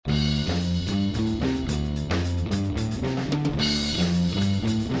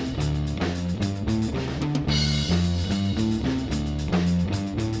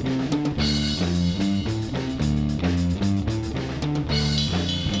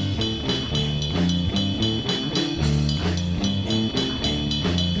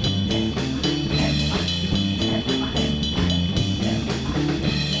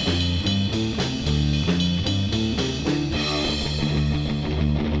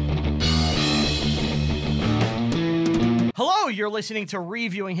Hello, you're listening to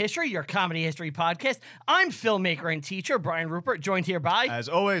Reviewing History, your comedy history podcast. I'm filmmaker and teacher Brian Rupert, joined here by... As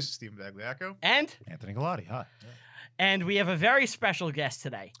always, Stephen Bagliacco. And... Anthony Galati. Hi. Yeah. And we have a very special guest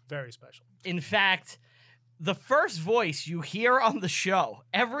today. Very special. In fact, the first voice you hear on the show,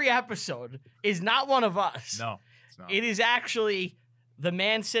 every episode, is not one of us. No, it's not. It is actually the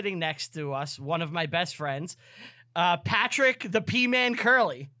man sitting next to us, one of my best friends, Patrick the P-Man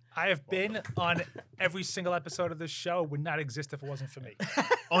Curley. I have been on every single episode of this show. Would not exist if it wasn't for me.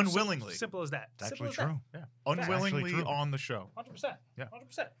 Unwillingly. Simple as that. That's Simple actually as true. Yeah. That's Unwillingly actually true. on the show. That. 100%. Yeah.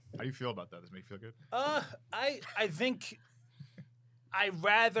 100%. How do you feel about that? Does it make you feel good? I think I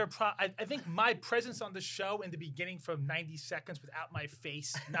think my presence on the show in the beginning for 90 seconds without my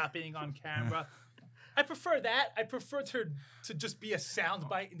face not being on camera, I prefer that. I prefer to just be a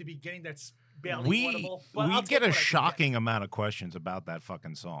soundbite in the beginning that's barely audible. But We I'll get take a what I can shocking amount of questions about that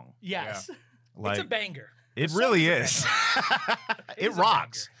fucking song. Yes. get. Like, It's a banger. it The song really a is. banger. It is a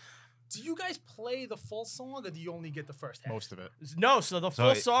rocks. banger. Do you guys play the full song, or do you only get the first half? Most of it. No, so the full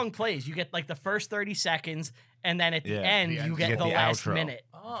it- song plays. You get like the first 30 seconds, and then at the Yeah, end, the end. you You get get the the last outro. minute.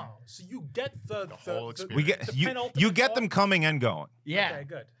 Oh, so you get the whole We experience. get The you. penultimate You get them song? coming and going. Yeah. Okay,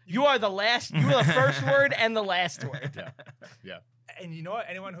 good. You are the last, you are the first word and the last word. Yeah. Yeah. And you know what?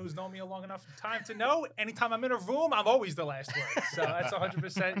 Anyone who's known me a long enough time to know, anytime I'm in a room, I'm always the last word. So that's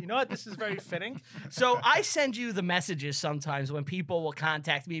 100%. You know what? This is very fitting. So I send you the messages sometimes when people will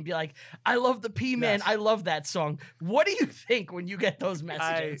contact me and be like, I love the P-Man. Yes. I love that song. What do you think when you get those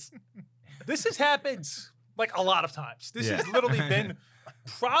messages? This has happened like a lot of times. This has literally been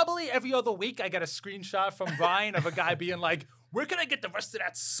probably every other week I get a screenshot from Brian of a guy being like, where can I get the rest of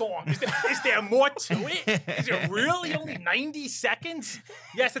that song? Is there more to it? Is it really only 90 seconds?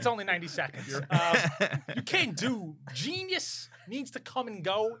 Yes, it's only 90 seconds. You can't do. Genius needs to come and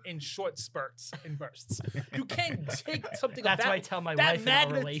go in short spurts and bursts. You can't take something That's of that. why I tell my that wife in our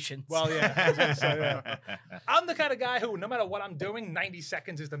magnet- relations. Well, yeah. I was gonna say, yeah. I'm the kind of guy who, no matter what I'm doing, 90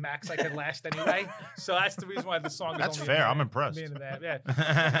 seconds is the max I can last anyway. So that's the reason why the song is That's only fair. a I'm minute- impressed. minute and a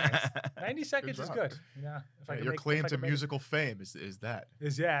half, yeah. 90 seconds is job. good. Yeah. If I can Your make- claim if I to can make it- musical fame is that.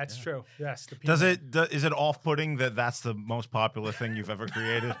 Yeah, it's true. Yes. The Does people- it? Is it off-putting that that's the most popular thing you've ever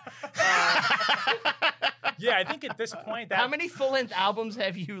created? Yeah, I think at this point that How many full-length albums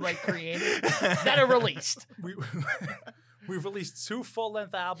have you like created that are released? we've released 2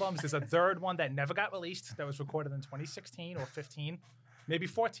 full-length albums. There's a third one that never got released that was recorded in 2016 or 15, maybe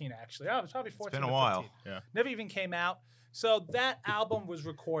 14 actually. Oh, it was probably 14. been a or while. 15. Yeah. Never even came out. So that album was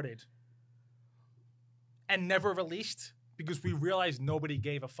recorded and never released because we realized nobody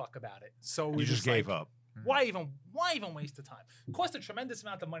gave a fuck about it. So we You just gave like, up. Why even waste the time? It cost a tremendous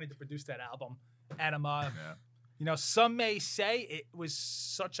amount of money to produce that album. And you know, some may say it was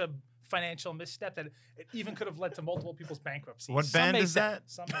such a financial misstep that it even could have led to multiple people's bankruptcies. What Some band may is say- that?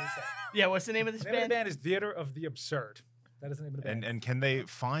 Some may say. Yeah, what's the name of this The name of the band? band is Theater of the Absurd. That is the name of the band. And can they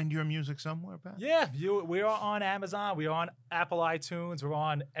find your music somewhere, Pat? Yeah, we are on Amazon. We are on Apple iTunes. We're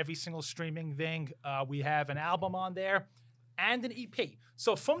on every single streaming thing. We have an album on there and an EP.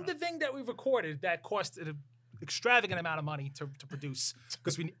 So from the thing that we recorded that cost an extravagant amount of money to produce,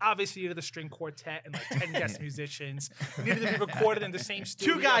 because we obviously needed a string quartet and like 10 guest musicians. We needed to be recorded in the same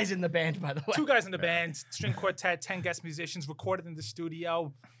studio. 2 guys in the band, by the way. 2 guys in the band, string quartet, 10 guest musicians, recorded in the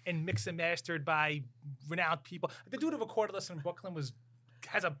studio and mixed and mastered by renowned people. The dude who recorded us in Brooklyn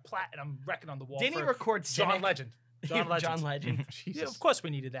has a platinum record on the wall. Didn't he for record John Cynic? Legend? John Legend. John Legend. Yeah, of course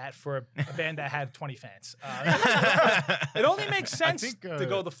we needed that for a band that had 20 fans. It only makes sense think, to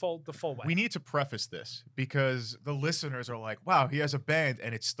go the full way. We need to preface this because the listeners are like, wow, he has a band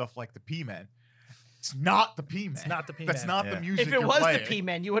and it's stuff like the P-Man. It's not the P-Man. It's not the That's P-Man. not Yeah. the music If it you're was playing. the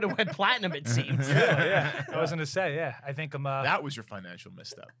P-Man, you would have went platinum, it seems. yeah. I was going to say, yeah. I think I'm... That was your financial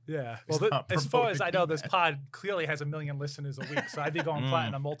misstep. Yeah. It's Well, not as far as promoting I know, this P-Man. pod clearly has 1 million listeners a week, so I'd be going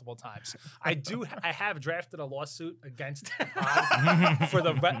platinum multiple times. I have drafted a lawsuit against the pod for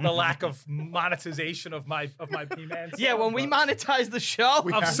the lack of monetization of my P-Man. Yeah, when we monetize the show,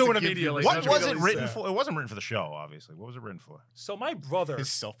 We I'm have to suing give you immediately. this. What That's was really it written sad. for? It wasn't written for the show, obviously. What was it written for? So my brother,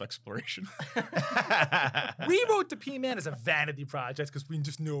 His self-exploration. we wrote the P-Man as a vanity project because we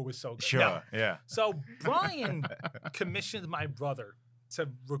just knew it was so good. Sure. Yeah. So Brian commissioned my brother to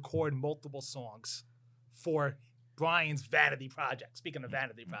record multiple songs for Brian's vanity project. Speaking of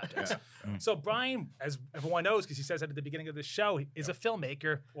vanity projects. So Brian, as everyone knows, because he says that at the beginning of the show, is a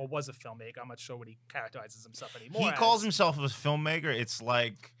filmmaker, or was a filmmaker. I'm not sure what he characterizes himself anymore. He calls himself a filmmaker. It's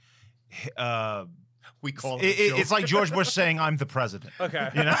like We call it. it's like George Bush saying, "I'm the president." Okay.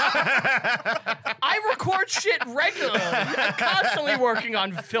 You know? I record shit regularly. I'm constantly working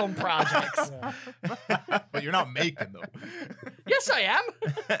on film projects. But but you're not making them. Yes, I am.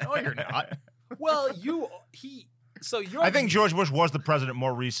 No, you're not. Well, so you're. I think George Bush was the president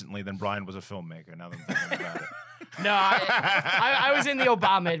more recently than Brian was a filmmaker. Now that I'm thinking about it. No, I was in the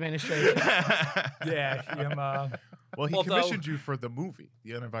Obama administration. Yeah. Well, he Although- commissioned you for the movie,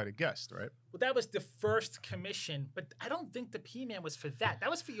 The Uninvited Guest, right? Well, that was the first commission, but I don't think the P-Man was for that. That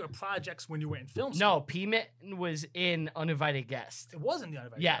was for your projects when you were in film school. No, P-Man was in Uninvited Guest. It wasn't the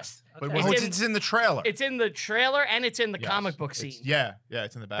uninvited. Yes. Guest. But Okay. was Oh, It's it's in the trailer. It's in the trailer and it's in the Yes. comic book It's- scene. Yeah,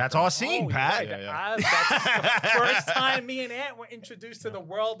 it's in the background. That's our scene, Oh, you're Pat. right. Yeah. That's the first time me and Ant were introduced to the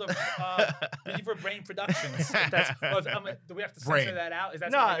world of Beaver Brain Productions. Do we have to censor Brain. that out? Is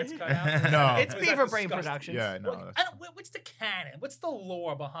that No. something that gets cut out? No. It's Or is that Beaver Brain disgusting? Productions. Yeah, no. What- I don't- what's the canon? What's the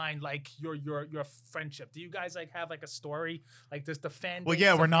lore behind like your friendship? Do you guys like have like a story? Like does the fan? Well, base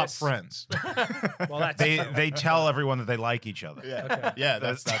yeah, of we're not this- friends. Well, that's They tell everyone that they like each other. Yeah, yeah,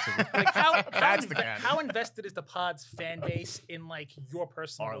 that's what like how That's the canon. how invested is the pod's fan base in like your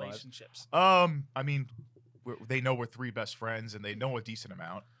personal Our lives. relationships? I mean, they know we're three best friends, and they know a decent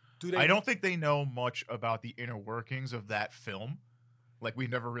amount. Do they? I don't think they know much about the inner workings of that film. Like we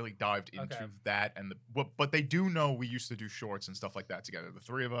never really dived into Okay. that, and but they do know we used to do shorts and stuff like that together, the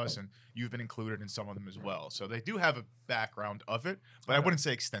three of us, and you've been included in some of them as well. So they do have a background of it, but I Okay. wouldn't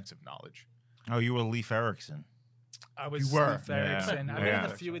say extensive knowledge. Oh, you were Leif Erikson. I was You were. Steve Erickson. Yeah. I've been in Yeah. a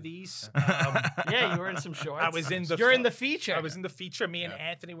few of these. Yeah, you were in some shorts. I was in the. You're in the feature. I was in the feature. Me and Yeah.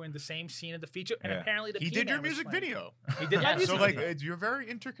 Anthony were in the same scene of the feature, and Yeah. apparently the He did P-Man your was music playing. video. He did my Yeah. music So like video. you're very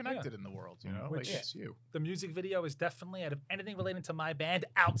interconnected in the world, you know. Which- like it's you. The music video is definitely out of anything related to my band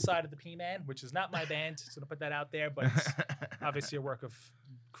outside of the P-Man, which is not my band, so to put that out there, but it's obviously a work of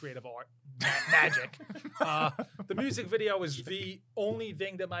creative art, magic. The music video was the only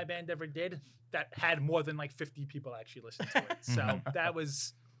thing that my band ever did that had more than like 50 people actually listen to it. So that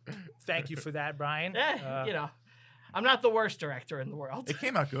was, thank you for that, Brian. Yeah, I'm not the worst director in the world. It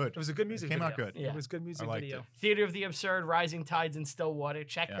came out good. It was a good music It came video. out good. Yeah. It was good music liked video. it. Theater of the Absurd, Rising Tides in Stillwater.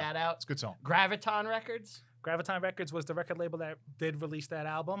 Check Yeah. that out. It's a good song. Graviton Records. Graviton Records was the record label that did release that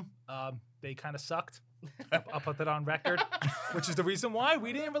album. They kind of sucked. I'll put that on record, which is the reason why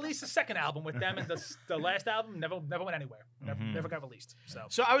we didn't release a second album with them, and the last album never went anywhere. Never got released.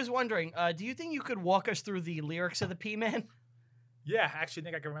 So I was wondering, do you think you could walk us through the lyrics of the P-Man? yeah, I actually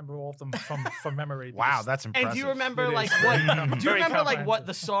think I can remember all of them from memory. Wow, because- that's impressive. And do you remember It like is. what? Do you Very remember like what comprehensive.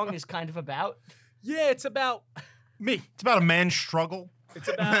 the song is kind of about? yeah, it's about me. It's about a man's struggle. It's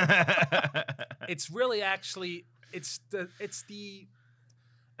about. It's really actually it's the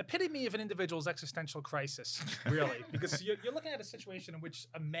epitome of an individual's existential crisis, really, because you're looking at a situation in which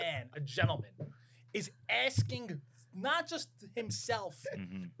a gentleman, is asking not just himself,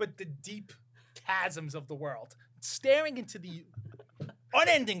 but the deep chasms of the world, staring into the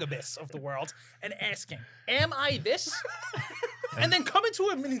unending abyss of the world and asking, am I this? And then coming to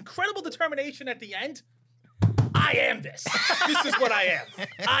an incredible determination at the end, I am this. This is what I am.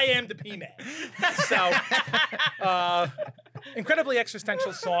 I am the P-Man. So, incredibly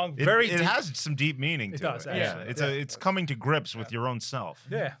existential song. It, Very it deep. has some deep meaning It to does, it. actually. It's Yeah. it's coming to grips with your own self.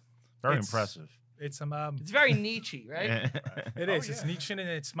 Yeah. Very It's- impressive. It's It's very Nietzsche, right? It is. It's Nietzsche and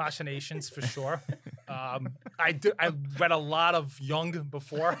its machinations for sure. I read a lot of Jung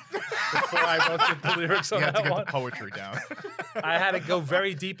before I wrote the lyrics on You have to that get one. the poetry down. I had to go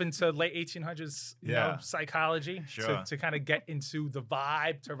very deep into late 1800s Yeah. psychology Sure. to kind of get into the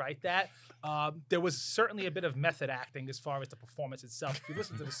vibe to write that. There was certainly a bit of method acting as far as the performance itself. If you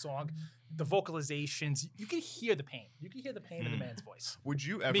listen to the song, the vocalizations, you can hear the pain. You can hear the pain in the man's voice. Would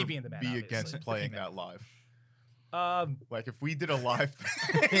you ever Me being the man, be obviously. against The playing P-Man. that live? Like Like if we did a live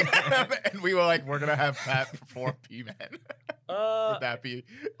thing and we were like, we're gonna have Pat perform P-Man, would that be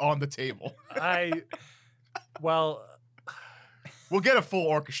on the table? well, We'll get a full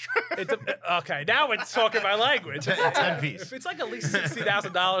orchestra. okay, now we're talking my language. 10-piece. If it's like at least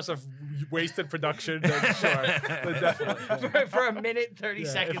 $60,000 of wasted production, then sure, then definitely. for a minute, 30 Yeah,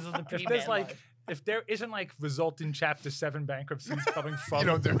 seconds of the If P-Man. there's like, live. if there isn't like resulting Chapter 7 bankruptcies coming from You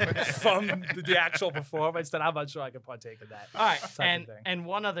don't do it. from the actual performance, then I'm not sure I can partake in that. All right, type of and thing.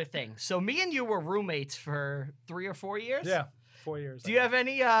 one other thing. So me and you were roommates for 3 or 4 years. Yeah, 4 years. Do you have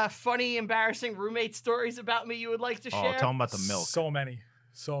any funny, embarrassing roommate stories about me you would like to Oh, share? tell them about the milk. So many.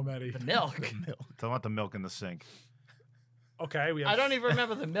 The milk. Tell them about the milk in the sink. Okay, we have. I don't even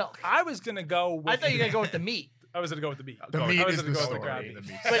remember the milk. I was gonna go. With, I thought you were gonna go with the meat, I was gonna go with the meat. The I meat was is gonna the go with story. ground The beef.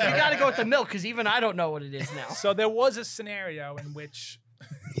 meat. but you got to go with the milk because even I don't know what it is now. So there was a scenario in which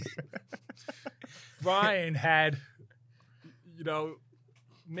Brian had,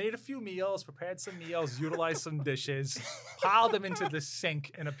 made a few meals, prepared some meals, utilized some dishes, piled them into the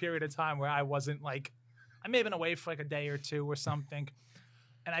sink in a period of time where I wasn't like I may have been away for like a day or two or something.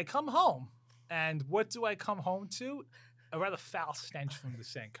 And I come home. And what do I come home to? A rather foul stench from the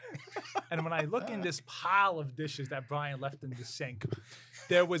sink. And when I look in this pile of dishes that Brian left in the sink,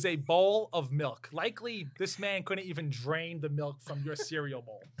 there was a bowl of milk. Likely, this man couldn't even drain the milk from your cereal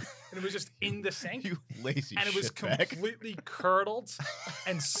bowl. And it was just in the sink. You lazy And it was shitbag. completely curdled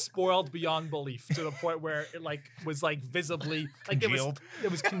and spoiled beyond belief to the point where it was visibly Congealed?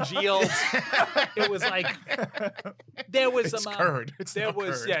 It was congealed. It was like there was It's curd. It's there not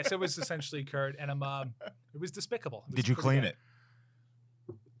was curd. yes, it was essentially curd, and it was despicable. It was Did you pretty clean bad. it?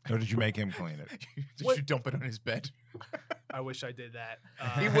 Or did you make him clean it? Did What- you dump it on his bed? I wish I did that.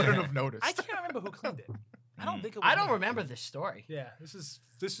 He wouldn't have noticed. I can't remember who cleaned it. I don't think it was I don't me. remember this story. Yeah, this is.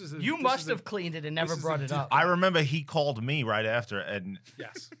 You must have cleaned it and never this is a brought it deep- up. I remember he called me right after and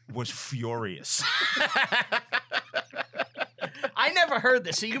Yes. was furious. I never heard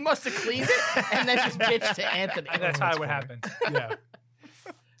this, so you must have cleaned it and then just bitched to Anthony. And that's how it happened. Yeah.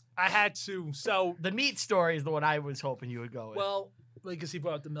 I had to. So, The meat story is the one I was hoping you would go with. well, because he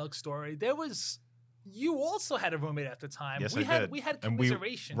brought up the milk story, there was. You also had a roommate at the time. Yes, we I had did. we had And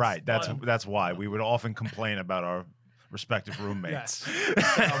commiserations. right, on- that's why we would often complain about our respective roommates.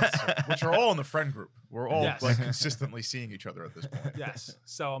 Yes. Which are all in the friend group. We're all Yes. like consistently seeing each other at this point. Yes.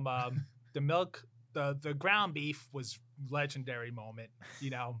 So the milk, the ground beef was legendary moment. You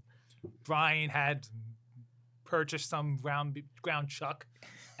know, Brian had purchased some ground chuck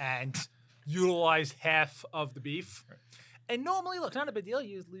and utilized half of the beef. And normally, look, not a big deal.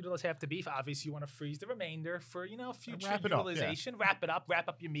 You utilize half the beef. Obviously, you want to freeze the remainder for future Wrap it up, yeah. utilization. Wrap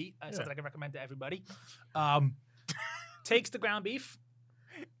up your meat. That's Yeah. something I can recommend to everybody. Takes the ground beef.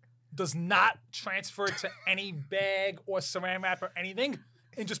 Does not transfer it to any bag or saran wrap or anything,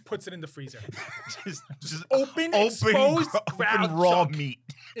 and just puts it in the freezer. just Open, exposed ground raw chunk meat.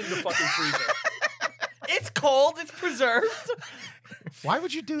 in the fucking freezer. it's cold, it's preserved. Why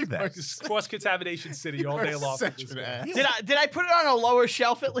would you do that? Just cross-contamination city all day long. Such an ass. Did I put it on a lower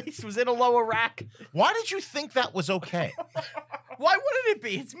shelf at least? Was it a lower rack? Why did you think that was okay? Why wouldn't it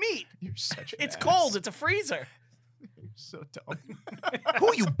be? It's meat. You're such an It's ass. cold. It's a freezer. You're so dumb. Who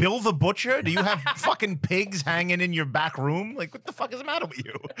are you, Bill the Butcher? Do you have fucking pigs hanging in your back room? Like, what the fuck is the matter with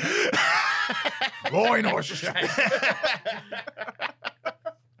you? Loin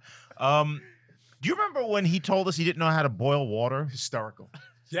Do you remember when he told us he didn't know how to boil water? Hysterical.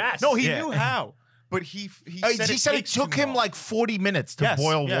 Yes. No, he Yeah. knew how. But he said it takes took too him long. like 40 minutes to Yes,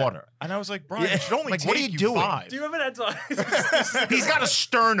 boil yeah. water. And I was like, Brian, Yeah. it should only Like, take what are you doing? 5. Do you remember that time? He's got a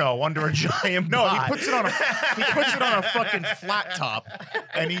sterno under a giant No, pot. he puts it on a fucking flat top,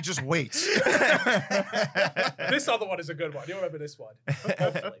 and he just waits. This other one is a good one. You remember this one?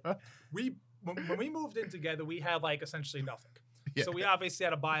 Hopefully. When we moved in together, we had like essentially nothing. Yeah. So we obviously had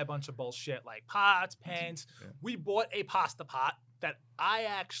to buy a bunch of bullshit like pots, pans. Yeah. We bought a pasta pot that I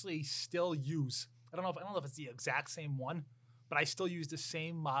actually still use. I don't know if it's the exact same one, but I still use the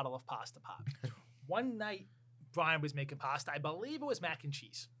same model of pasta pot. One night, Brian was making pasta. I believe it was mac and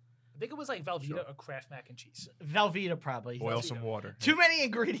cheese. I think it was like Velveeta Sure. or Kraft mac and cheese. Velveeta probably. Boil some water. Too many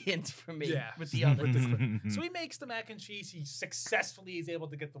ingredients for me Yeah. with the other. So he makes the mac and cheese. He successfully is able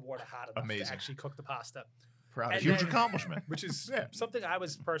to get the water hot enough Amazing. to actually cook the pasta, Proud And of you. Huge then- accomplishment. which is Yeah. something I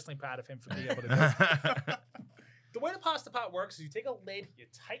was personally proud of him for being able to do. The way the pasta pot works is you take a lid, you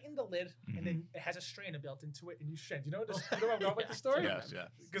tighten the lid, and then it has a strainer built into it, and you strain. You know where I'm going with the story? Yes, yeah.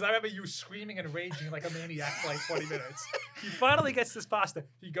 Because I remember you screaming and raging like a maniac for like 20 minutes. He finally gets this pasta.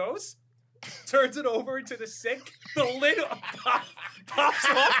 He goes, turns it over into the sink. The lid pops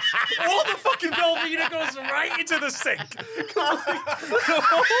off. All the fucking Velveeta goes right into the sink.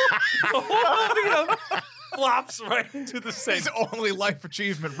 The whole Velveeta flops right into the sink. His only life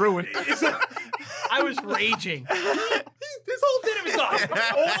achievement ruined. I was raging. This whole dinner is gone.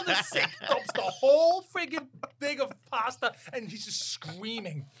 All the sink dumps the whole friggin' thing of pasta, and he's just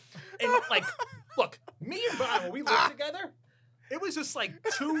screaming. And like, look, me and Brian, when we lived together, it was just like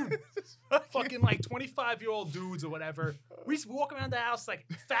two fucking like 25-year-old dudes or whatever. We used to walk around the house like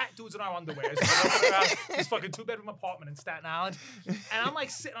fat dudes in our underwear. Walking around this fucking 2-bedroom apartment in Staten Island. And I'm like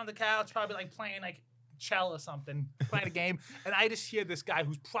sitting on the couch, probably like playing like Chell or something, playing a game, and I just hear this guy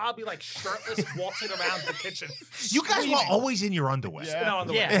who's probably like shirtless walking around the kitchen. You guys were screaming. always in your underwear. Yeah. No, on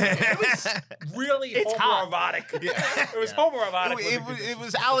the Yeah. way. It was really It's hot. homoerotic. It was homoerotic. It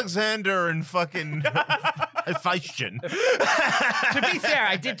was Alexander and fucking Feistin. To be fair,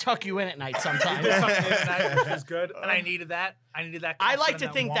 I did tuck you in at night sometimes. Which was good, and I needed that. I like comfort to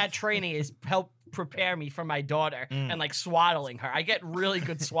and think that warmth. training is help prepare me for my daughter and like swaddling her. I get really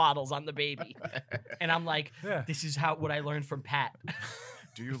good swaddles on the baby, and I'm like, Yeah. this is what I learned from Pat.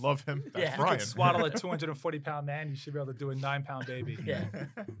 Do you love him? That's Yeah. Brian. Swaddle a 240-pound man, you should be able to do a 9-pound baby. Yeah.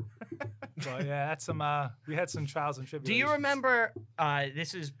 But yeah, that's some. We had some trials and Do tribulations. you remember?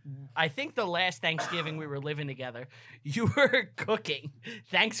 This is, I think, the last Thanksgiving we were living together. You were cooking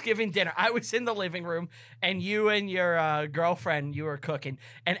Thanksgiving dinner. I was in the living room, and you and your girlfriend, you were cooking.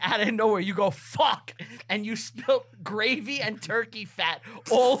 And out of nowhere, you go "fuck," and you spilled gravy and turkey fat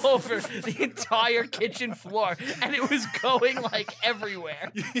all over the entire kitchen floor, and it was going like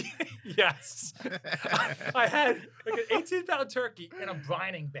everywhere. Yes. I had like an 18-pound turkey in a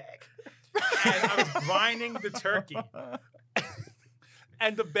brining bag. And I was brining the turkey.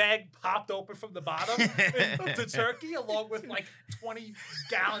 And the bag popped open from the bottom. And the turkey, along with like 20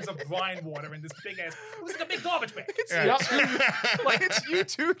 gallons of brine water in this big ass. It was like a big garbage bag. Like it's you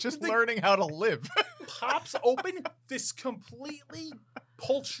two just learning how to live. Pops open this completely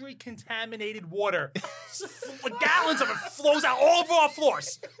poultry contaminated water. Gallons of it flows out all over our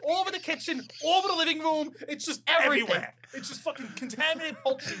floors, all over the kitchen, all over the living room. It's just Everything. everywhere. It's just fucking contaminated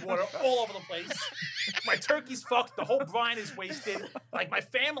poultry water all over the place. My turkey's fucked. The whole brine is wasted. Like my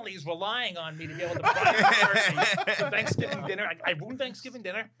family is relying on me to be able to brine the turkey for Thanksgiving dinner. I ruined Thanksgiving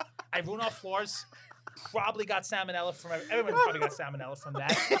dinner. I ruined our floors. Probably got salmonella from everyone. Probably got salmonella from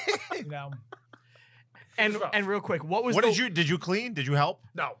that. You know. And rough. and real quick, what was What the, did you clean? Did you help?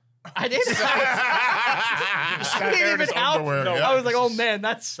 No. I didn't. I Sat there in didn't his even help. underwear, No, yeah. I was like, oh man,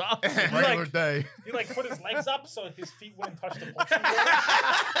 that sucks. Regular like- day. He like put his legs up so his feet wouldn't touch the poultry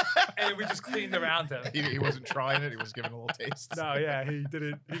water. And we just cleaned around him. He wasn't trying it. He was giving a little taste. No, yeah, he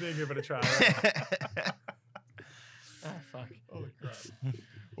didn't. He didn't give it a try. Oh fuck. Holy crap.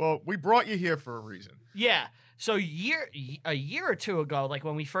 Well, we brought you here for a reason. Yeah. So a year or two ago, like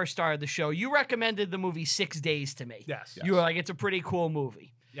when we first started the show, you recommended the movie 6 Days to me. Yes. You were like, it's a pretty cool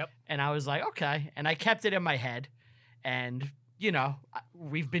movie. Yep. And I was like, okay. And I kept it in my head. And, you know,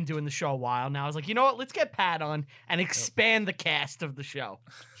 we've been doing the show a while now. I was like, you know what? Let's get Pat on and expand the cast of the show.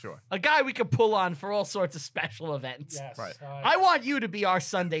 Sure. A guy we could pull on for all sorts of special events. Yes. Right. I want you to be our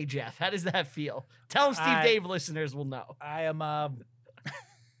Sunday Jeff. How does that feel? Tell him Steve I- Dave listeners will know. I am.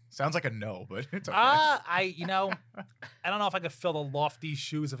 Sounds like a no, but it's okay. I don't know if I could fill the lofty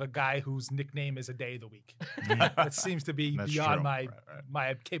shoes of a guy whose nickname is a day of the week. That seems to be That's beyond true. my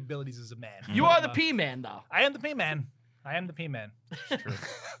my capabilities as a man. You are the P man, though. I am the P man. I am the P man.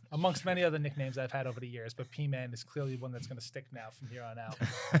 Amongst many other nicknames I've had over the years, but P man is clearly one that's going to stick now from here on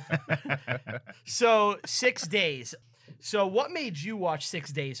out. So 6 days. So what made you watch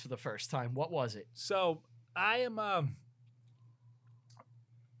 6 Days for the first time? What was it? So I am,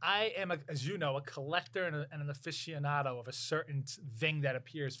 as you know, a collector and an aficionado of a certain thing that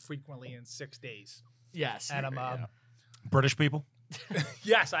appears frequently in 6 days. Yes. And I'm, British people?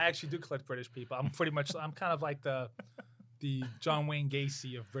 yes, I actually do collect British people. I'm kind of like the John Wayne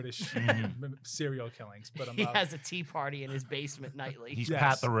Gacy of British serial killings. But I'm, He has a tea party in his basement nightly. He's Yes.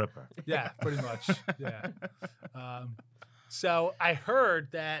 Pat the Ripper. yeah, pretty much. Yeah. So I heard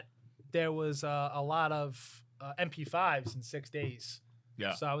that there was a lot of MP5s in 6 days.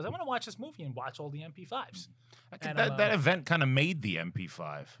 Yeah. So I was, I'm going to watch this movie and watch all the MP5s. I think And, that event kind of made the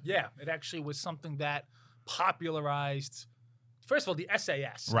MP5. Yeah, it actually was something that popularized, first of all, the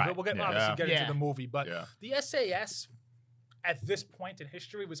SAS. Right. We'll get, Yeah. obviously get Yeah. into the movie, but Yeah. the SAS at this point in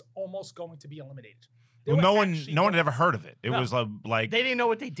history was almost going to be eliminated. They Well, were no one actually had going- ever heard of it. It No. was like They didn't know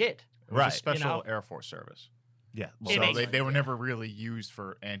what they did. It was Right. a special You know? Air Force service. yeah. In So England, they were yeah. never really used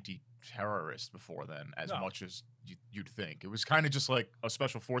for anti-terrorists before then, as No. much as you'd think. It was kind of just like a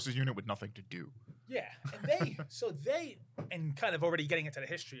special forces unit with nothing to do. Yeah, and and kind of already getting into the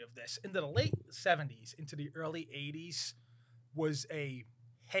history of this, into the late 70s, into the early 80s, was a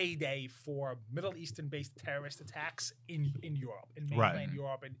heyday for Middle Eastern-based terrorist attacks in Europe, in Right. mainland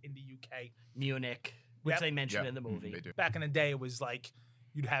Europe, and in the UK. Munich, which Yep. they mentioned Yeah, in the movie. They do. Back in the day, it was like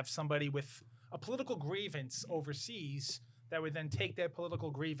you'd have somebody with a political grievance overseas that would then take their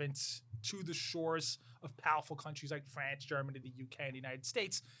political grievance to the shores of powerful countries like France, Germany, the UK, and the United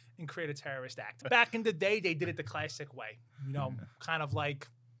States and create a terrorist act. Back in the day, they did it the classic way, you know, kind of like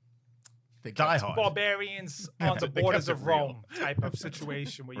They Die kept- Hard. barbarians on the They borders kept of it real. Rome type of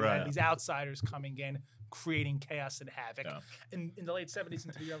situation where you Right. had these outsiders coming in, creating chaos and havoc. Yeah. In the late 70s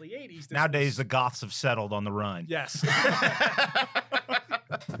into the early 80s. this Nowadays, was- the Goths have settled on the Rhine. Yes.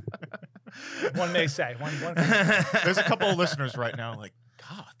 One may say. One There's a couple of listeners right now like,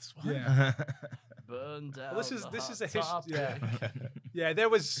 Goths? What? yeah. burn down. Well, this is a history. top. Yeah, yeah. There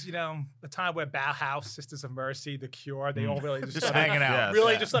was a time where Bauhaus, Sisters of Mercy, The Cure, they all really just started, hanging out.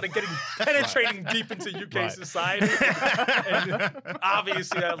 really just started penetrating deep into UK Right. society, and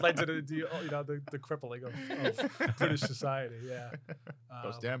obviously that led to the crippling of British society. Yeah,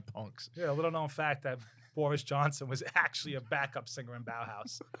 Those damn punks. yeah. A little known fact that Boris Johnson was actually a backup singer in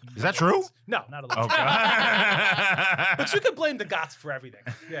Bauhaus. Is that true? No, not a little. Okay. But you could blame the Goths for everything.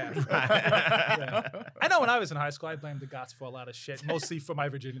 Yeah. Yeah. I know when I was in high school, I blamed the Goths for a lot of shit, mostly for my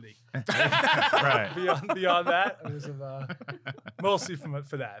virginity. Right. Beyond that, it was mostly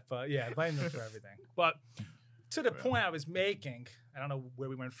for that. But yeah, blame them for everything. But to the point I was making, I don't know where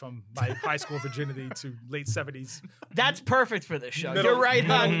we went from my high school virginity to late 70s That's perfect for this show. Middle- You're right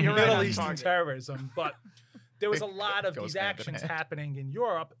on. You're right Middle on Eastern target. terrorism. But there was a lot of Goes these hand in actions hand. happening in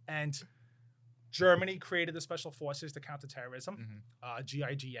Europe, and Germany created the special forces to counter terrorism,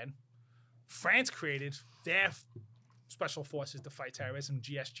 GIGN. France created their special forces to fight terrorism,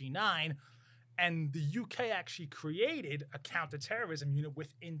 GSG-9, and the UK actually created a counterterrorism unit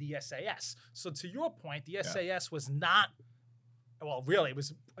within the SAS. So to your point, the SAS was not, well, really, it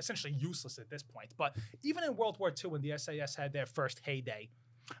was essentially useless at this point. But even in World War II, when the SAS had their first heyday,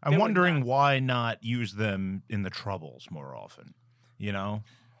 I'm They were wondering not- why not use them in the Troubles more often,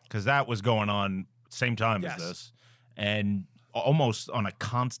 because that was going on same time Yes. as this, and almost on a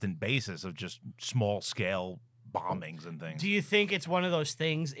constant basis of just small scale bombings and things. Do you think it's one of those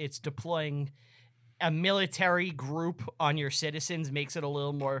things? It's deploying a military group on your citizens makes it a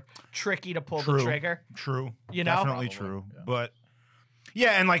little more tricky to pull the True. trigger. True, You know? definitely Probably, true. yeah. But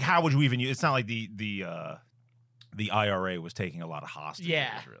yeah, and like, how would you even use? It's not like the IRA was taking a lot of hostages.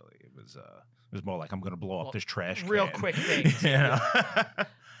 Yeah. Really, it was more like, I'm going to blow up this trash Real can. quick things. You know?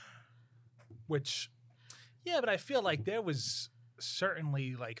 which, yeah, but I feel like there was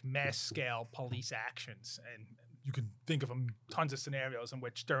certainly like mass scale police actions, and you can think of tons of scenarios in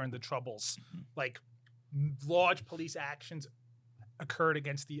which during the Troubles, like large police actions occurred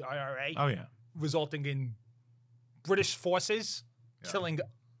against the IRA, Oh yeah. resulting in British forces Yeah. killing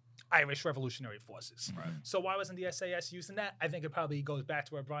Irish revolutionary forces. Right. So why wasn't the SAS using that? I think it probably goes back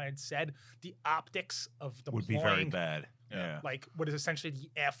to where Brian said the optics of deploying Would be very bad. Yeah. Yeah. like what is essentially the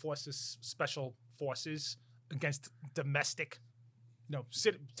Air Force's special forces against domestic,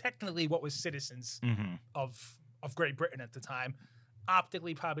 technically what was citizens Mm-hmm. of Great Britain at the time.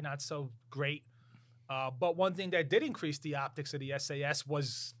 Optically, probably not so great. But one thing that did increase the optics of the SAS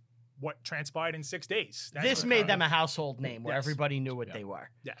was what transpired in 6 days. That's This what made kind them of- a household name where Yes. everybody knew what they were.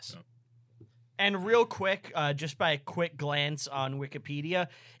 Yes. And real quick, just by a quick glance on Wikipedia,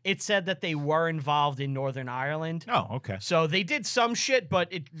 it said that they were involved in Northern Ireland. Oh, okay. So they did some shit,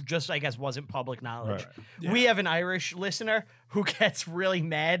 but it just, I guess, wasn't public knowledge. Right. We have an Irish listener who gets really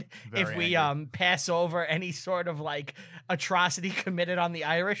mad if Very we angry. pass over any sort of like atrocity committed on the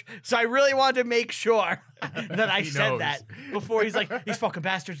Irish. So I really wanted to make sure that I He said knows. that before he's like, these fucking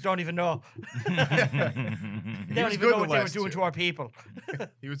bastards don't even know. They don't was even good know the what they were last doing two. to our people.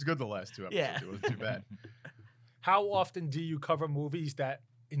 He was good the last two episodes. Yeah. It wasn't too bad. How often do you cover movies that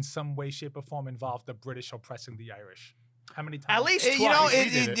in some way, shape, or form involve the British oppressing the Irish? How many times? At least You know, twice. we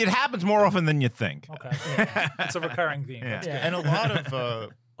did it it. happens more often than you think. Okay. Yeah. It's a recurring theme. Yeah. Yeah. And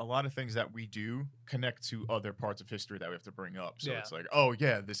a lot of things that we do connect to other parts of history that we have to bring up. So Yeah. it's like, oh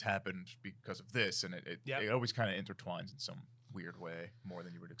yeah, this happened because of this, and Yep. it always kind of intertwines in some weird way more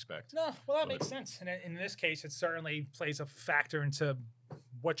than you would expect. No, well, that makes sense. And in this case, it certainly plays a factor into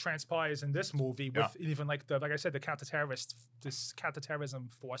what transpires in this movie with even like I said, the counterterrorism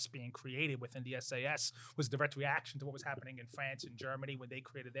force being created within the SAS was a direct reaction to what was happening in France and Germany when they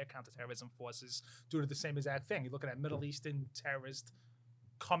created their counterterrorism forces due to the same exact thing. You're looking at Middle Eastern terrorists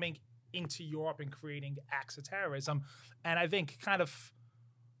coming into Europe and creating acts of terrorism. And I think kind of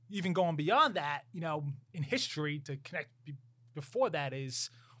even going beyond that, in history to connect before that is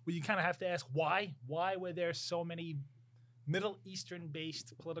where you kind of have to ask why were there so many Middle Eastern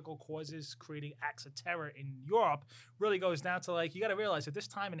based political causes creating acts of terror in Europe. Really goes down to you got to realize at this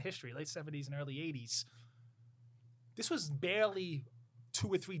time in history, late 70s and early 80s, this was barely 2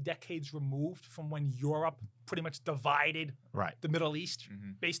 or 3 decades removed from when Europe pretty much divided Right. the Middle East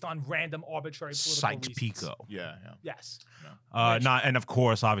based on random arbitrary political reasons. Sykes-Picot. Yeah, yeah. Yes. And of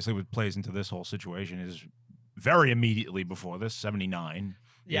course, obviously, what plays into this whole situation is very immediately before this, 79,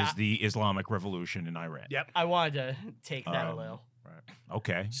 Yeah. is the Islamic Revolution in Iran. Yep. I wanted to take that a little.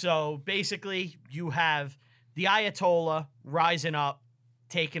 Okay. So basically, you have the Ayatollah rising up,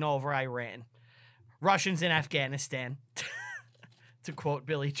 taking over Iran. Russians in Afghanistan, to quote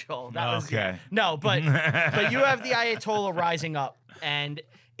Billy Joel. That was Okay. no, but you have the Ayatollah rising up, and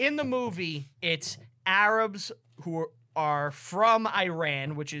in the movie, it's Arabs who are from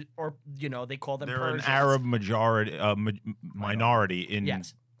Iran, which is, or they call them They're Persians. an Arab majority, minority in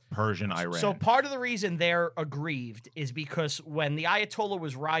Yes. Persian Iran. So part of the reason they're aggrieved is because when the Ayatollah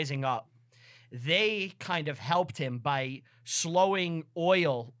was rising up, they kind of helped him by slowing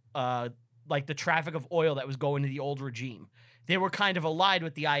oil, like the traffic of oil that was going to the old regime. They were kind of allied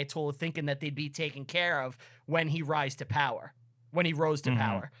with the Ayatollah, thinking that they'd be taken care of when he rose to power. Well,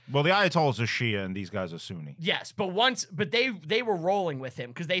 the Ayatollah's a Shia and these guys are Sunni. Yes, but they were rolling with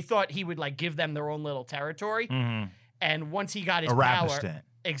him because they thought he would like give them their own little territory. And once he got his power, Arabistan.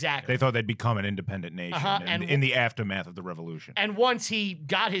 exactly. They thought they'd become an independent nation in the aftermath of the revolution. And once he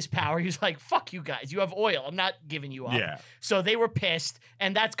got his power, he was like, "Fuck you guys! You have oil. I'm not giving you up." Yeah. So they were pissed,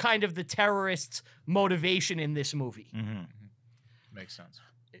 and that's kind of the terrorists' motivation in this movie. Makes sense.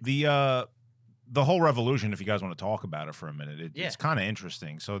 The whole revolution, if you guys want to talk about it for a minute, it's kind of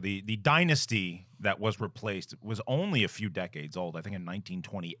interesting. So the dynasty that was replaced was only a few decades old. I think in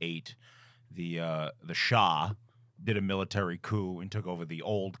 1928, the Shah did a military coup and took over the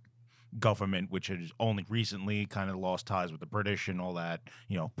old government, which has only recently kind of lost ties with the British and all that,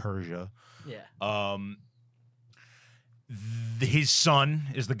 Persia. Yeah. His son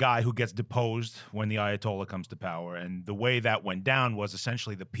is the guy who gets deposed when the Ayatollah comes to power. And the way that went down was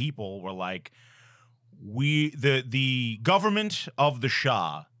essentially the people were like, the government of the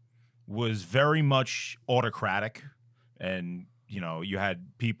Shah was very much autocratic. And, you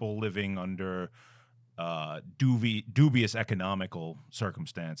had people living under dubious economical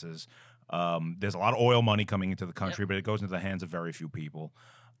circumstances. There's a lot of oil money coming into the country, but it goes into the hands of very few people.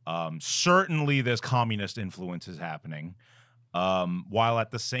 Certainly there's communist influences happening, while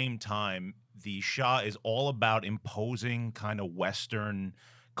at the same time, the Shah is all about imposing kind of Western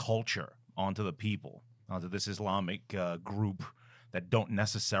culture onto the people, onto this Islamic group that don't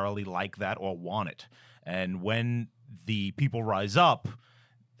necessarily like that or want it. And when the people rise up,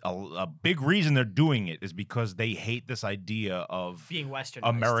 a big reason they're doing it is because they hate this idea of being Westernized.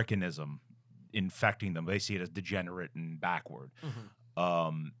 Americanism infecting them. They see it as degenerate and backward.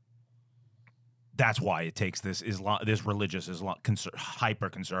 That's why it takes this religious hyper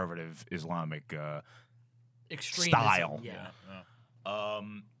conservative Islamic Extremism, style. Yeah.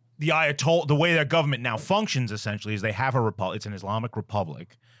 The Ayatollah, the way their government now functions essentially is they have a republic. It's an Islamic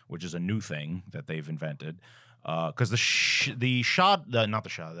republic, which is a new thing that they've invented. Because the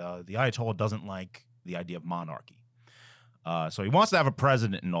Ayatollah doesn't like the idea of monarchy. So he wants to have a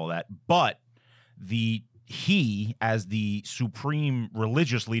president and all that, but he, as the supreme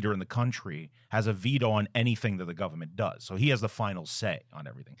religious leader in the country, has a veto on anything that the government does. So he has the final say on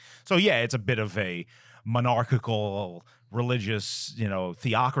everything. So yeah, it's a bit of a monarchical, religious,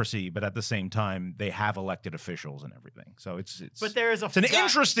 theocracy, but at the same time, they have elected officials and everything. So it's But there is an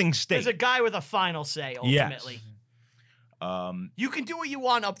interesting state. There's a guy with a final say, ultimately. Yes. You can do what you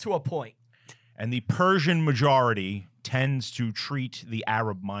want up to a point. And the Persian majority tends to treat the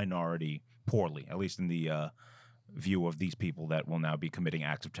Arab minority poorly, at least in the view of these people that will now be committing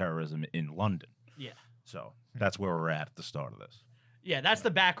acts of terrorism in London. Yeah. So that's where we're at the start of this. Yeah, that's the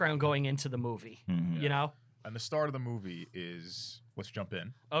background going into the movie, And the start of the movie is, let's jump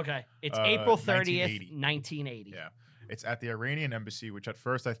in. Okay. It's April 30th, 1980. 1980. Yeah. It's at the Iranian embassy, which at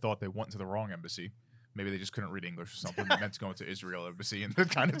first I thought they went to the wrong embassy. Maybe they just couldn't read English or something. They meant to go into Israel embassy and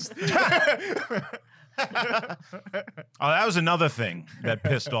that kind of Oh, that was another thing that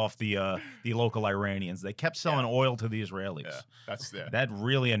pissed off the local Iranians. They kept selling oil to the Israelis. Yeah, that's there. That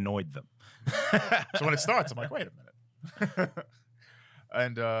really annoyed them. So when it starts, I'm like, wait a minute.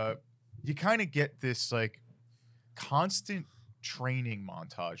 And you kind of get this like constant training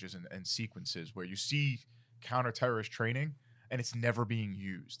montages and sequences where you see counter-terrorist training and it's never being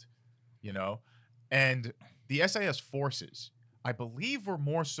used, And the SAS forces, I believe, were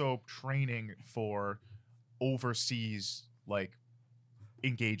more so training for overseas like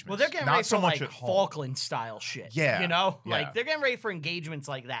engagements. Well, they're getting not ready so for much like at home. Falkland style shit. Yeah, yeah. Like they're getting ready for engagements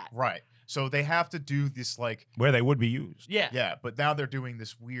like that. Right. So they have to do this like Where they would be used. Yeah. yeah, but now they're doing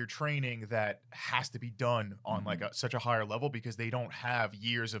this weird training that has to be done on like such a higher level because they don't have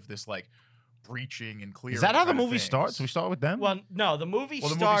years of this like breaching and clearing. Is that how the kind of movie things. starts? We start with them? Well, no, the movie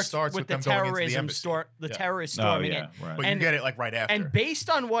starts with the them going into the terrorism embassy. the Yeah. terrorists Oh, storming yeah, in. right. But And- you get it like right after. And based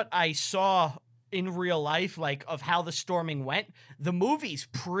on what I saw in real life, like of how the storming went, the movie's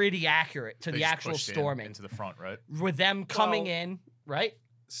pretty accurate to They the just actual pushed in storming. into the front, right? With them coming Well- in, right?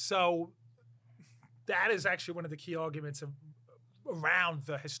 So that is actually one of the key arguments around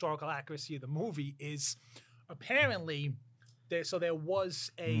the historical accuracy of the movie is apparently there was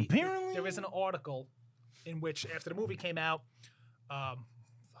Apparently? there is an article in which after the movie came out,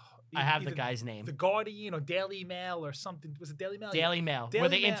 I have the either guy's name. The Guardian or Daily Mail or something. Was it Daily Mail? Daily Mail, Daily where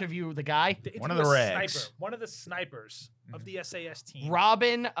they Mail. interview the guy. They One of interview the a rags. sniper, one of the snipers of the SAS team.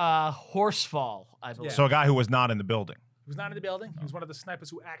 Robin Horsfall, I believe. So a guy who was not in the building. He was not in the building. He was one of the snipers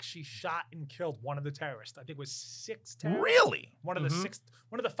who actually shot and killed one of the terrorists. I think it was 6 terrorists. Really? One of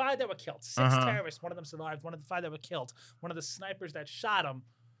the 5 that were killed. 6 terrorists. One of them survived. One of the 5 that were killed. One of the snipers that shot him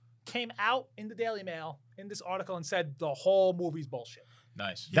came out in the Daily Mail in this article and said the whole movie's bullshit.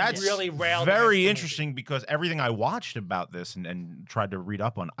 Nice. That's really railed against very the interesting because everything I watched about this and tried to read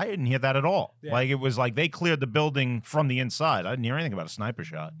up on, I didn't hear that at all. Yeah. Like it was like they cleared the building from the inside. I didn't hear anything about a sniper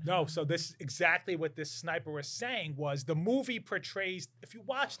shot. No, so this is exactly what this sniper was saying was the movie portrays, if you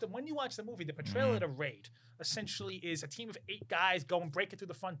watch when you watch the movie, the portrayal of the raid essentially is a team of 8 guys breaking through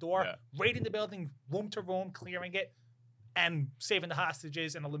the front door, raiding the building room to room, clearing it, and saving the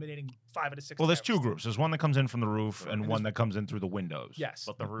hostages and eliminating 5 of the 6 Well, there's 2 terrorists. groups. There's one that comes in from the roof and one that comes in through the windows. Yes.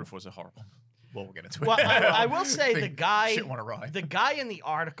 But the roof was a horrible. Well, we'll get into it. Well, I will say the Think guy, shit went awry. the guy in the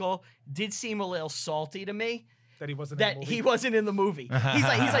article did seem a little salty to me. That he wasn't in the That movie. he wasn't in the movie. He's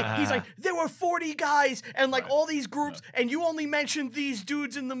like, there were 40 guys and like all these groups, and you only mentioned these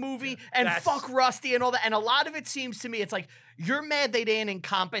dudes in the movie, and That's- fuck Rusty and all that. And a lot of it seems to me, it's like you're mad they didn't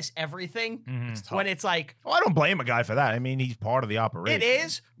encompass everything when it's like Well, I don't blame a guy for that. I mean, he's part of the operation. it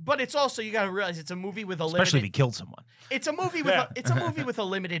is, but it's also you got to realize it's a movie with a Especially if he limited. killed someone. It's a movie with it's a movie with a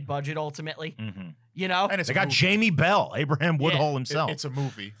limited budget ultimately. You know, And it's They a got movie. Jamie Bell, Abraham Woodhull himself. It's a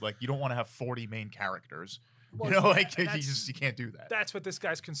movie. Like you don't want to have 40 main characters. Well, you know, yeah, like and you can't do that. That's what this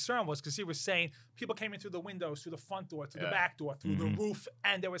guy's concern was because he was saying people came in through the windows, through the front door, through the back door, through the roof,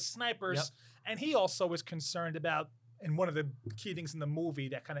 and there were snipers. Yep. And he also was concerned about, and one of the key things in the movie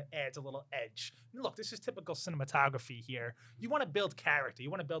that kind of adds a little edge. And look, this is typical cinematography here. You want to build character, you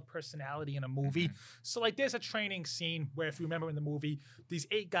want to build personality in a movie. So like, there's a training scene where, if you remember in the movie, these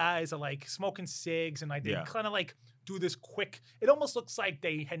 8 guys are like smoking cigs and like they kind of like do this quick. It almost looks like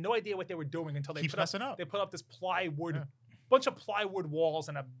they had no idea what they were doing until they Keeps messing up. They put up this plywood, bunch of plywood walls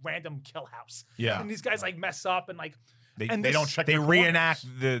and a random kill house. Yeah. And these guys like mess up and like They, and they this- don't check. They the reenact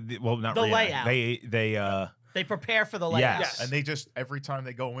well, not The reenact. layout. They prepare for the layout. Yes. And they just every time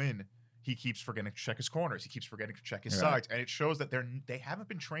they go in, he keeps forgetting to check his corners. He keeps forgetting to check his Right. sides, and it shows that they haven't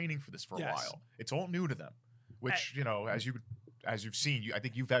been training for this for a Yes. while. It's all new to them, which you know, as you've seen, I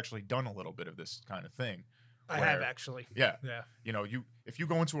think you've actually done a little bit of this kind of thing. I have actually. Yeah. Yeah. You know, if you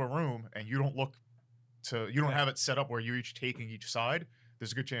go into a room and you don't have it set up where you're each taking each side,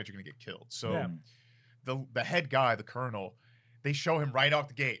 there's a good chance you're gonna get killed. So the head guy, the colonel, they show him right out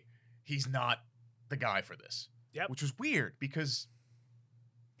the gate. He's not the guy for this. Yep. Which was weird because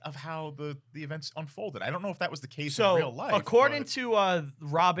of how the events unfolded. I don't know if that was the case So, in real life. according but- to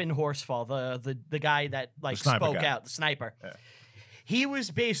Robin Horsfall, the guy that like sniper spoke guy. out, the sniper, Yeah. he was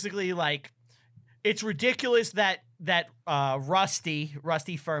basically like, it's ridiculous that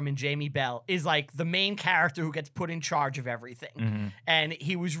Rusty Furman, Jamie Bell, is like the main character who gets put in charge of everything. And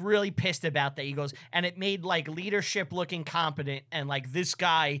he was really pissed about that. He goes, and it made like leadership look incompetent, and like this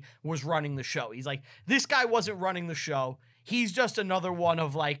guy was running the show. He's like, this guy wasn't running the show. He's just another one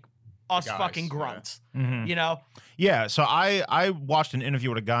of like us Guys, fucking yeah. grunts. You know? Yeah, so I watched an interview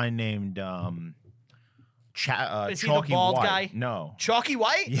with a guy named Is he the Chalky bald White. guy? No. Chalky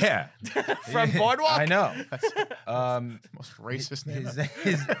White? Yeah. From Boardwalk? I know. most racist name.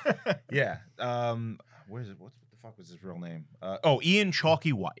 yeah. Where's it? What the fuck was his real name? Ian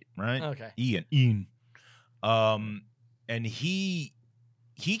Chalky White, right? Okay. Ian. And he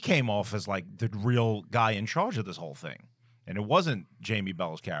came off as like the real guy in charge of this whole thing, and it wasn't Jamie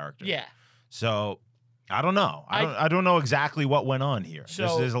Bell's character. Yeah. So I don't know. I don't know exactly what went on here.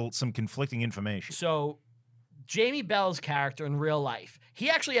 So- There's some conflicting information. So Jamie Bell's character in real life, he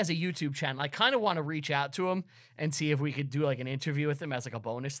actually has a YouTube channel. I kind of want to reach out to him and see if we could do like an interview with him as like a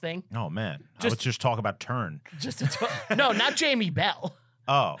bonus thing. Oh man, Just- let's just talk about Turn. Just to talk. No, not Jamie Bell.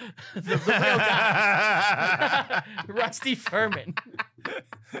 Oh, The real guy. Rusty Furman.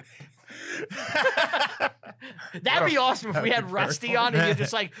 That'd be awesome if we had Rusty on and you're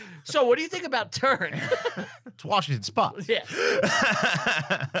just like, so what do you think about Turn? it's Washington Spot. Yeah.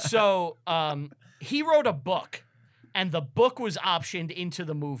 So he wrote a book, and the book was optioned into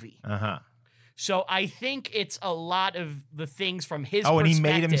the movie. Uh-huh. So I think it's a lot of the things from his Oh, and he made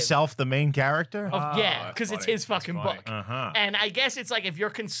perspective himself the main character? of- yeah, that's because it's funny. his fucking That's funny. book. Uh-huh. And I guess it's like if you're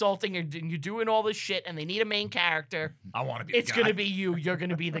consulting and you're doing all this shit and they need a main character, I want to be. it's the going guy. to be you. You're going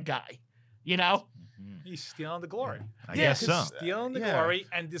to be the guy. You know? He's stealing the glory. I guess He's so. stealing the Yeah. glory,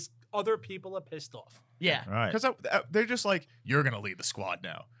 and this other people are pissed off. Yeah. Right. Because they're just like, you're gonna lead the squad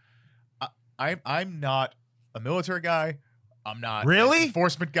now. I'm not a military guy. I'm not Really? an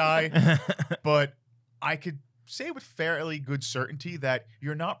enforcement guy, but I could say with fairly good certainty that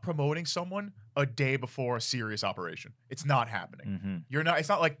you're not promoting someone a day before a serious operation. It's not happening. Mm-hmm. You're not. It's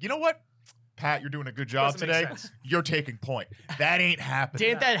not like, you know what, Pat, you're doing a good job Doesn't make today. sense. You're taking point. That ain't happening.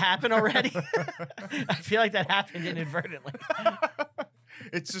 Didn't that happen already? I feel like that happened inadvertently.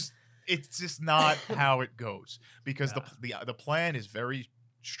 It's just not how it goes, because the plan is very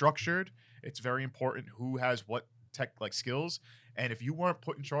structured. It's very important who has what tech skills, and if you weren't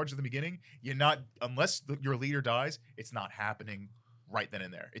put in charge at the beginning, you're not, unless your leader dies, it's not happening right then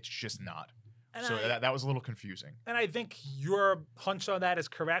and there. It's just not. And So that was a little confusing. And I think your hunch on that is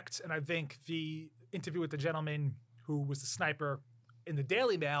correct. And I think the interview with the gentleman who was the sniper in the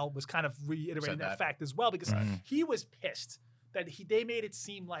Daily Mail was kind of reiterating that fact as well, because he was pissed that they made it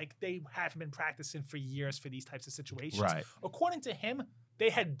seem like they haven't been practicing for years for these types of situations. Right. According to him, they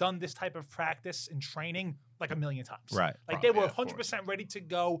had done this type of practice and training like a million times. Right. Like Probably, they were of course. 100% ready to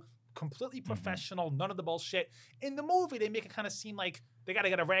go, completely professional, none of the bullshit. In the movie, they make it kind of seem like they got to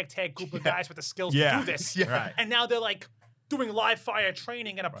get a ragtag group of guys with the skills to do this. Yeah. Right. And now they're like doing live fire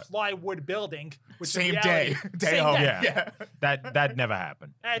training in a plywood building. Which Same in day. reality, Day same home. day. Yeah. That never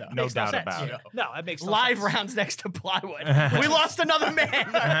happened. That No makes doubt sense. about it. No, it makes no Live sense. rounds next to plywood. We lost another man.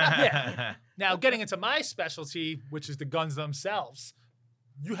 Yeah. Now, getting into my specialty, which is the guns themselves,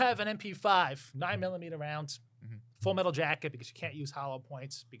 you have an MP5, 9mm round, full metal jacket, because you can't use hollow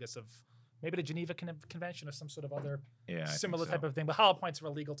points because of maybe the Geneva Convention or some sort of other Yeah, I similar think so. type of thing. But hollow points are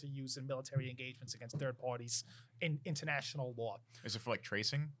illegal to use in military engagements against third parties in international law. Is it for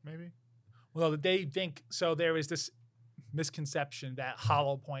tracing, maybe? Well, they think so. There is this misconception that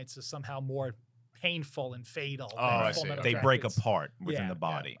hollow points is somehow more painful and fatal. Oh, than I full see. metal They break jackets. apart within Yeah, the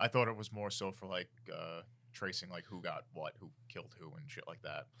body. I thought it was more so for tracing who got what, who killed who, and shit like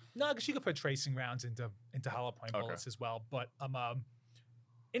that. No, because you could put tracing rounds into hollow point Okay. bullets as well. But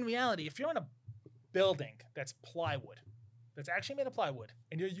in reality, if you're in a building that's plywood, that's actually made of plywood,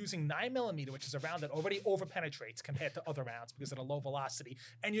 and you're using 9mm, which is a round that already overpenetrates compared to other rounds because of the low velocity,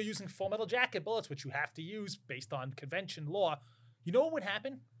 and you're using full metal jacket bullets, which you have to use based on convention law, you know what would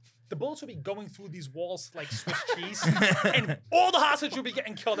happen? The bullets would be going through these walls like Swiss cheese, and all the hostages would be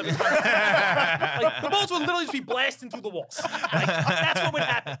getting killed every time. The bullets would literally just be blasting through the walls. That's what would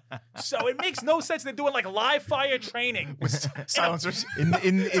happen. So it makes no sense they're doing live fire training With silencers In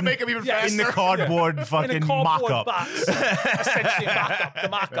to make them even faster. in the cardboard in fucking a cardboard mock-up. box. Essentially, the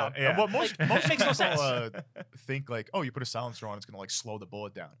mock-up. Yeah. And what most It makes no people sense. think oh, you put a silencer on, it's gonna slow the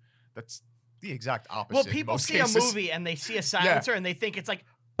bullet down. That's the exact opposite. Well, in people most see cases. a movie and they see a silencer and they think it's like,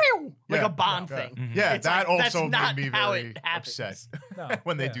 pew, like Yeah. a Bond Yeah. thing. Yeah, It's that like, that's also not made me how very it happens. upset No,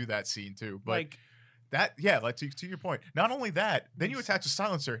 when they yeah. do that scene too. But Like, to your point, not only that, then you attach a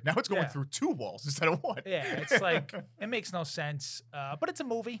silencer. Now it's going Yeah. through 2 walls instead of 1. yeah, it's like, it makes no sense. But it's a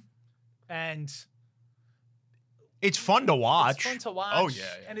movie, and It's fun to watch. it's fun to watch. Oh, yeah.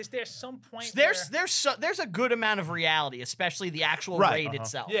 And is there some point There's a good amount of reality, especially the actual Right. raid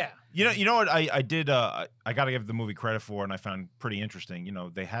itself. yeah. You know what I did I got to give the movie credit for, and I found pretty interesting.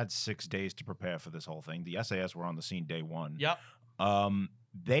 They had 6 days to prepare for this whole thing. The SAS were on the scene day 1. Yep.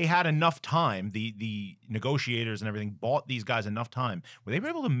 They had enough time. The negotiators and everything bought these guys enough time where they were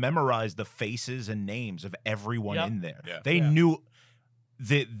able to memorize the faces and names of everyone Yep. in there. Yeah. They knew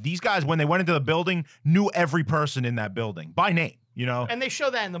these guys, when they went into the building, knew every person in that building by name. And they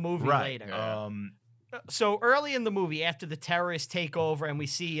show that in the movie Right. later. Yeah. So early in the movie, after the terrorists take over and we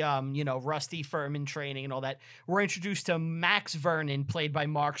see, Rusty Furman training and all that, we're introduced to Max Vernon, played by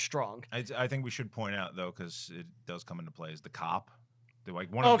Mark Strong. I think we should point out though, because it does come into play, is the cop. They're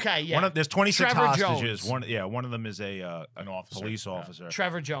there's 26 Trevor hostages. Jones. one of them is an officer. police Yeah. officer.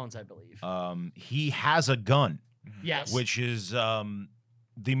 Trevor Jones, I believe. He has a gun, Yes. which is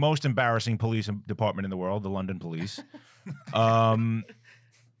the most embarrassing police department in the world, the London Police.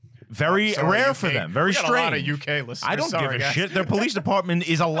 Very Sorry, rare UK. for them. Very We got strange. a lot of UK listeners. I don't Sorry, give a guys. shit. Their police department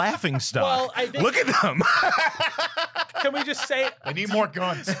is a laughing stock. Well, I think- Look at them. Can we just say I need more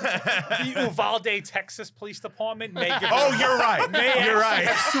guns. the Uvalde, Texas Police Department may give Oh, you're right. may You're actually right.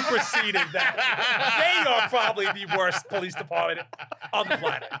 have superseded that. They are probably the worst police department on the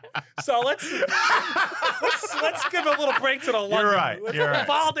planet. So let's give a little break to the London. right. You're right.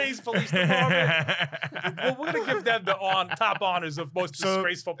 Uvalde's police department. We're gonna give them the top honors of most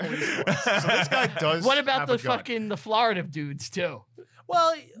disgraceful police force. So this guy does. What about have the a gun. fucking the Florida dudes too?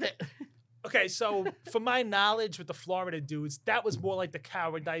 Well, The- okay, so from my knowledge with the Florida dudes, that was more like the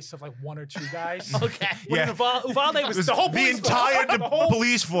cowardice of 1 or 2 guys. Okay. When Yeah. Uvalde was the whole the police entire force. The whole-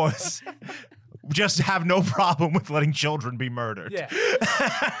 police force just have no problem with letting children be murdered. Yeah.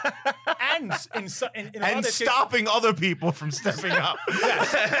 and in And stopping other people from stepping up. and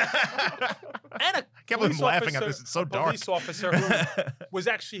a Can't believe I'm police laughing at officer- this. It's so a dark. Police officer who was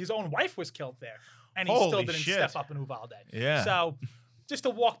actually his own wife was killed there, and he still Holy didn't shit. step up in Uvalde. Yeah. So, just to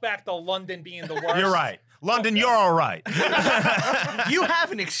walk back to London being the worst. You're right. London, you're all right. You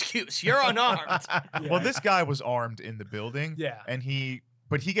have an excuse. You're unarmed. Well, this guy was armed in the building. Yeah. And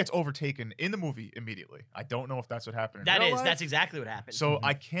but he gets overtaken in the movie immediately. I don't know if that's what happened. In real life. That's exactly what happened. So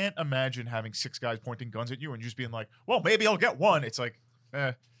I can't imagine having 6 guys pointing guns at you and just being like, well, maybe I'll get one. It's like,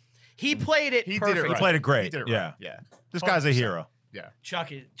 he played it he perfect. did it right. He played it great. He did it Yeah. right. Yeah. This guy's a 100%. hero. Yeah.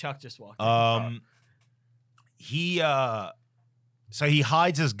 Chuck just walked in. So he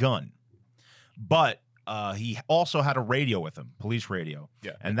hides his gun, but he also had a radio with him, police radio.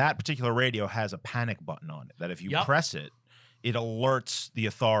 Yeah. And that particular radio has a panic button on it that if you Yep. press it, it alerts the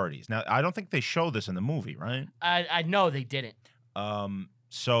authorities. Now, I don't think they show this in the movie, right? I know they didn't.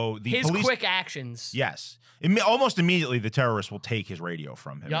 So the His police, quick actions. yes, almost immediately the terrorist will take his radio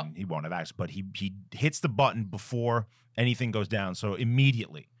from him. Yep. And he won't have access, but he hits the button before anything goes down. So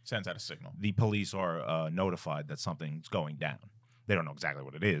immediately Sends out a signal. the police are notified that something's going down. They don't know exactly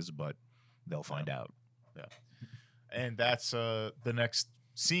what it is, but they'll find out. Yeah. And that's the next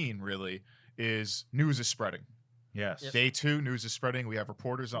scene, really, is news is spreading. Yes. Day 2, news is spreading. We have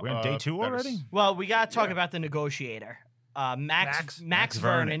reporters on We're in day 2 that are already? Well, we got to talk Yeah. about the negotiator. Max Max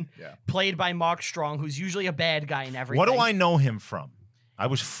Vernon, Yeah. played by Mark Strong, who's usually a bad guy in everything. What do I know him from? I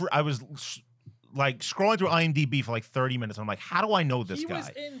was like scrolling through IMDb for like 30 minutes. And I'm like, how do I know this He guy?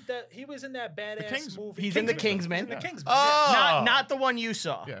 he was in that badass Kings- movie. He's in The Kingsman. He's in The Yeah. Kingsman. Oh. Not the one you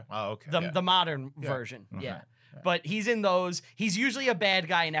saw. Yeah. Oh, okay. The modern Yeah. version. Okay. Yeah. But he's in those. He's usually a bad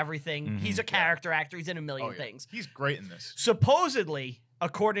guy in everything. He's a character actor. He's in a million Oh, yeah. things. He's great in this. Supposedly,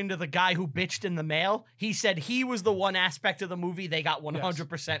 according to the guy who bitched in the mail, he said he was the one aspect of the movie they got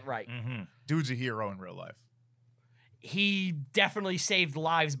 100% right. Mm-hmm. Dude's a hero in real life. He definitely saved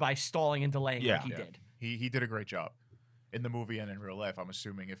lives by stalling and delaying Yeah. like he Yeah. did. He did a great job in the movie and in real life. I'm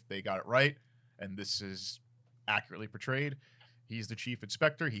assuming if they got it right and this is accurately portrayed, he's the chief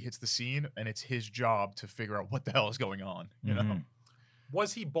inspector. He hits the scene and it's his job to figure out what the hell is going on. You know?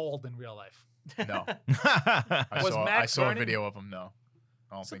 Was he bald in real life? No. Was I Max saw a Vernon- video of him. No,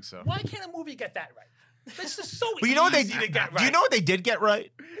 I don't think so. Why can't a movie get that right? This is so But you know what they easy to get right. Do you know what they did get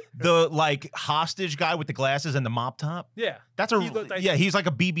right? The like hostage guy with the glasses and the mop top. Yeah. That's a He looked like- he's like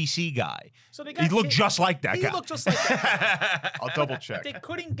a BBC guy. So they He got, looked just like that he guy. looked just like that. I'll double check. They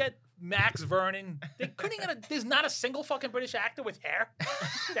couldn't get Max Vernon. They couldn't get there's not a single fucking British actor with hair.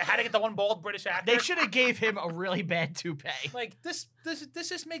 They had to get the one bald British actor. They should have gave him a really bad toupee. Like this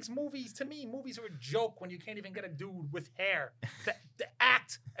just makes movies, to me, movies are a joke when you can't even get a dude with hair to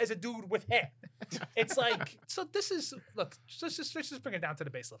act as a dude with hair. It's like, so this is, look, let's just bring it down to the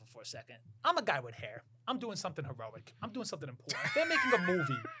base level for a second. I'm a guy with hair. I'm doing something heroic. I'm doing something important. If they're making a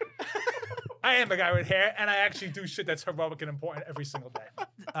movie, I am a guy with hair, and I actually do shit that's heroic and important every single day.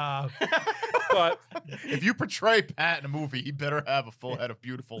 But If you portray Pat in a movie, he better have a full head of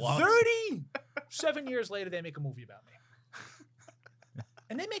beautiful locks. 37 years later, they make a movie about me.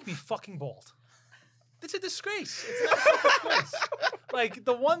 And they make me fucking bald. It's a disgrace. It's an absolute disgrace. Like,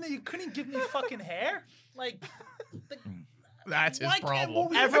 the one that you couldn't give me fucking hair? Like, That's his why can't problem.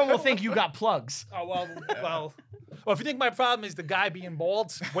 movies- Everyone will think you got plugs. Oh, well, if you think my problem is the guy being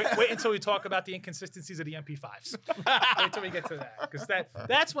bald, wait until we talk about the inconsistencies of the MP5s. Wait till we get to that. Because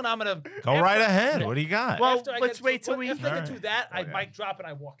that's when I'm going to... Go right ahead. What do you got? Well, let's wait till After I get to that, I Oh, yeah. mic drop and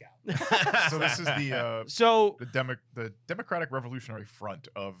I walk out. So this is the So, the Democratic Revolutionary Front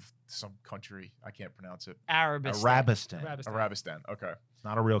of some country. I can't pronounce it. Arabistan. Arabistan. Arabistan. Okay. It's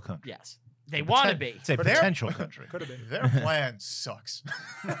not a real country. Yes. They want to be. It's a But they're- potential country. Could have been. Their plan sucks.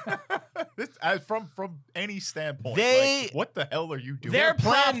 From any standpoint. They- like, what the hell are you doing? They're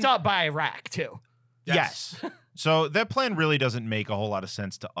plan- propped up by Iraq, too. Yes. So their plan really doesn't make a whole lot of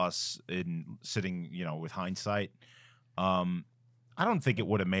sense to us in sitting, with hindsight. I don't think it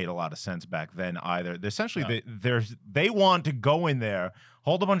would have made a lot of sense back then either. Essentially, they want to go in there,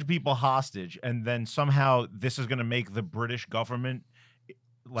 hold a bunch of people hostage, and then somehow this is going to make the British government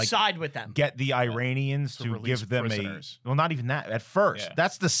Side with them. get the Iranians To to release give them prisoners. well, not even that at first. Yeah.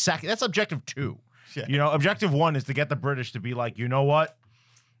 That's the second. That's objective 2. Yeah. Objective 1 is to get the British to be like, you know what?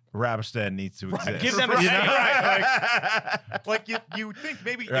 Arabistan needs to exist. Give them a You know? Right, like you would think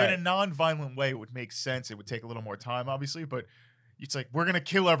maybe Right. in a non-violent way it would make sense. It would take a little more time, obviously, but it's like we're gonna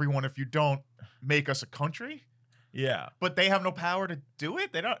kill everyone if you don't make us a country. Yeah. But they have no power to do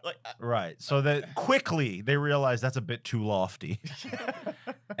it. They don't like. Right. So that quickly they realize that's a bit too lofty.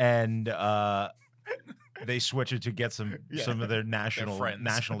 And they switch it to get some of their friends.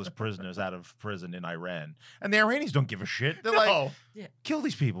 nationalist prisoners out of prison in Iran, and the Iranians don't give a shit. They're like, No. kill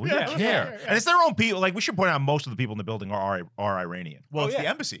these people. We Yeah. don't care. Yeah. And it's their own people. Like, we should point out most of the people in the building are Iranian. Well, Oh, it's yeah. the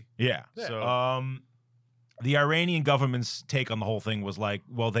embassy. Yeah. So The Iranian government's take on the whole thing was like,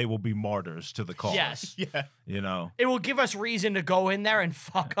 well, they will be martyrs to the cause. Yes. yeah. You know? It will give us reason to go in there and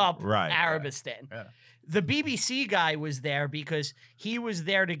fuck up Right. Arabistan. Yeah. The BBC guy was there because he was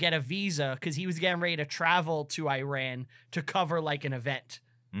there to get a visa because he was getting ready to travel to Iran to cover like an event.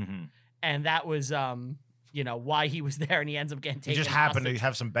 Mm-hmm. And that was, why he was there, and he ends up getting He taken just happened to hostage.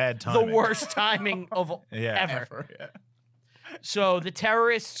 have some bad The timing. worst timing of Yeah. ever. Yeah. So the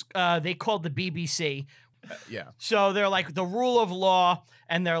terrorists, they called the BBC. Yeah. So they're like, the rule of law,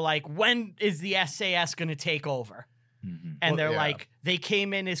 and they're like, when is the SAS going to take over? Mhm. And Well, they're yeah. like, they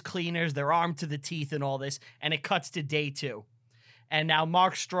came in as cleaners, they're armed to the teeth and all this, and it cuts to day 2. And now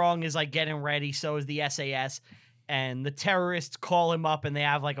Mark Strong is like getting ready, so is the SAS, and the terrorists call him up and they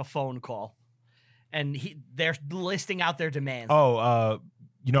have like a phone call. And they're listing out their demands. Oh,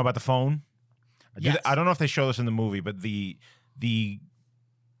 you know about the phone? Yes. I don't know if they show this in the movie, but the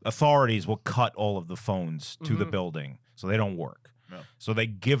authorities will cut all of the phones to the Mhm. building, so they don't work. No. So they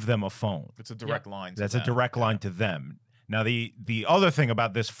give them a phone. It's a direct line. To That's them. a direct line to them. Now, the other thing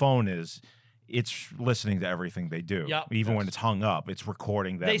about this phone is it's listening to everything they do. Yep. Even when Yes. it's hung up, it's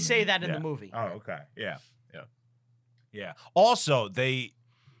recording them. They say that in Yeah. the movie. Oh, okay. Yeah. Yeah. Yeah. Also,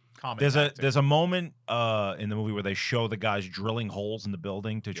 Common there's tactic. a moment in the movie where they show the guys drilling holes in the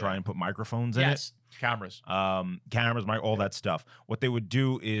building to try Yeah. and put microphones in it. Yes. cameras. Cameras, all that stuff. What they would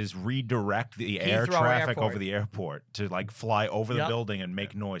do is redirect the air Heathrow traffic Airport. over the airport to like fly over the Yep. building and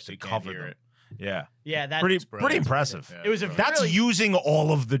make noise So to you can't cover hear them. it. Yeah, Yeah, that's pretty brilliant. impressive. Yeah, It was a brilliant. That's really- using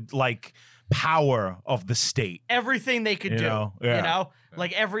all of the like power of the state. everything they could You do. know? Yeah. You know, Yeah.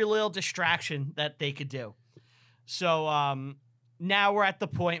 like every little distraction that they could do. So now we're at the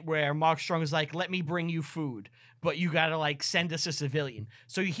point where Mark Strong is like, "Let me bring you food, but you gotta like send us a civilian."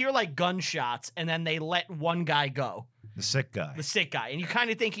 So you hear like gunshots, and then they let one guy go, The sick guy. the sick guy, and you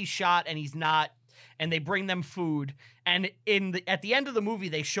kind of think he's shot, and he's not. And they bring them food, and at the end of the movie,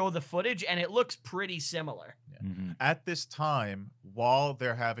 they show the footage, and it looks pretty similar. Mhm. At this time, while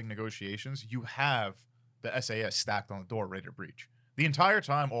they're having negotiations, you have the SAS stacked on the door, ready to breach. The entire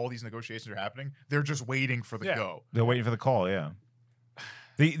time all these negotiations are happening, they're just waiting for the Yeah. go. They're waiting for the call. Yeah.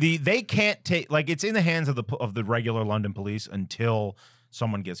 They can't take like it's in the hands of the regular London police until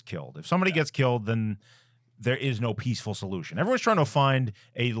someone gets killed. If somebody gets killed, then there is no peaceful solution. Everyone's trying to find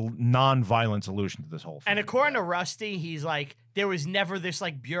a non-violent solution to this whole thing. And according to Rusty, he's like, there was never this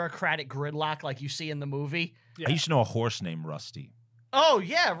like bureaucratic gridlock like you see in the movie. Yeah. I used to know a horse named Rusty. Oh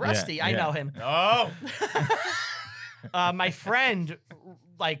yeah, Rusty, I yeah. know him. Oh, My friend,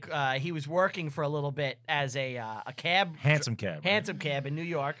 he was working for a little bit as a cab, Handsome cab. handsome cab in New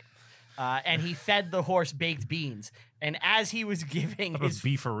York, and he fed the horse baked beans. And as he was giving That was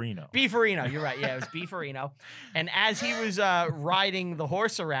his Beefarino. Beefarino, you're right, yeah, it was Beefarino. And as he was riding the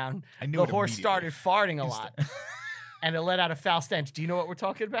horse around, I knew the it horse immediately. started farting a lot, and it let out a foul stench. Do you know what we're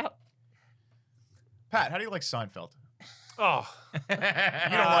talking about? Pat, how do you like Seinfeld? Oh, You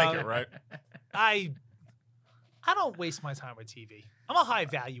don't like it, right? I don't waste my time with TV. I'm a high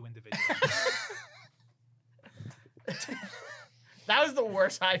value individual. That was the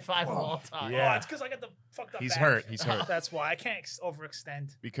worst high five of all time. Yeah. Oh, it's because I got the fucked up He's back. hurt. He's hurt. That's why I can't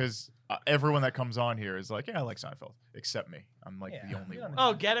overextend. Because everyone that comes on here is like, yeah, I like Seinfeld, except me. I'm like Yeah, the only we one.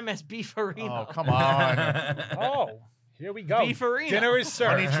 Oh, get him as Beefarino. Oh, come on. Oh, here we go. Beefarino. Dinner is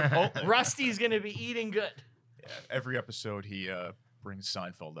Honey served. Chipotle. Rusty's gonna be eating good. Yeah, every episode he brings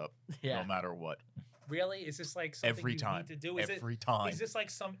Seinfeld up, Yeah. no matter what. Really? Is this like something Every you time. need to do? Every time. Is this like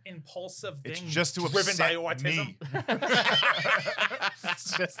some impulsive thing? It's just to driven by upset autism? me.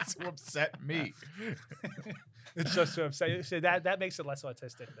 It's just to upset me. It's just to upset. So that makes it less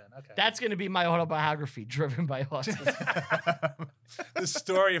autistic then. Okay. That's gonna be my autobiography, driven by autism. The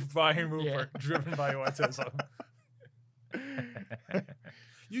story of Brian Rupert, Yeah. driven by autism.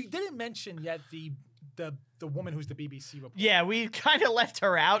 You didn't mention yet the woman who's the BBC reporter. Yeah, we kind of left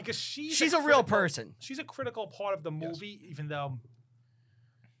her out Because she's she's a real critical- person. She's a critical part of the movie, even though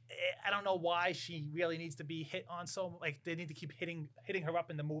I don't know why she really needs to be hit on so like they need to keep hitting her up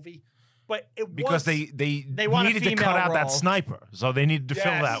in the movie. But it Because was, they want a needed to female cut out role. that sniper, so they needed to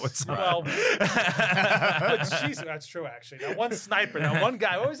fill Yes. that with something. Well, but that's true actually. Now one sniper, now one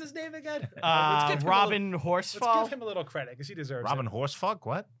guy. What was his name again? Let's give him a Robin Let's Horsfall. give him a little credit because he deserves Robin it. Horsefuck?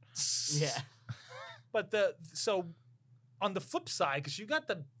 What? Yeah, But so on the flip side, because you got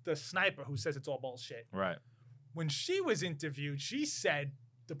the sniper who says it's all bullshit. Right. When she was interviewed, she said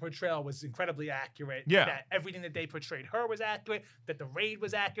the portrayal was incredibly accurate. Yeah. That everything that they portrayed her was accurate. That the raid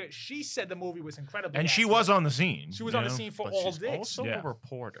was accurate. She said the movie was incredibly And she accurate. was on the scene. She was you on the know? scene for But all she's this. also Yeah. a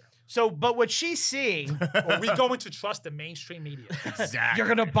reporter. So, but what she's seeing, Are we going to trust the mainstream media? Exactly. you're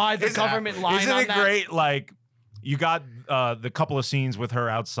gonna buy the government line Isn't on it that? great? Like, you got the couple of scenes with her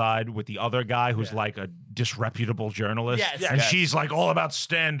outside with the other guy who's Yeah. like a disreputable journalist. Yes. And Yes. she's like all about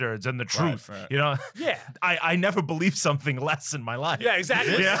standards and the truth. right. You know, Yeah. I never believed something less in my life. Yeah,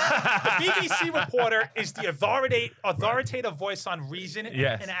 exactly. Yeah. The BBC reporter is the authoritative voice on reason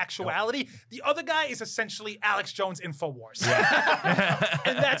Yes. and actuality. The other guy is essentially Alex Jones Infowars.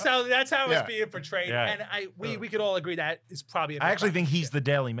 And that's how Yeah. it's being portrayed. Yeah. And we could all agree that is probably a I big actually think fucking he's shit. the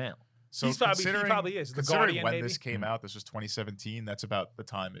Daily Mail. So He probably is. The Considering Guardian, when maybe? this came out, this was 2017. That's about the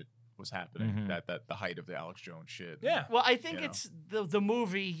time it was happening. Mhm. That the height of the Alex Jones shit. Yeah. Well, I think You know. it's the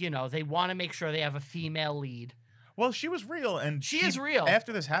movie. You know, they want to make sure they have a female lead. Well, she was real, and She is real.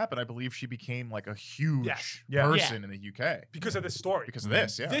 After this happened, I believe she became like a huge Yes. Yeah. person in the UK Because of this story. because of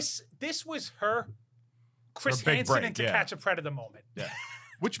this. Yeah, This was her Chris Her big Hansen break, and To yeah. Catch a Predator moment.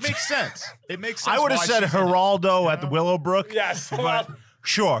 which makes sense. It makes sense. I would have why said she's in it. Geraldo at the Willowbrook. Yes. But Well,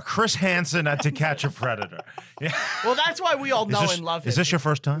 sure, Chris Hansen at To Catch a Predator. Yeah. Well, that's why we all know this, and love him. is this your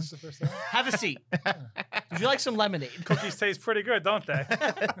first time? this is the first time. Have a seat. Would you like some lemonade? Cookies taste pretty good, don't they?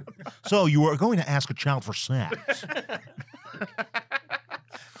 So you were going to ask a child for sex.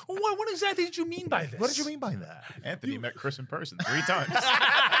 What exactly did you mean by this? What did you mean by that? Anthony met Chris in person 3 times.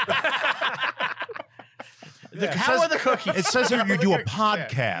 How are the cookies? It says here you do a Yeah.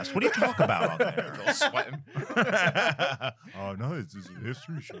 podcast. What do you talk about on there? Girl sweating. Oh no, it's a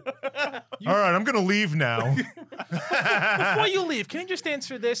history show. All right, I'm gonna leave now. Before you leave, can you just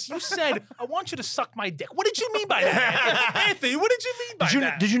answer this? You said, I want you to suck my dick. What did you mean by that? Anthony, what did you mean by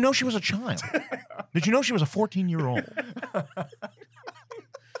that? Did you know she was a child? Did you know she was a 14-year-old?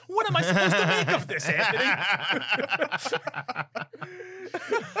 What am I supposed to make of this, Anthony?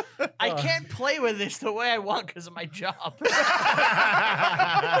 I can't play with this the way I want because of my job.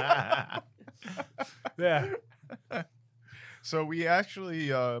 Yeah. So we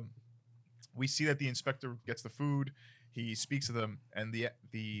actually we see that the inspector gets the food. He speaks to them, and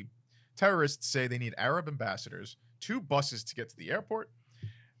the terrorists say they need Arab ambassadors, 2 buses to get to the airport.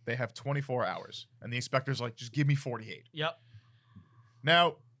 They have 24 hours, and the inspector's like, "Just give me 48." Yep.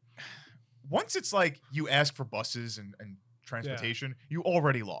 Now, once it's like you ask for buses and transportation, you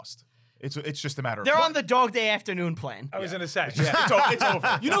already lost. It's just a matter of They're time. on the dog day afternoon plan. I was going to say. It's Yeah. it's over.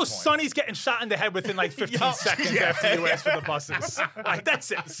 at You that know, point. Sonny's getting shot in the head within like 15 Yup. seconds after you ask for the buses. Like,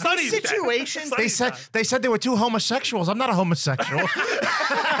 that's it. Sonny's dead. Situations. Sonny's done. They said they were 2 homosexuals. I'm not a homosexual.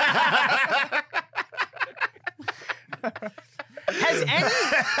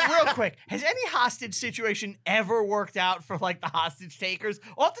 Has any hostage situation ever worked out for like the hostage takers?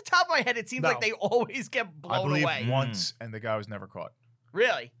 Off the top of my head, it seems No. like they always get I blown believe away. once, and the guy was never caught.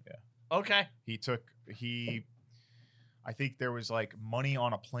 Really? Yeah. Okay. I think there was like money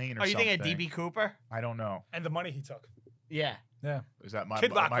on a plane or Are you something. thinking of DB Cooper? I don't know. And the money he took. Yeah. Yeah. Is that my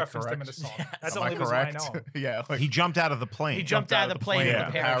Kid Rock am I referenced him in correct? the song. Yes. That's the Am I only reason I correct? know. Yeah, like He jumped out of the plane. He jumped out of the plane yeah,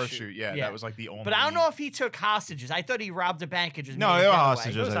 with a parachute. Yeah, Yeah. that was like the only. But I don't know if he took hostages. I thought he robbed a bank and just No, made a they were getaway.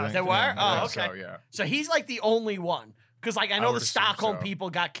 hostages. I think. There were? Yeah. Oh, I okay. think so, yeah, So he's like the only one. Because like I I know would the assume Stockholm so.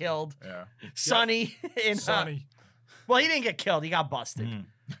 people got killed. yeah. Sonny in Sonny. well, he didn't get killed. He got busted. Mm.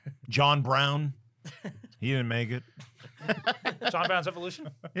 John Brown. He didn't make it. John Brown's Evolution?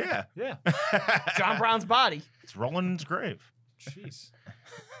 Yeah. Yeah. John Brown's body. It's rolling in his grave. Jeez.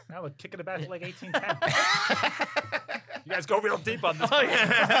 Now we're kicking it back to like 1810. You guys go real deep on this. Oh,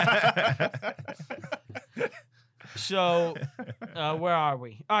 yeah. So, where are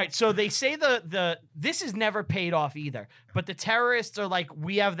we? All right. So they say the this is never paid off either. But the terrorists are like,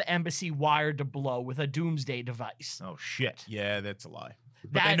 we have the embassy wired to blow with a doomsday device. Oh shit. Yeah, that's a lie.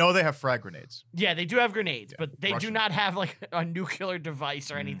 But That- they know they have frag grenades. Yeah, they do have grenades, but they do Russian. not have like a nuclear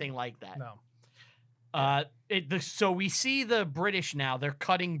device or anything like that. No. So we see the British now. They're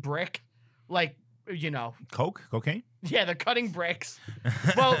cutting brick, like Cocaine? Yeah, they're cutting bricks.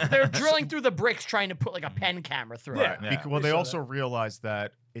 Well, they're drilling through the bricks trying to put like a pen camera through Yeah. it. Yeah. Well, we they saw also realize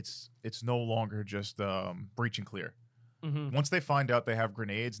that it's no longer just breach and clear. Mhm. Once they find out they have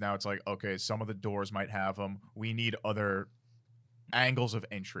grenades, now it's like, okay, some of the doors might have them. We need other angles of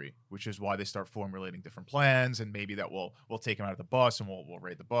entry, which is why they start formulating different plans, and maybe that we'll take them out of the bus and we'll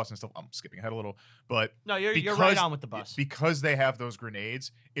raid the bus and stuff. I'm skipping ahead a little, but No, you're because- right on with the bus. because they have those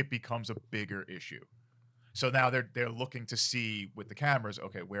grenades, it becomes a bigger issue. So now they're looking to see with the cameras,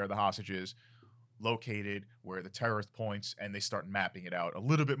 okay, where are the hostages? located, where the terrorist points, and they start mapping it out a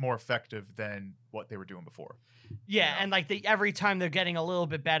little bit more effective than what they were doing before. Yeah, You know? and like every time they're getting a little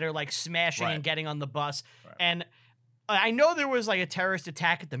bit better, like smashing Right. and getting on the bus. Right. And I know there was like a terrorist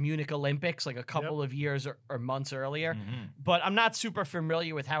attack at the Munich Olympics like a couple of years or months earlier, but I'm not super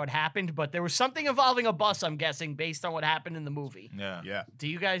familiar with how it happened. But there was something involving a bus, I'm guessing, based on what happened in the movie. Yeah. Yeah. Do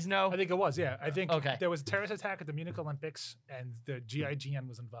you guys know? I think it was, yeah. I think Okay. there was a terrorist attack at the Munich Olympics, and the GIGN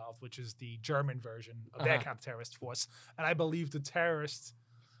was involved, which is the German version of their counter-terrorist force. And I believe the terrorists,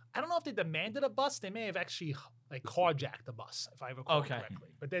 I don't know if they demanded a bus. They may have actually like carjacked the bus, if I recall correctly.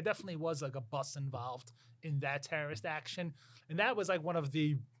 But there definitely was like a bus involved in that terrorist action, and that was like one of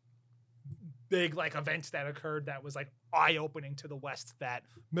the big like events that occurred that was like eye-opening to the West, that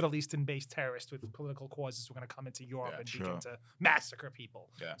Middle Eastern-based terrorists with political causes were going to come into Europe and begin to massacre people.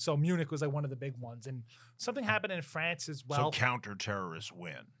 Yeah. So Munich was like one of the big ones, and something happened in France as well. So counter-terrorists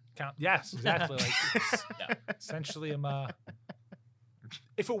win. Yes, exactly. Like essentially,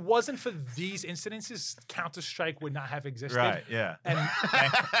 if it wasn't for these incidences, Counter-Strike would not have existed. Right, yeah. And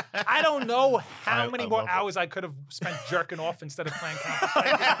I don't know how I many more love it. hours I could have spent jerking off instead of playing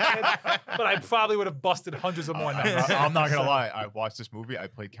Counter-Strike, but I probably would have busted hundreds of more nights. I'm not gonna lie. I watched this movie. I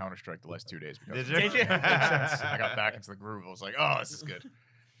played Counter-Strike the last 2 days because Did of you? it. Did you? I got back into the groove. I was like, oh, this is good.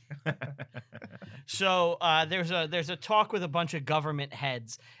 So there's a talk with a bunch of government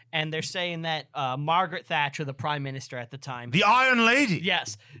heads, and they're saying that Margaret Thatcher, the prime minister at the time, The Iron Lady.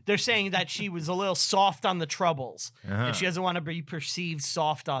 yes, they're saying that she was a little soft on the troubles, Uh-huh. and she doesn't want to be perceived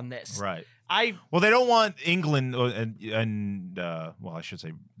soft on this. Right. I Well, they don't want England and well, I should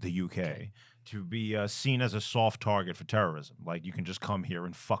say the UK to be seen as a soft target for terrorism. Like you can just come here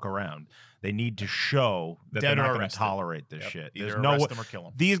and fuck around. They need to show that Dead they're not or going to arrested. tolerate this Yep. shit. Either There's no arrest them or kill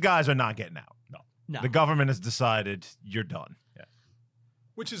them. These guys are not getting out. no. The government has decided you're done.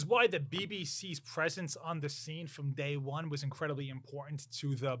 Which is why the BBC's presence on the scene from day one was incredibly important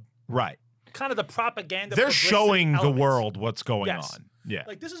to the Right. kind of the propaganda. They're publicity showing the elements. world what's going Yes. on. Yeah.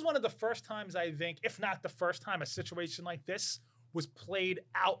 Like this is one of the first times I think, if not the first time, a situation like this was played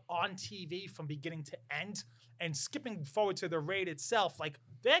out on TV from beginning to end. And skipping forward to the raid itself, like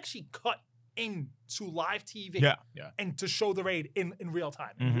they actually cut into live TV, Yeah. and to show the raid in real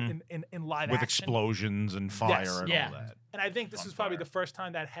time, in live With action. explosions and fire Yes. and Yeah. all that. And I think this On is probably fire. the first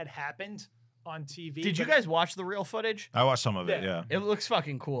time that had happened on TV. Did you but- guys watch the real footage? I watched some of it. Yeah. Yeah. It looks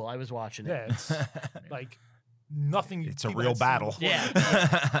fucking cool. I was watching it. Yeah, it's like nothing. It's a people real had seen battle. before.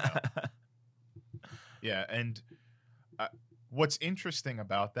 Yeah. Yeah, and what's interesting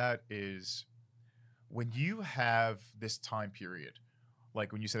about that is when you have this time period,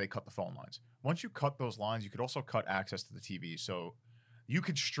 like when you say they cut the phone lines, once you cut those lines, you could also cut access to the TV. So you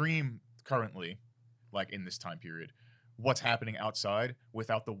could stream currently, like in this time period, what's happening outside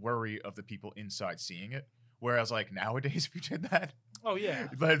without the worry of the people inside seeing it. Whereas like nowadays, if you did that, Oh yeah.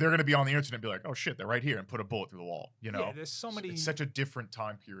 they're going to be on the internet and be like, oh shit, they're right here, and put a bullet through the wall. You know, Yeah, there's so many. it's such a different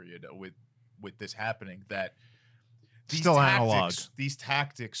time period with this happening that Still analog. These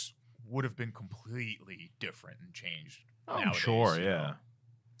tactics would have been completely different and changed. I'm nowadays, sure, you yeah. know?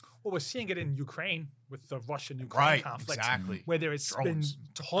 Well, we're seeing it in Ukraine with the Russian-Ukraine Right, conflict, exactly. where there has Drones. been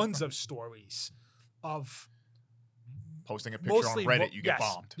tons of stories of Posting a picture mostly on Reddit, you get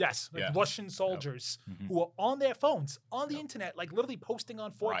yes, bombed. Yes, like Yeah. Russian soldiers who are on their phones, on the internet, like literally posting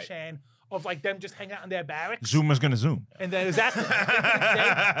on 4chan of like them just hanging out in their barracks. Zoomer's going to zoom. And then exactly, at the end of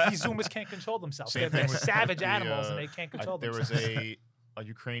the day, these Zoomers can't control themselves. Same They're thing with savage the, animals, and they can't control there themselves. was a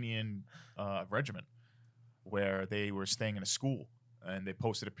Ukrainian regiment where they were staying in a school, and they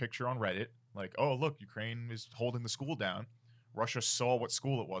posted a picture on Reddit like, "Oh, look, Ukraine is holding the school down." Russia saw what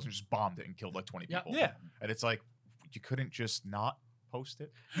school it was and just bombed it and killed like 20 Yep. people. Yeah. And it's like, you couldn't just not post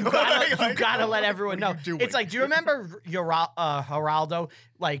it. You gotta let everyone know. What are you doing? It's like, do you remember Geraldo,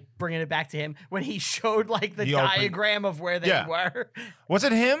 like bringing it back to him when he showed like the The open- diagram of where they Yeah. were? Was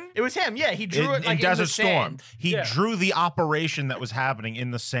it him? It was him. Yeah, he drew it like in Desert the Storm. sand. He Yeah. drew the operation that was happening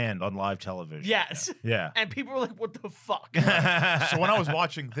in the sand on live television. Yes. Yeah. And people were like, "What the fuck?" So when I was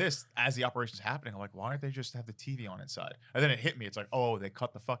watching this as the operation's happening, I'm like, why don't they just have the TV on inside? And then it hit me. It's like, oh, they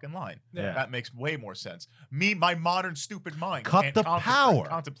cut the fucking line. Yeah. That makes way more sense. My modern stupid mind Cut can't the power.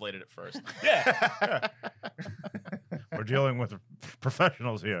 contemplated it first. Yeah. We're dealing with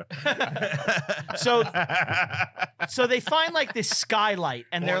professionals here. So they find like this skylight,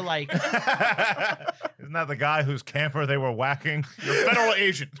 and they're like, Isn't that the guy whose camper they were whacking? You're a federal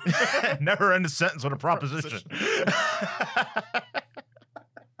agent. Never end a sentence with a proposition.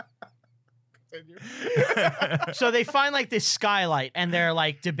 so they find like this skylight, and they're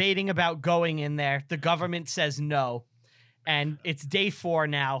like debating about going in there. The government says no, and it's day 4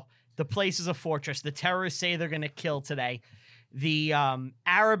 now. The place is a fortress. The terrorists say they're going to kill today. The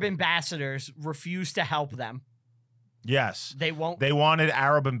Arab ambassadors refuse to help them. Yes. They won't. They wanted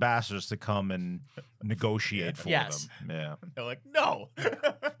Arab ambassadors to come and negotiate for Yes. them. Yeah. They're like, no.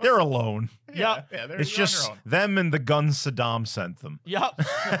 They're alone. Yep. Yeah, they're, It's you're on just your own. them and the guns Saddam sent them. Yep.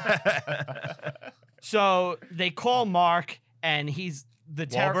 So they call Mark, and he's the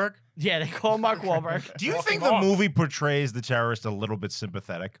Wahlberg? Yeah, they call Mark Wahlberg. Do you Walking think the off. movie portrays the terrorist a little bit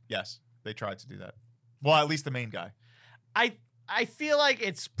sympathetic? Yes, they tried to do that. Well, at least the main guy. I feel like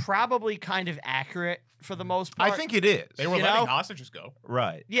it's probably kind of accurate for the most part. I think it is. They were You letting know? hostages go.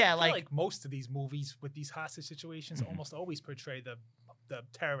 Right. Yeah, I feel like, like most of these movies with these hostage situations almost always portray the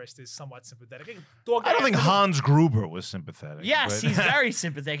terrorist as somewhat sympathetic. I don't think Hans Gruber was sympathetic. yes, but- he's very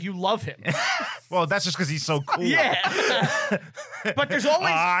sympathetic. You love him. Well, that's just because he's so cool. Yeah. But there's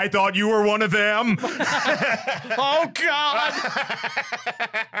always I thought you were one of them. oh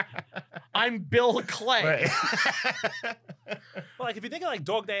god. I'm Bill Clay. Right. Well, like if you think of like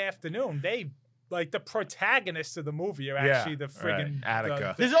Dog Day Afternoon, they like the protagonists of the movie are actually the friggin' right.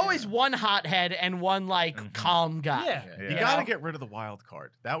 Attica. There's always one hothead and one like calm guy. Yeah. You Yeah. got to know? get rid of the wild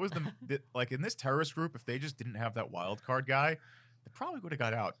card. That was like in this terrorist group. If they just didn't have that wild card guy, they probably would have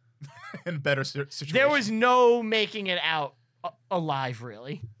got out in better situation. There was no making it out alive,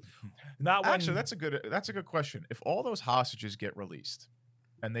 really. not when Actually, that's a good question. If all those hostages get released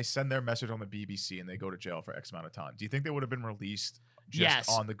and they send their message on the BBC and they go to jail for X amount of time, do you think they would have been released just Yes,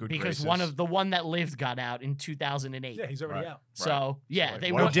 on the good because graces? the one that lived got out in 2008. yeah, he's already Right. out. So yeah, like,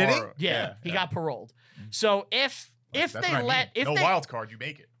 they what a would. did he? horror. Yeah, he got paroled. So if That's they what I mean. let if no they wild card, you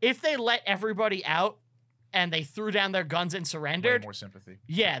make it. if they let everybody out and they threw down their guns and Way surrendered, more sympathy.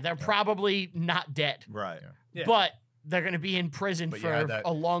 yeah, they're probably not dead, Right. Yeah. but they're gonna be in prison But you for had that,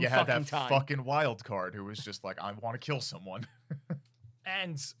 a long you had fucking that time. fucking wild card who was just like, I want to kill someone.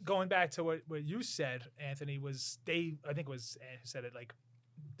 And going back to what you said, Anthony, was I think it was Anthony who said it, like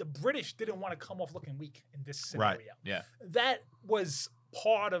the British didn't want to come off looking weak in this scenario. Right. Yeah. That was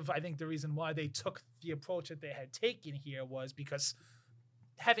part of, I think, the reason why they took the approach that they had taken here was because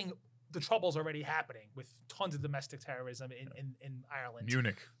having the troubles already happening with tons of domestic terrorism in Ireland.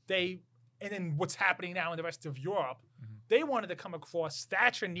 Munich. And then what's happening now in the rest of Europe, Mm-hmm. they wanted to come across,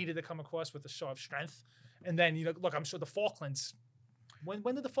 Thatcher needed to come across with a show of strength. And then, look, I'm sure the Falklands, when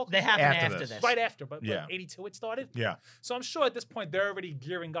did the Falklands? They happened After after this. this. Right after, but Yeah. 82 it started. Yeah. So I'm sure at this point they're already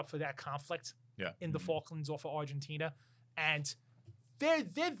gearing up for that conflict Yeah. in the Falklands or for Argentina. And they're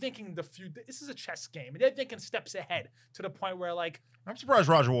thinking this is a chess game. And they're thinking steps ahead to the point where like I'm surprised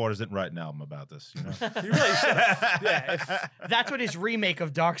Roger Waters didn't write an album about this. You know? he really should have. Yeah. That's what his remake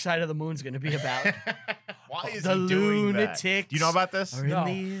of Dark Side of the Moon's gonna be about. Why is The he doing that? lunatics. Do you know about this? are in No.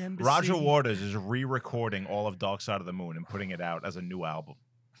 the embassy. Roger Waters is re-recording all of Dark Side of the Moon and putting it out as a new album.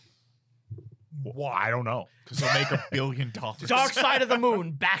 Why? I don't know. Because he'll make $1 billion. Dark Side of the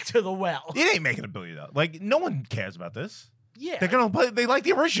Moon, back to the well. It ain't making $1 billion. Like no one cares about this. Yeah. They're gonna play. They like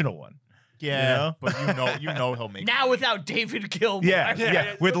the original one. Yeah, You know? but you know he'll make Now without David Gilmour. Yeah,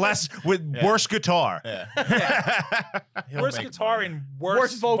 Yeah. with worse guitar. Yeah. He'll Worse make guitar money. and Worse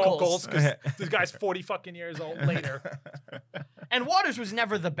worse vocals. vocals because this guy's 40 fucking years old later. And Waters was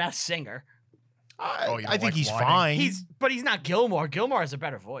never the best singer. Oh, you I don't think like he's whining? fine. But he's not Gilmour. Gilmour has a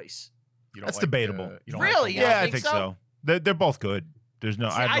better voice. You don't That's like debatable. you don't Really? Like You don't Yeah, I think think so? so. They're both good. There's no.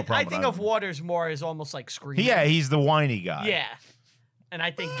 See, I have no I problem. think with of either. Waters more as almost like screaming. Yeah, he's the whiny guy. Yeah. And I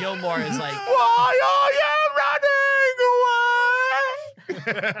think Gilmour is like, Why are you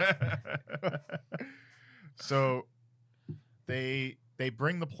running away? So they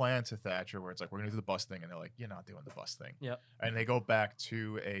bring the plan to Thatcher where it's like, we're gonna do the bus thing, and they're like, you're not doing the bus thing. Yep. And they go back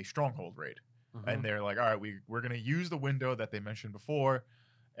to a stronghold raid. And they're like, all right, we're going to use the window that they mentioned before,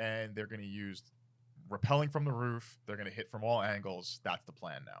 and they're going to use rappelling from the roof. They're going to hit from all angles. That's the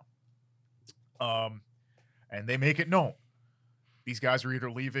plan now. And they make it known. These guys are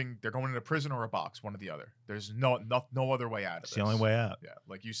either leaving, they're going into prison or a box, one or the other. There's no other way out of It's this. the only way out. Yeah,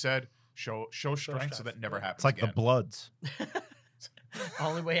 like you said, show strength so strength. that never Yeah. happens It's like again. the Bloods.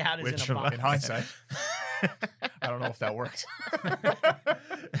 only way out is Which in a box. In hindsight, I don't know if that worked.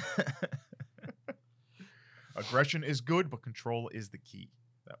 Aggression is good, but control is the key.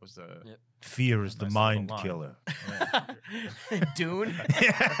 That was the Yep. Fear is the Nice little mind line. killer. Dune.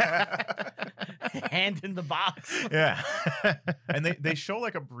 Hand in the box. Yeah. and they show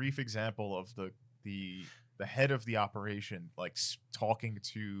like a brief example of the head of the operation like talking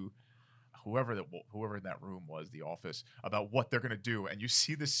to whoever in that room was, the office, about what they're gonna do, and you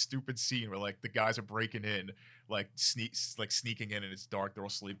see this stupid scene where like the guys are breaking in, like sneaking in, and it's dark, they're all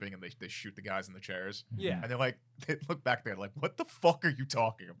sleeping, and they shoot the guys in the chairs. Yeah. And they're like, they look back there like, what the fuck are you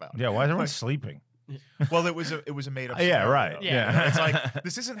talking about? Yeah, why is everyone Like, sleeping? well, it was a made up. Yeah, scenario. right. Yeah. It's like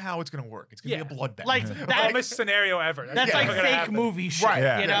this isn't how it's gonna work. It's gonna be a bloodbath. Like The that. dumbest scenario ever. That's Yeah. like never gonna fake happen. movie shit. Right.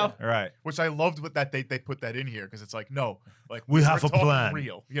 Yeah. You know. Right. Which I loved with that they put that in here because it's like, no, like We we're have a talking plan.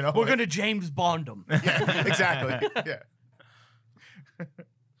 real, you know. We're Like, gonna James Bond them. yeah, exactly. Yeah.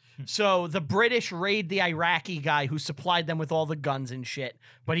 So the British raid the Iraqi guy who supplied them with all the guns and shit,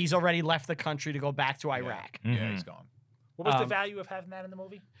 but he's already left the country to go back to Iraq. Yeah, he's gone. What was the Um, value of having that in the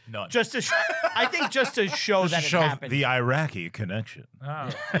movie? None. Just to, I think, just to show Just that to it show happened. the Iraqi connection. Oh,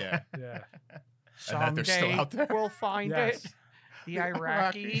 yeah. yeah. And that they're still Someday out there. we'll find Yes. it. The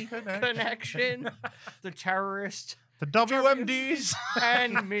Iraqi connection. The terrorist. The WMDs.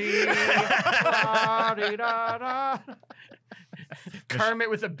 And me. La-di-da-da. Kermit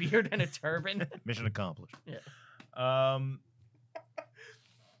with a beard and a turban. Mission accomplished. Yeah.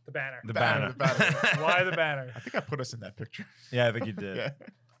 The banner. The banner. The banner. Why the banner? I think I put us in that picture. Yeah, I think you did.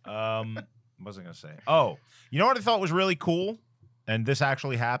 Yeah. What was I gonna say? Oh, you know what I thought was really cool, and this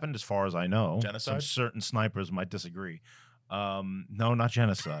actually happened, as far as I know. Genocide? Some certain snipers might disagree. No, not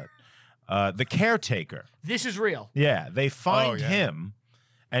genocide. The caretaker. This is real. Yeah, they find yeah. him,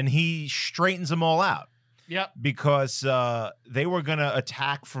 and he straightens them all out Yep. because they were gonna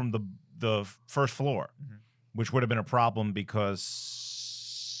attack from the first floor, Mhm. which would have been a problem because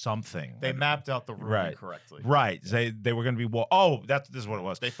something. They mapped out the room Right. incorrectly. Right. They were going to be this is what it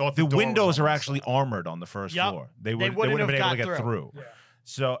was. They thought The door was windows on are one actually side. armored on the first Yup. floor. They They wouldn't wouldn't have been have able to got get through. through. Yeah.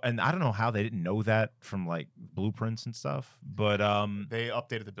 So, and I don't know how they didn't know that from like blueprints and stuff, but They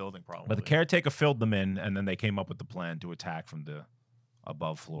updated the building probably. the caretaker filled them in, and then they came up with the plan to attack from the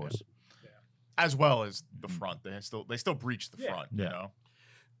above floors. as well as the front. They still breached the Yeah. front. Yeah. You know.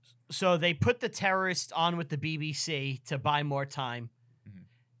 So they put the terrorists on with the BBC to buy more time. Mhm.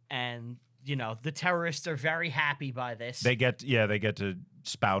 And, you know, the terrorists are very happy by this They get to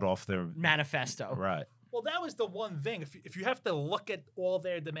spout off their manifesto. right. Well, that was the one thing. If you have to look at all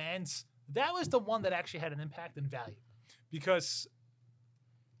their demands, that was the one that actually had an impact and value, because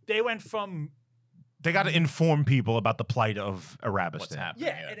they went from They got to inform people about the plight of Arabistan. What's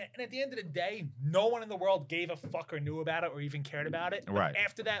happening? and at the end of the day, no one in the world gave a fuck or knew about it or even cared about it. But Right.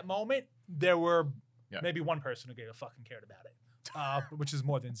 after that moment, there were Yeah. maybe one person who gave a fuck and cared about it, which is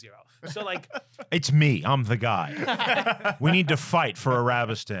more than zero. So like, It's me. I'm the guy. We need to fight for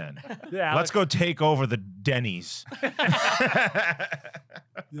Arabistan. yeah, Let's go take over the Denny's.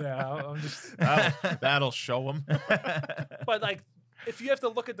 Yeah, I'm just. That'll show them. But like, if you have to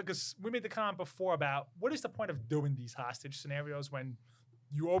look at because we made the comment before about what is the point of doing these hostage scenarios when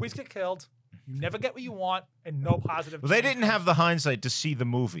you always get killed, you never get what you want, and no positive. Well, they change didn't have the hindsight to see the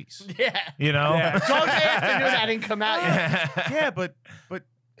movies. Yeah. You know? Yeah. Dog Day Afternoon hadn't come out yet. Yeah, but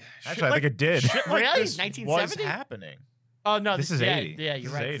Actually, I think it did. shit like Really? this 1970? was happening. Oh, no. This is yeah, 80. Yeah,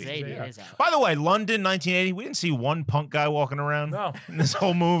 you're This is right. 80. This is 80. Yeah. It is out. By the way, London, 1980, we didn't see one punk guy walking around No. in this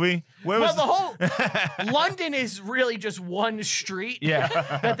whole movie. Where Well, was the whole London is really just one street Yeah.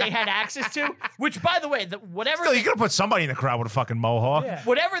 that they had access to. Which, by the way, whatever Still, you could have put somebody in the crowd with a fucking mohawk. Yeah.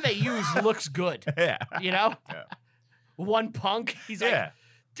 whatever they use looks good. Yeah. You know, Yeah. one punk. He's like, Yeah.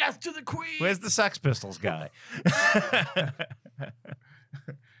 "Death to the Queen." Where's the Sex Pistols guy?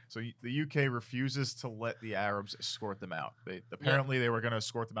 So the UK refuses to let the Arabs escort them out. Apparently they were going to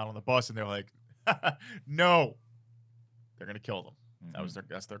escort them out on the bus, and they're like, "No, they're going to kill them."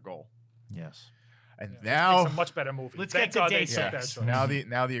 That's their goal. Yes. And It's now a much better movie. Let's Thank get to God day they took that six. choice.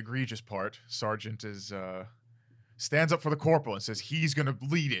 now the egregious part. Sergeant is stands up for the corporal and says he's going to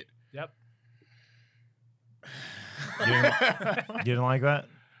lead it. Yep. You didn't like that?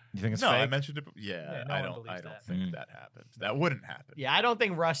 You think it's No, I fake? mentioned it. Yeah, no I one don't believes that. think that happened. That wouldn't happen. Yeah, I don't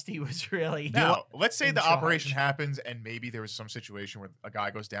think Rusty was really. Now, let's say in the operation charge. happens and maybe there was some situation where a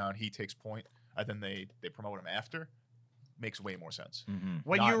guy goes down, he takes point, and then they promote him after. Makes way more sense. Mhm.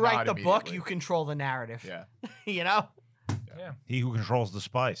 When Not- you write not the book, immediately. you control the narrative. Yeah. You know. Yeah. He who controls the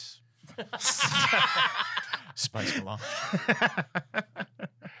spice. Spice Milan.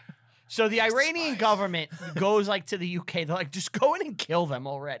 So the Iranian government goes like to the UK. They're like, just go in and kill them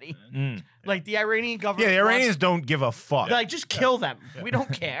already. Mm. Like the Iranian Yeah, government. the Iranians don't give a fuck. They're like, just kill them. We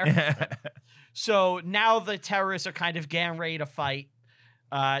don't care. So now the terrorists are kind of getting ready to fight.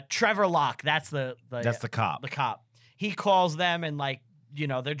 Trevor Locke, that's the That's the cop. the cop. He calls them and like, you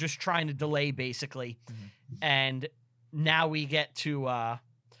know, they're just trying to delay basically. And now we get to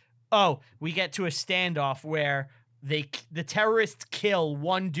we get to a standoff where the terrorists kill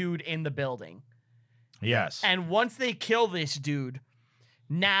one dude in the building. Yes. And once they kill this dude,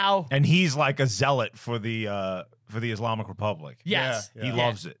 now And he's like a zealot for the Islamic Republic. yes. Yeah. He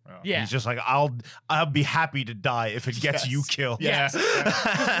loves it. Yeah. He's just like, I'll be happy to die if it gets you killed. Yes.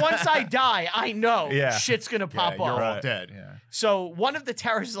 'Cause once I die, I know Yeah. shit's gonna pop You're off. all Right. dead. Yeah. So one of the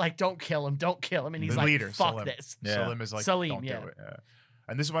terrorists is like, don't kill him, and he's The like, leader, fuck Salim. this. Yeah. Salim is like, Salim, don't yeah. do it. Yeah.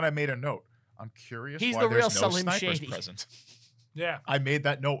 And this is when I made a note. I'm curious He's why the there's real no Salim snipers Shady. present. Yeah. I made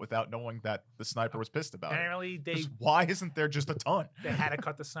that note without knowing that the sniper was pissed about it. Apparently, they 'Cause why isn't there just a ton? had to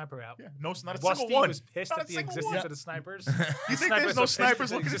cut the sniper out. Yeah, no, not a Rusty single one. was pissed Not at a the single existence one. of the snipers. You think there's no are pissed at snipers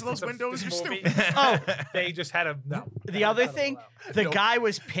the looking into those existence of windows? this You're movie. stupid. Oh, They just had a no. the other thing, the No- guy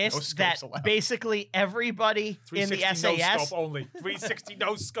was no pissed scopes that allowed. basically everybody in the 360 no SAS, scope only. 360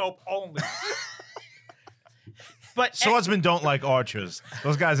 no scope only. but Swordsmen don't like archers.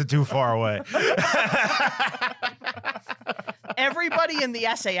 Those guys are too far away. everybody in the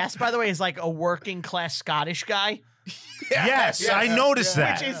SAS, by the way, is like a working class Scottish guy, Yes, I noticed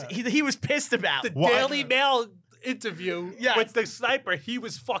that. which is he was pissed about. The What? Daily Mail interview Yes. with the sniper, he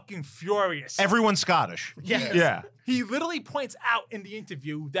was fucking furious. Everyone's Scottish. Yes. Yeah. He literally points out in the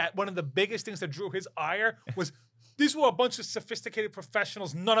interview that one of the biggest things that drew his ire was these were a bunch of sophisticated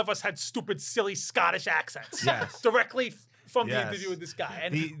professionals. None of us had stupid, silly Scottish accents. Yes. Directly from the Yes. interview with this guy.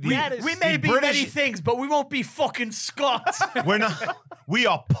 And The- that is We may The be British- many things, but we won't be fucking Scots. We're not. We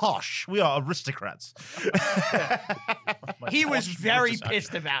are posh. We are aristocrats. He was Posh very British accent.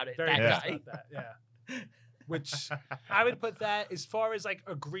 pissed about it. very That pissed guy. about that. Yeah. Which I would put that as far as like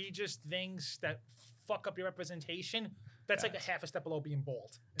egregious things that fuck up your representation. That's like a half a step below being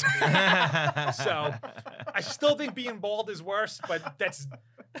bald. So I still think being bald is worse, but that's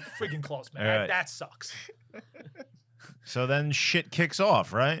freaking close, man. All right. That sucks. So then shit kicks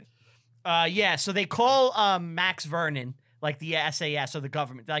off, right? Yeah, so they call Max Vernon, like the SAS or the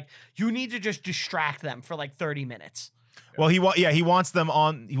government. They're like, you need to just distract them for like 30 minutes. Well, he wants them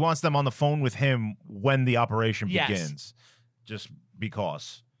on the phone with him when the operation Yes. begins, just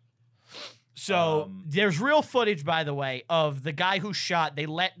because. So there's real footage, by the way, of the guy who shot. They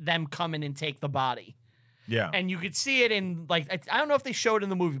let them come in and take the body. Yeah. And you could see it in, like, I don't know if they showed it in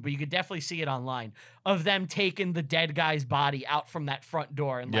the movie, but you could definitely see it online, of them taking the dead guy's body out from that front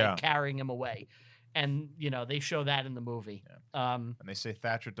door and, like, Yeah. carrying him away. And, you know, they show that in the movie. And they say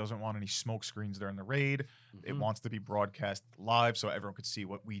Thatcher doesn't want any smoke screens during the raid. It Mm-hmm. wants to be broadcast live so everyone could see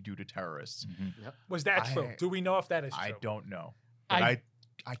what we do to terrorists. Was that true? I- Do we know if that is true? I don't know. But I-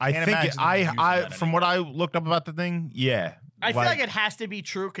 I I can't think imagine them using that from what I looked up about the thing, yeah. I feel like it has to be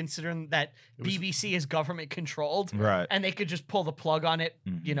true considering that was- BBC is government controlled. Right. And they could just pull the plug on it,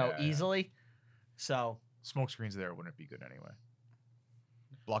 you know, Yeah, yeah. easily. So, smoke screens there wouldn't be good anyway.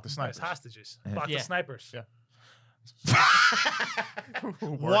 Block the As snipers. hostages. Block Yeah. the snipers. Yeah.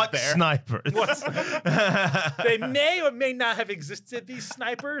 What there. snipers? They may or may not have existed, these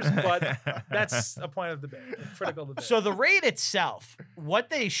snipers, but that's a point of debate, a critical debate. so the raid itself, what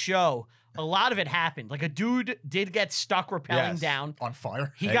they show, a lot of it happened. Like a dude did get stuck rappelling Yes. down. On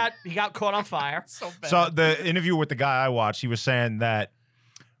fire. He got caught on fire. so bad. So the interview with the guy I watched, he was saying that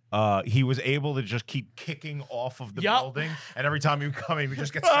he was able to just keep kicking off of the Yup. building, and every time he would come in, he would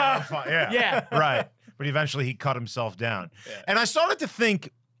just get set on fire. Yeah. Right. But eventually he cut himself down. And I started to think,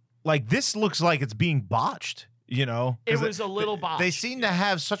 like, this looks like it's being botched, you know? It 'Cause was a little They botched. seem to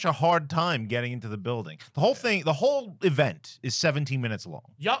have such a hard time getting into the building. The whole event is 17 minutes long,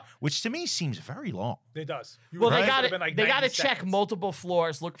 Yup. which to me seems very long. It does. You Well, would they think it got would've been to like they got to 90 check seconds. multiple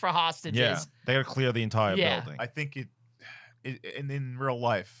floors, look for hostages. They got to clear the entire Yeah. building. I think and in real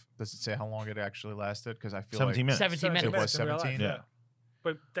life, does it say how long it actually lasted? Because I feel 17 like minutes. 17 it minutes. was in real life, 17. Yeah.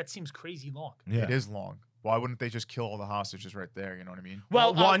 But that seems crazy long. Yeah. It is long. Why wouldn't they just kill all the hostages right there? You know what I mean?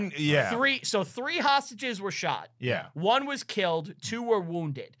 Well, three hostages were shot. Yeah. One was killed, two were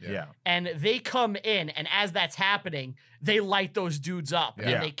wounded. Yeah. And they come in, and as that's happening, they light those dudes up Yeah.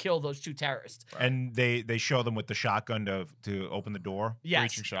 and they kill those two terrorists. And they show them with the shotgun to open the door. Yes.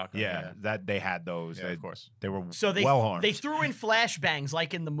 Breaching shotgun. Yeah, that they had those. Yeah, they, of course. They were So they well armed. they threw in flashbangs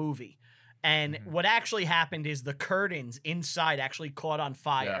like in the movie. And what actually happened is the curtains inside actually caught on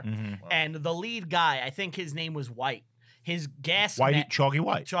fire. Yeah. Mhm. And the lead guy, I think his name was White. His gas Chalky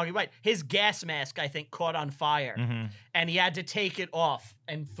White. Chalky White. His gas mask, I think, caught on fire. Mhm. And he had to take it off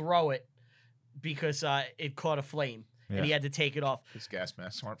and throw it because it caught a flame. And he Yeah. had to take it off. His gas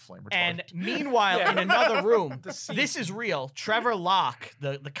masks aren't flame retardant. And meanwhile, in another room, scene. this is real. Trevor Locke,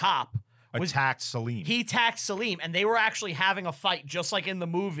 the cop, Attacked Salim. he attacked Salim, and they were actually having a fight, just like in the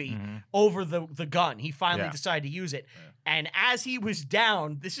movie, Mhm. over the gun. He finally Yeah. decided to use it. And as he was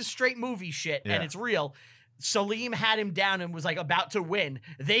down, this is straight movie shit, and Yeah. it's real. Salim had him down and was like about to win.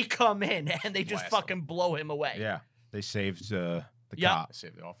 They come in and they just Blast him. fucking blow him away. Yeah, they saved the Yep. cop,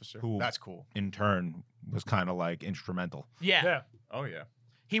 Save the officer. Who- That's cool. in turn was kind of like instrumental. Yeah. Yeah. Oh yeah.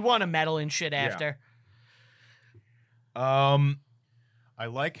 He won a medal and shit after. I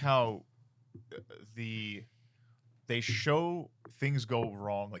like how they show things go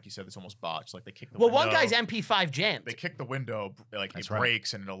wrong. Like you said, it's almost botched. Like they kick the Well, window. one guy's MP5 jammed. They kick the window, like That's it right.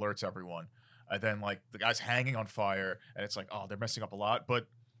 breaks and it alerts everyone. And then like the guy's hanging on fire, and it's like, oh, they're messing up a lot. But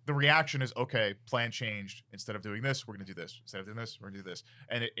the reaction is, okay, plan changed. Instead of doing this, we're gonna do this. Instead of doing this, we're gonna do this.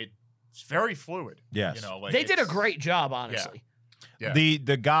 And it's very fluid. Yes. You know, like They did a it's- great job, honestly. Yeah.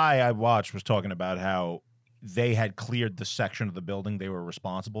 The guy I watched was talking about how they had cleared the section of the building they were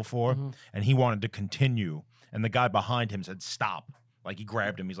responsible for, Mhm. and he wanted to continue. And the guy behind him said, "Stop!" Like he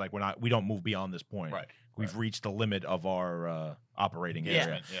grabbed him. He's like, we don't move beyond this point. Right. We've reached the limit of our operating Yeah.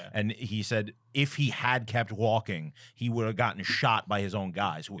 area." Yeah. And he said if he had kept walking, he would have gotten shot by his own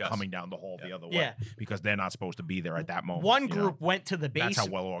guys who were Yes. coming down the hall the other way Yeah. because they're not supposed to be there at that moment. One you know? group went to the That's how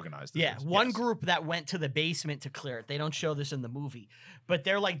basement. well organized. It Yeah, is. one Yes. group that went to the basement to clear it. They don't show this in the movie, but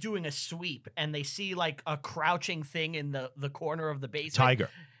they're like doing a sweep and they see like a crouching thing in the corner of the basement. Tiger.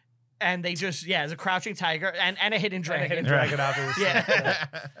 And they just, it's a crouching tiger and a hidden And a dragon. hidden dragon, obviously. Yeah.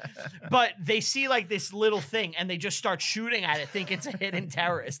 But they see like this little thing and they just start shooting at it, think it's a hidden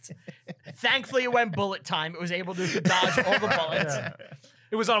terrorist. Thankfully, it went bullet time. It was able to dodge all the bullets. Yeah.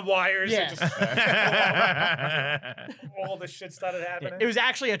 It was on wires. Yeah. It just, all this shit started happening. It was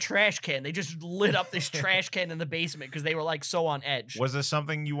actually a trash can. They just lit up this trash can in the basement because they were like so on edge. Was there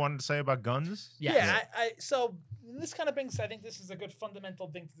something you wanted to say about guns? Yes. Yeah, so this kind of brings, I think this is a good fundamental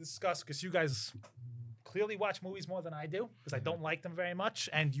thing to discuss because you guys clearly watch movies more than I do because I don't like them very much,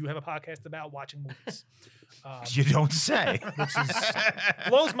 and you have a podcast about watching movies. You don't say.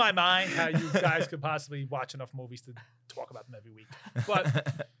 Blows my mind how you guys could possibly watch enough movies to talk about them every week.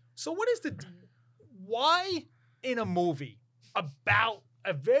 But so what is why in a movie about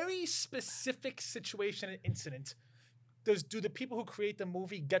a very specific situation and incident do the people who create the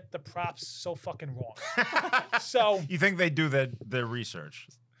movie get the props so fucking wrong? So You think they do their research?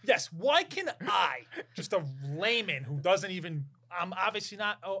 yes, why can I, just a layman who doesn't even, I'm obviously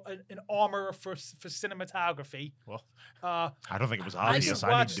not an armorer for cinematography. Well, I don't think it was I obvious. could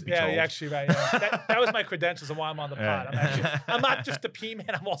I watch, needed to be yeah, told. you're actually right. Yeah. That was my credentials of why I'm on the pod. I'm not just a P-man,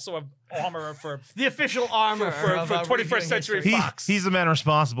 I'm also an armorer for The official armor for of, 21st reviewing century history. Fox. He's the man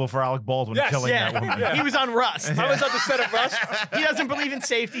responsible for Alec Baldwin Yes, killing Yeah, that woman. he was on Rust. I was on the set of Rust. He doesn't believe in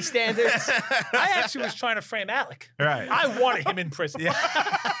safety standards. I actually was trying to frame Alec. Right. I wanted him in prison.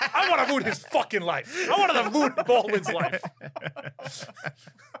 I want to ruin his fucking life. I wanted to ruin Baldwin's life.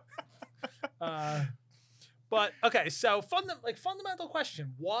 But okay, so fundamental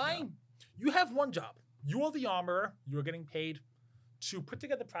question: why you have one job? You are the armorer. You are getting paid to put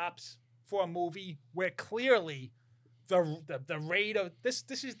together props for a movie where clearly the raid of this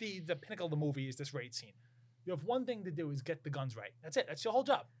is the pinnacle of the movie is this raid scene. You have one thing to do is get the guns right. That's it. That's your whole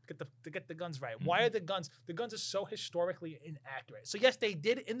job. To get the guns right. Why are the guns? The guns are so historically inaccurate. So yes, they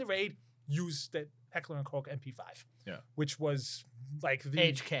did in the raid use the Heckler and Koch MP5. Yeah. Which was like the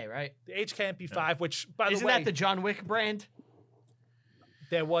HK, right? HK MP5, which by the Isn't way, that the John Wick brand?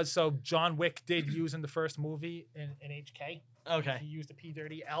 there was so John Wick did use in the first movie in HK. He Okay. used a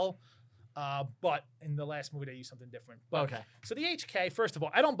P30L. But in the last movie, they used something different. But, Okay. So the HK, first of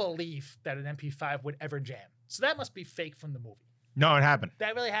all, I don't believe that an MP5 would ever jam. So that must be fake from the movie. No, it happened.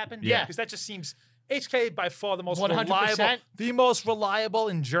 That really happened? Yeah. Because that just seems HK by far the most 100%. reliable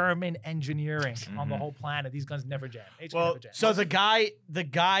in German engineering on the whole planet. These guns never jam. HK Well, never jam. So the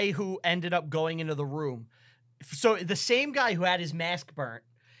guy who ended up going into the room, so the same guy who had his mask burnt,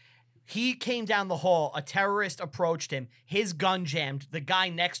 he came down the hall. A terrorist approached him. His gun jammed. The guy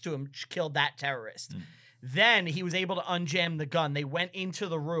next to him killed that terrorist. Then he was able to unjam the gun. They went into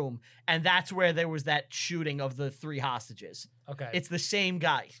the room, and that's where there was that shooting of the 3 hostages. okay. It's the same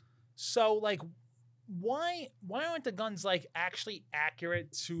guy. So like why aren't the guns like actually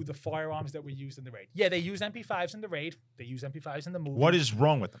accurate to the firearms that were used in the raid? Yeah, they use MP5s in the raid. They use MP5s in the movie. What is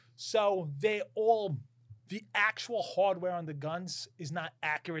wrong with them? So the actual hardware on the guns is not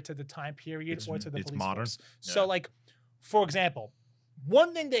accurate to the time period or to the it's police modern? force. So like, for example,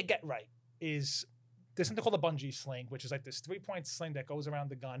 one thing they get right is there's something called a bungee sling, which is like this 3-point sling that goes around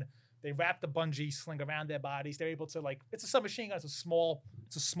the gun. They wrap the bungee sling around their bodies. They're able to it's a submachine gun. It's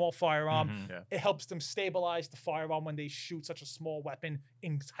a small firearm. Mm-hmm. Yeah. It helps them stabilize the firearm when they shoot such a small weapon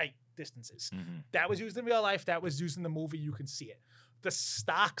in tight distances. That was used in real life. That was used in the movie. You can see it. The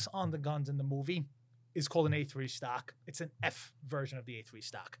stocks on the guns in the movie is called an A3 stock. It's an F version of the A3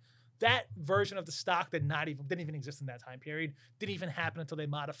 stock. that version of the stock didn't even exist in that time period. Didn't even happen until they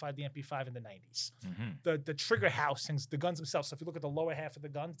modified the MP5 in the 90s. The trigger housings, the guns themselves. So if you look at the lower half of the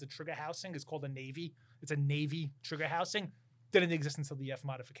guns, the trigger housing is called a Navy. It's a Navy trigger housing. Didn't exist until the F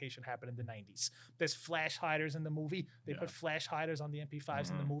modification happened in the 90s. There's flash hiders in the movie. They put flash hiders on the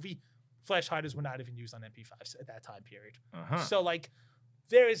MP5s in the movie. Flash hiders were not even used on MP5s at that time period. So like,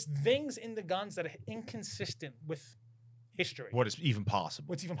 there is things in the guns that are inconsistent with history. What is even possible?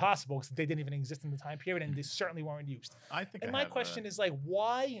 What's even possible because they didn't even exist in the time period and they certainly weren't used. I think. And my question is like,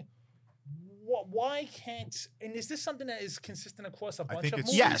 why can't? And is this something that is consistent across a bunch of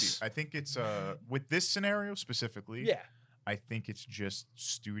movies? Yes. I think it's with this scenario specifically. Yeah. I think it's just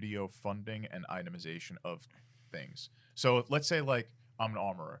studio funding and itemization of things. So let's say like I'm an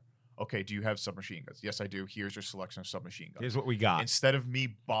armorer. Okay, do you have submachine guns? Yes, I do. Here's your selection of submachine guns. Here's what we got. Instead of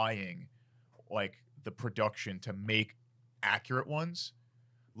me buying like the production to make accurate ones,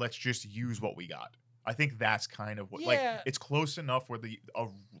 let's just use what we got. I think that's kind of what like it's close enough where the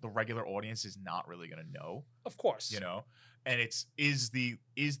regular audience is not really going to know. Of course. You know? And it's is the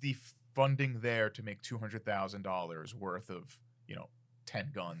funding there to make $200,000 worth of,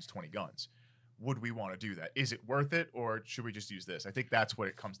 10 guns, 20 guns? Would we want to do that? Is it worth it, or should we just use this? I think that's what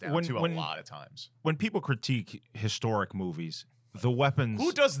it comes down to a lot of times. When people critique historic movies, the weapons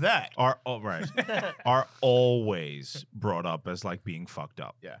Who does that? are are always brought up as like being fucked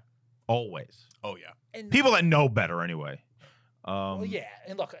up. Yeah. Always. Oh yeah. And People that know better anyway. well, yeah,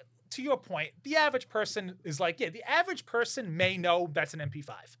 and look, to your point, the average person is like, the average person may know that's an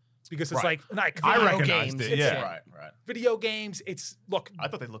MP5 because it's Right. like I Video recognized games, it. it's Yeah. Right. video games. It's I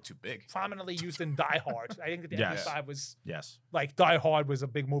thought they looked too big. prominently used in Die Hard. I think that the Yes. MP5 was Yes. like Die Hard was a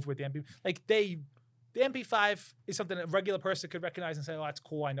big move with the MP. Like the MP5 is something that a regular person could recognize and say, "Oh, that's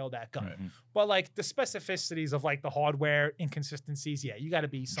cool. I know that gun." Right. But like the specificities of like the hardware inconsistencies, you got to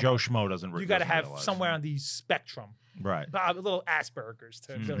be Joe Schmo doesn't. you got to have realize. somewhere on the spectrum, Right. a little Asperger's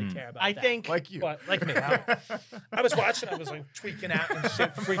to really care about. I that. think Like you. But like me, I was watching. I was like tweaking out and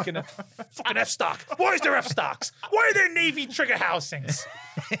shit, freaking out. Fucking F stock. Why is there F stocks? Why are there Navy trigger housings?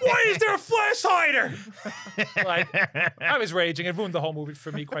 Why is there a flash hider? Like I was raging. It ruined the whole movie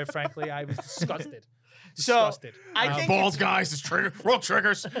for me. Quite frankly, I was disgusted. So, Disgusted. I think Bald guys, it's trigger, roll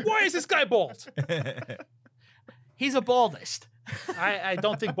triggers. Why is this guy bald? he's a baldist. I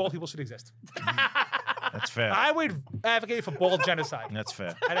don't think bald people should exist. That's fair. I would advocate for bald genocide. That's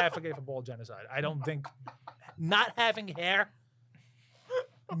fair. I'd advocate for bald genocide. I don't think not having hair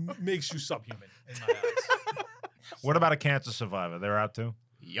makes you subhuman in my eyes. What about a cancer survivor? They're out too.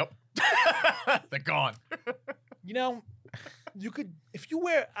 Yep. They're gone. You know, you could if you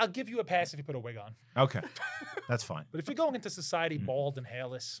wear. I'll give you a pass if you put a wig on. Okay, that's fine. But if you're going into society bald and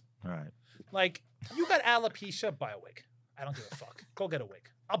hairless, All right. like you got alopecia, buy a wig. I don't give a fuck. Go get a wig.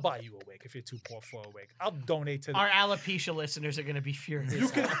 I'll buy you a wig if you're too poor for a wig. I'll donate to. Our alopecia listeners are going to be furious. You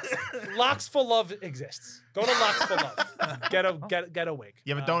can, Locks for Love exists. Go to Locks for Love. Get a wig.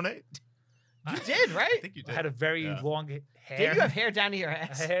 You ever donate? You did, right? I think you I did. had a very long hair. Did you have hair down to your I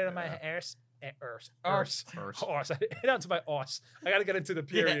ass? had hair in my arse. Arse. Arse. Head down to my arse. I got to get into the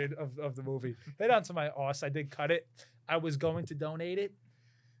period of the movie. Head down to my arse. I did cut it. I was going to donate it,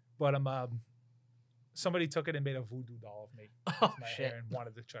 but somebody took it and made a voodoo doll of me. Oh, My shit. hair and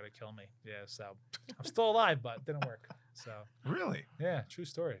wanted to try to kill me. Yeah, so I'm still alive, but it didn't work. So Really? yeah, true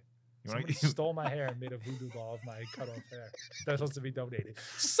story. You wanna- Somebody stole my hair and made a voodoo doll of my cut off hair that was supposed to be donated.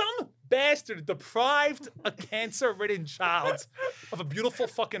 Some bastard deprived a cancer-ridden child of a beautiful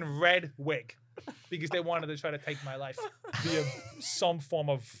fucking red wig because they wanted to try to take my life via some form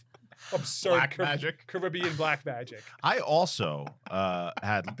of absurd Black magic. Caribbean black magic. I also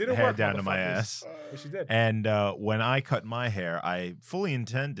had Didn't hair work, down to my motherfuckers. ass. Yes, you did. And when I cut my hair, I fully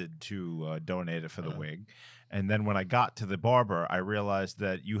intended to donate it for the wig. And then when I got to the barber, I realized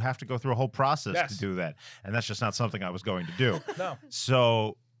that you have to go through a whole process Yes. to do that. And that's just not something I was going to do. No,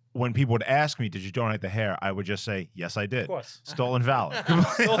 So when people would ask me, did you donate the hair? I would just say, yes, I did. of course. Still invalid.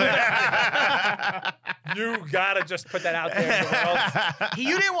 You gotta just put that out there in the world.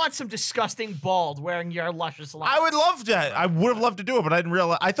 You didn't want some disgusting bald wearing your luscious locks. I would love that. I would have loved to do it, but I didn't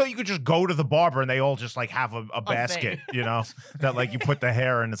realize. I thought you could just go to the barber and they all just like have a basket, you know, that like you put the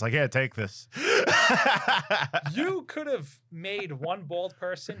hair in. It's like, yeah, take this. You could have made one bald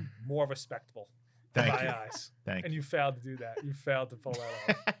person more respectable in Thank my you. eyes. Thank And you. you failed to do that. You failed to pull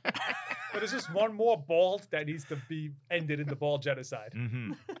that off. But it's just one more bald that needs to be ended in the bald genocide.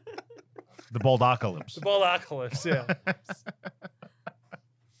 Hmm. The baldocalypse. The bald apocalypse, yeah.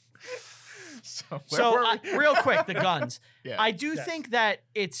 So, where were we? real quick, the guns. Yeah. I do Yes. think that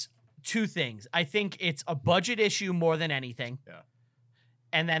it's two things. I think it's a budget issue more than anything. Yeah.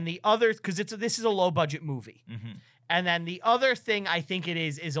 And then the other, because this is a low budget movie. Mm-hmm. And then the other thing I think it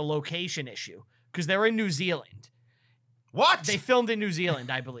is a location issue because they're in New Zealand. What? They filmed in New Zealand,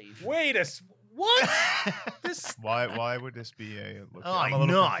 I believe. What? This Why would this be a location? Oh, I'm a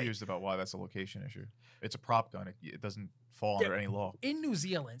little no. confused about why that's a location issue. It's a prop gun. It doesn't fall under any law. in New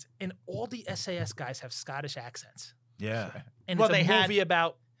Zealand, and all the SAS guys have Scottish accents. Yeah. And Well, it's a they movie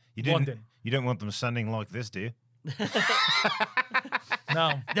about You didn't. London. You didn't want them sounding like this, do you?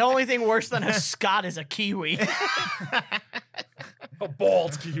 No. The only thing worse than a Scot is a Kiwi. A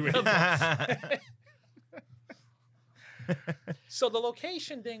bald Kiwi. So the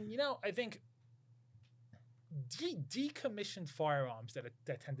location thing, I think decommissioned firearms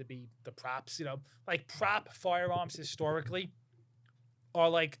that tend to be the props, like prop firearms historically are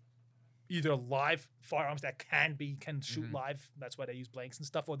like either live firearms that can shoot live. That's why they use blanks and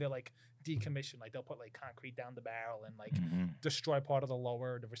stuff, or they're like decommissioned. Like they'll put like concrete down the barrel and like destroy part of the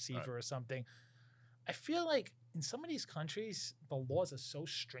lower, the receiver or something. I feel like in some of these countries, the laws are so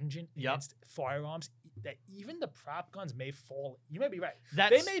stringent against firearms that even the prop guns may fall. You may be right.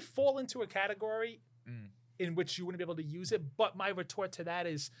 They may fall into a category in which you wouldn't be able to use it. But my retort to that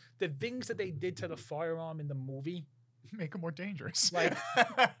is the things that they did to the firearm in the movie Make them more dangerous. like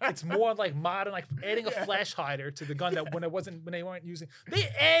it's more like modern, like adding a flash hider to the gun that when they weren't using. They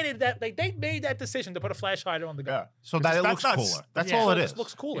added that, like they made that decision to put a flash hider on the gun. Yeah. So that it looks not- cooler. That's yeah. all So it it is. just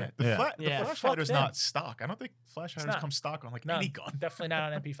looks cooler. The Yeah. flash Fuck hider's them. not stock. I don't think flash hiders not. come stock on like No, any gun. definitely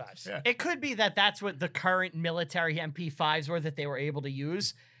not on MP5s. Yeah. It could be that that's what the current military MP5s were that they were able to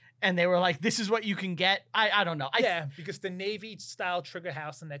use. And they were like, this is what you can get. I don't know. Yeah, because the Navy style trigger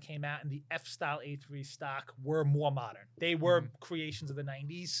housing that came out and the F style A3 stock were more modern. They were creations of the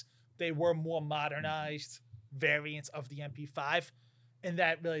 90s. They were more modernized variants of the MP5. And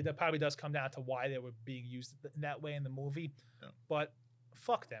that probably does come down to why they were being used in that way in the movie. Yeah. But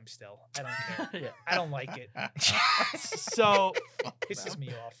fuck them still. I don't care. Yeah. I don't like it. So, Pisses me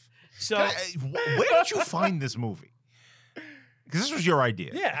off. so Where did you find this movie? Because this was your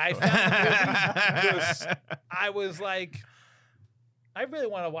idea. Yeah, I found the movie because I was like, I really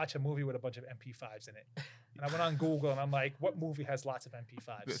want to watch a movie with a bunch of MP5s in it. And I went on Google and I'm like, what movie has lots of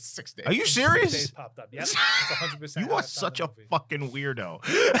MP5s? It's 6 days. Are you 6 serious? days popped up. Yep, it's 100%. You how I are found such the a movie. fucking weirdo.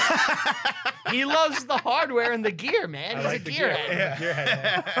 he loves the hardware and the gear, man. I He's like a the gearhead. gear. I'm a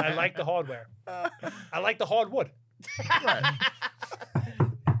gearhead, man. I like the hardware. I like the hardwood.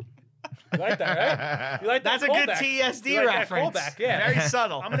 You like that, right? You like that That's a good callback? TSD You like that reference. callback, yeah. Very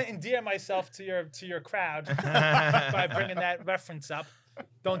subtle. I'm gonna endear myself to your crowd by bringing that reference up.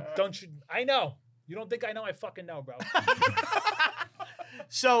 Don't you? I know. You don't think I know? I fucking know, bro.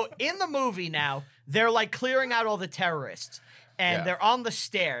 So in the movie now, they're like clearing out all the terrorists, and Yeah. they're on the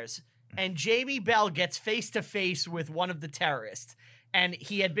stairs, and Jamie Bell gets face to face with one of the terrorists, and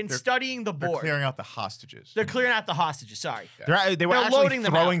he had been studying the They're board. clearing out the hostages. They're clearing out the hostages. Sorry. They were They're actually loading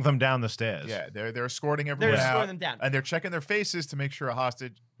them throwing out. them down the stairs. Yeah, they're escorting everyone out. escorting them down. And they're checking their faces to make sure a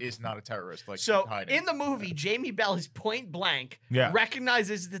hostage is not a terrorist. Like So hiding. in the movie, Jamie Bell is point blank, Yeah.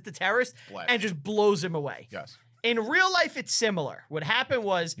 recognizes that the terrorist, Blast. and just blows him away. Yes. In real life, it's similar. What happened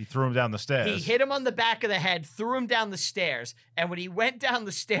was He threw him down the stairs. he hit him on the back of the head, threw him down the stairs, and when he went down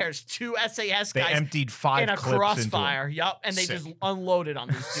the stairs, two SAS They guys emptied 5 in a clips crossfire, into him. yup, and they Sick. just unloaded on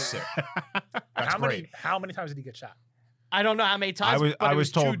these dudes. Sick. That's great. How many times did he get shot? I don't know how many times, but I it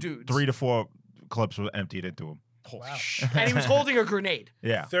was two told dudes. 3 to 4 clips were emptied into him. Holy Wow. shit. And he was holding a grenade.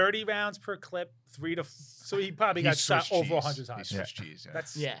 Yeah. 30 rounds per clip, so he probably got He's shot Swiss over cheese. 100 times. He's Swiss cheese. Yeah.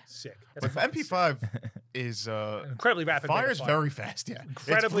 That's Yeah. sick. But That's the fucking MP5 is sick. Incredibly rapid. rate of fires fire. very fast. Yeah.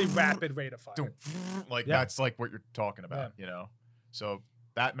 Incredibly It's rapid rate of fire. like Yeah. that's like what you're talking about, you know. So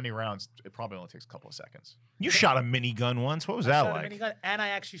that many rounds, it probably only takes a couple of seconds. You shot a minigun once. What was I that shot a like? minigun, and I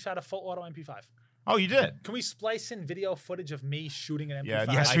actually shot a full auto MP5. Oh, you did? Can we splice in video footage of me shooting an Yeah,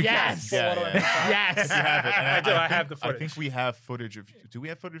 MP5? yes, we can. Full Yeah, auto yeah. MP5? Yes. If you have it, and I do. I think- have the I footage. think we have footage of. Do we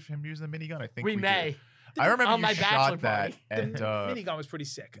have footage of him using the minigun? I think We do. may. I remember On you my bachelor shot that, party. and The minigun was pretty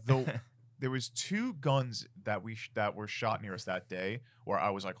sick. there was 2 guns that that were shot near us that day where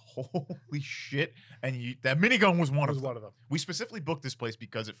I was like, holy shit! And that minigun was one It was of them. one of them. We specifically booked this place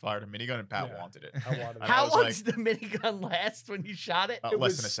because it fired a minigun, and Pat Yeah. wanted it. I wanted it. And I How was long like, does the minigun last when you shot it? It less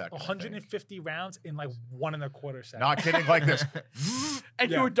was than a second. I think. 150 rounds in like 1 1/4 seconds. Not kidding, like this. And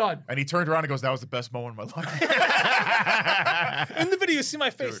Yeah. you were done. And he turned around and goes, "That was the best moment of my life." In the video, you see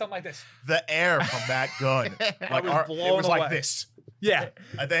my face. Dude. I'm like this. The air from that gun, like was it blown was like away. this. Yeah.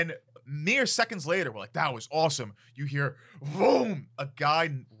 And then mere seconds later, we're like, "That was awesome." You hear, boom, a guy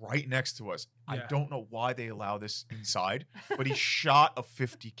right next to us. I Yeah. don't know why they allow this inside, but he shot a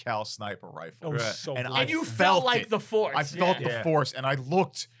 50 cal sniper It rifle. was Right. so And brutal. And you felt felt like it. the force. I felt yeah. the force, and I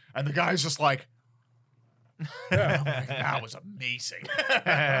looked, and the guy's just like, I'm like, that was amazing.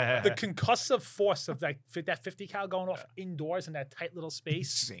 the concussive force of that 50 cal going off indoors in that tight little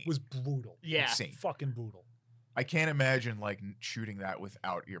space Insane. was brutal. Yeah. Insane. Fucking brutal. I can't imagine like shooting that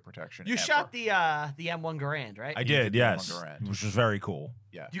without ear protection. You ever. shot the M1 Garand, right? I You did, did the yes, one Garand. which was very cool.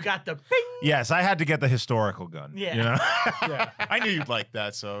 Yeah. You got the bing. Yes, I had to get the historical gun. Yeah. You know? Yeah. I knew you'd like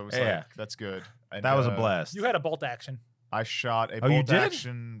that, so it was Yeah. like, that's good. And, That was a blast. You had a bolt action. I shot a Oh, you bolt did?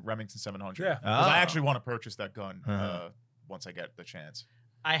 action Remington 700. Yeah. 'Cause I Oh. actually want to purchase that gun Uh-huh. once I get the chance.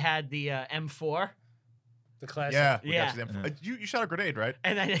 I had the M4, The classic. Yeah. we got Yeah. you them. Uh-huh. You shot a grenade, right?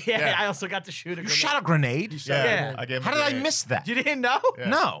 and then Yeah. I also got to shoot a You grenade. shot a grenade? Yeah. I gave him How a did I grenade. miss that? You didn't know? Yeah.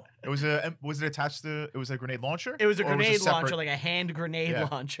 No. It was was it attached to? It was a grenade launcher. It was a Or grenade separate- launcher, like a hand grenade Yeah.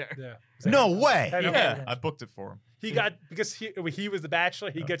 launcher. Yeah. No way. Had a- Yeah, I booked it for him. He got, because he was the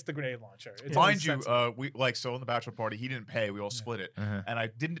bachelor, he gets the grenade launcher. It's Mind only you, sensible. we so in the bachelor party, he didn't pay. We all split it, Uh-huh. and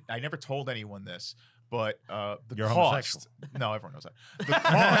I never told anyone this, but the You're cost. No, everyone knows that. The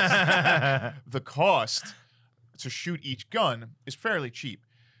cost. The cost to shoot each gun is fairly cheap,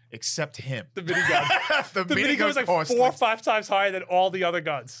 except him. the minigun. the The minigun was like cost 4 or 5 times higher than all the other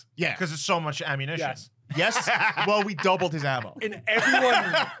guns. Yeah. Because it's so much ammunition. Yes. Yes. Well, we doubled his ammo. And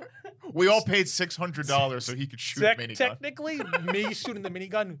everyone, We all paid $600 so he could shoot a minigun. technically, me shooting the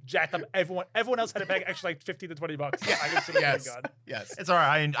minigun jacked up everyone. Everyone else had to pay extra like 50 to 20 bucks. I could shoot a Yes. minigun. It's all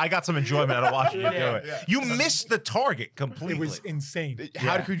right. I got some enjoyment out of watching you do Yeah. it. Yeah. You missed the target It completely. was insane.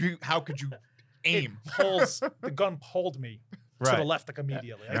 How Yeah. could you aim? The gun pulled me to Right. the left like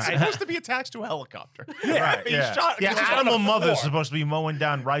immediately. It's Right. supposed to be attached to a helicopter. Right, He yeah. shot- yeah, he shot Animal on the Mother's floor. supposed to be mowing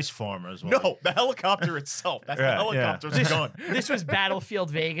down rice farmers. No, the helicopter itself. That's the Yeah, yeah. helicopter's gun. This was Battlefield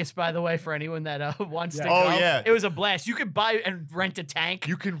Vegas, by the way, for anyone that wants to Yeah. go. Oh, yeah. It was a blast. You could buy and rent a tank.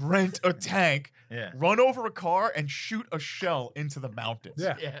 You can rent a tank, Yeah. run over a car, and shoot a shell into the mountains.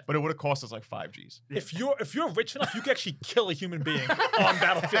 Yeah. Yeah. But it would have cost us like 5 G's. If you're rich enough, you can actually kill a human being on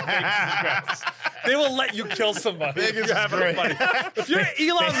Battlefield Vegas. They will let you kill somebody Vegas if you is have great. enough money. If you're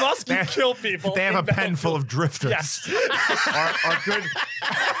Elon Musk, you kill people. They have a in pen full of drifters. Yes. Our good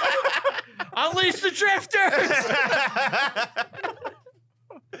Unleash the drifters!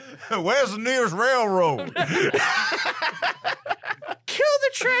 Where's the nearest railroad? Kill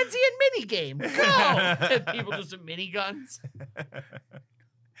the transient minigame. Go! People just have miniguns.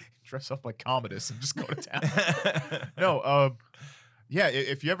 dress up like Commodus and just go to town. No, yeah,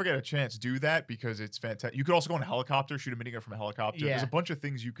 if you ever get a chance, do that because it's fantastic. You could also go on a helicopter, shoot a minigun from a helicopter. There's Yeah. a bunch of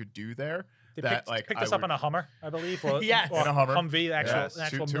things you could do there They that picked I us up would- on a Hummer, I believe. Or, Yes. or In a Hummer. Humvee, the actual, Yes, an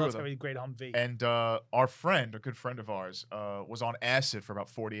actual two of them. military grade Humvee. And our friend, a good friend of ours, was on acid for about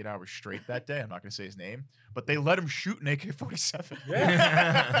 48 hours straight that day. I'm not going to say his name, but they let him shoot an AK-47.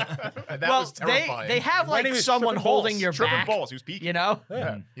 Yeah. And that well, was terrifying. they have My like name is someone Trippin' holding Balls. your Tripping back. balls. He was peeking. You know?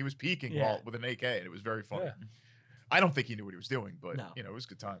 Yeah. He was peeking Yeah. with an AK, and it was very funny. Yeah. I don't think he knew what he was doing, but No. it was a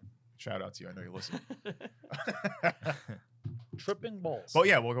good time. Shout out to you. I know you listen. Tripping balls. But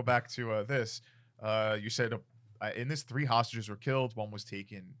yeah, we'll go back to this. You said in this 3 hostages were killed. 1 was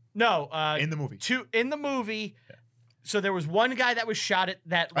taken No, in the movie. two in the movie. So there was one guy that was shot at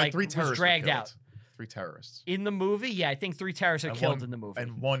that like 3 was terrorists were dragged killed. out 3 terrorists. in the movie. Yeah, I think 3 terrorists are And killed one- in the movie.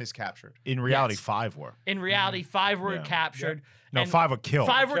 And 1 is captured. In reality, Yes. 5 were. In reality, 5 were Yeah. captured. No, and 5 were killed.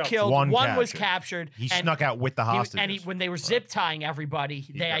 5 were Killed. killed. One One was captured. captured. He and snuck out with the he- hostages. and when they were zip tying everybody,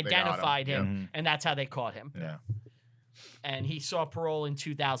 they they got him. identified him, Mhm. and that's how they caught him. Yeah. And he saw parole in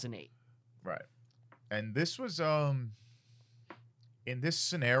 2008. Right. And this was in this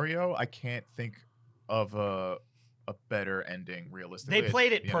scenario, I can't think of a better ending realistically. They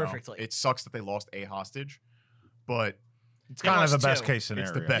played it You know, perfectly. it sucks that they lost a hostage, but It's They kind of the lost best 2. case scenario.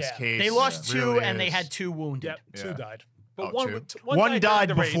 it's the best Yeah. case. They lost It 2, really and they is. had 2 wounded. Yep, 2 Yeah. died. But Oh, one, 2? One died during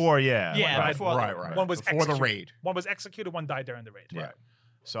the raid. before, yeah. Yeah, One died before- Right. One was before the executed. raid. One was executed, one died during the raid. Yeah. Right.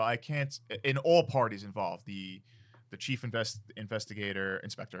 So I can't. In all parties involved, the chief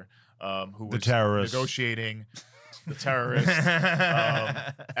inspector, who was terrorist. negotiating, the terrorist,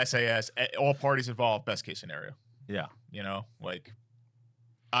 SAS, all parties involved. Best case scenario. Yeah. You know, like,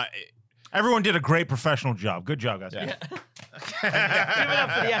 Everyone did a great professional job. Good job, guys. Yeah. Give it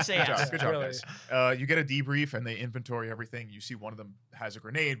up for the Good SAS. job, good job, Really. guys. You get a debrief and they inventory everything. You see one of them has a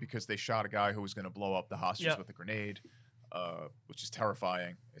grenade because they shot a guy who was going to blow up the hostages Yep. with a grenade, which is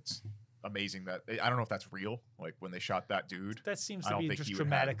terrifying. It's amazing that I don't know if that's real. Like when they shot that dude. That seems I to don't be think just he would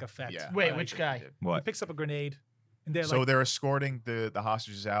dramatic have- effect. Yeah, Wait, I don't which think guy? he did. He What? picks up a grenade, and they're So like, they're escorting the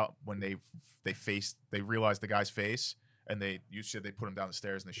hostages out when they realize the guy's face, and you said they put him down the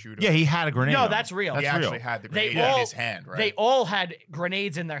stairs and they shoot him. Yeah, he had a grenade. No, on him. that's real. He That's actually real. had the They grenade in all- his hand, right? They all had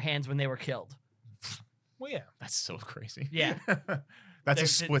grenades in their hands when they were killed. Well, yeah. That's so crazy. Yeah. That's They- a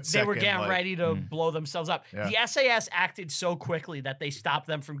split They second. were getting like- ready to blow themselves up. Yeah. The SAS acted so quickly that they stopped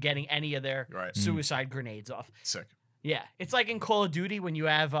them from getting any of their Right. suicide grenades off. Sick. Yeah, it's like in Call of Duty when you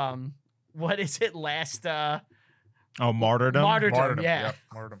have what is it? Last Oh, martyrdom. martyrdom. Yeah, Yep,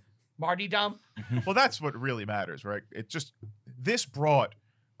 martyrdom. martyrdom. Well, that's what really matters, right? This brought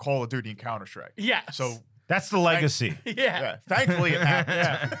Call of Duty and Counter Strike. Yeah. So That's the legacy. yeah, thankfully it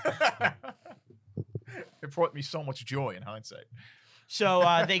happened. It brought me so much joy in hindsight.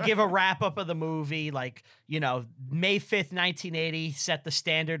 So they give a wrap up of the movie, like, May 5th, 1980 set the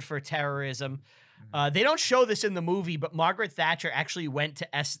standard for terrorism. They don't show this in the movie, but Margaret Thatcher actually went to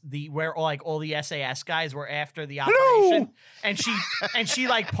where all the SAS guys were after the operation, and she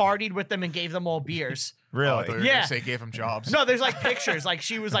like partied with them and gave them all beers. Oh, I Really? thought you were Yeah. gonna say gave him jobs. No, there's like pictures, like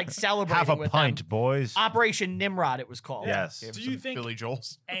she was like celebrating Have a with pint, them. boys. Operation Nimrod, it was called. Yes. Gave Do him you some think- Billy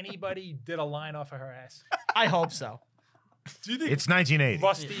Joel's? Anybody did a line off of her ass? I hope so. Do you think It's 1980.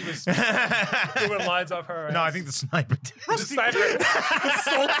 Rusty was doing lines off her ass? No, I think the sniper did. The sniper,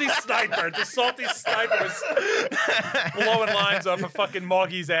 the salty sniper was blowing lines off of fucking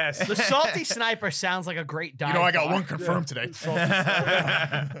Moggy's ass. The salty sniper sounds like a great dive. You know, I got bar. one confirmed today.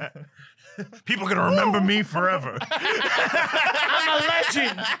 People are gonna remember me forever. I'm a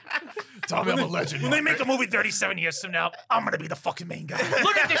legend. Tell me I'm a legend. When they make a movie 37 years from now, I'm gonna be the fucking main guy.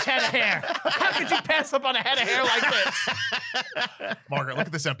 Look at this head of hair. How could you pass up on a head of hair like this? Margaret, look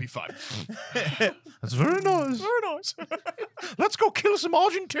at this MP5. That's very nice. Very nice. Let's go kill some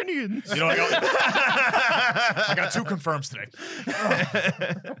Argentinians. You know, I got two confirms today.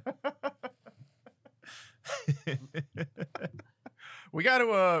 We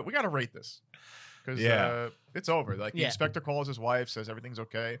gotta rate this because Yeah. it's over. Like the Yeah. inspector calls his wife, says everything's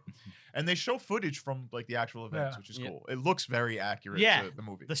okay, and they show footage from like the actual events, Yeah. which is Yeah. cool. It looks very accurate Yeah. to the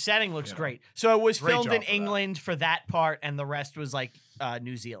movie. The setting looks You know. great. So it was Great filmed job in for that. England for that part, and the rest was like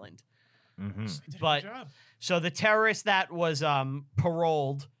New Zealand. Mm-hmm. They did a good but- job. So the terrorist that was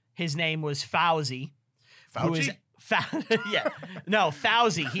paroled, his name was Fauzi. Who is Fauci?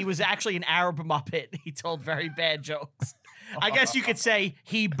 Fauzi. He was actually an Arab Muppet. He told very bad jokes. I guess you could say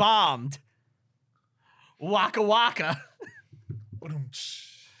he bombed. Waka waka.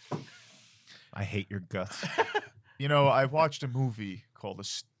 I hate your guts. You know, I watched a movie called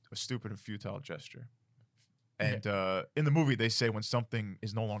A Stupid and Futile Gesture. And in the movie, they say when something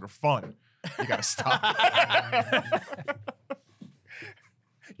is no longer fun, you gotta stop.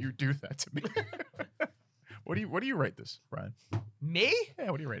 You do that to me. What do you rate this, Brian? Me?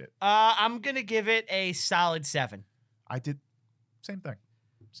 Yeah, what do you rate it? I'm gonna give it a solid 7. I did same thing.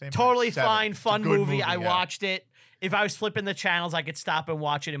 Same Totally thing. 7. fine, It's a fun good movie. I yeah. watched it. If I was flipping the channels, I could stop and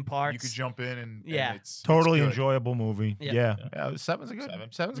watch it in parts. You could jump in and Yeah. it's Totally good. enjoyable movie. Yeah. Yeah. Seven's a good.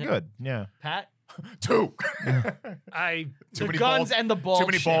 Seven's Yeah. good. Yeah. Pat, 2. I, Too the many guns bald, and the bald too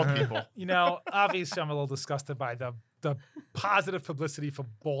many shit. bald people. obviously I'm a little disgusted by the positive publicity for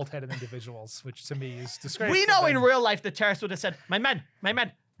bald-headed individuals, which to me is disgraceful. We know in Then- real life the terrorist would have said, my man,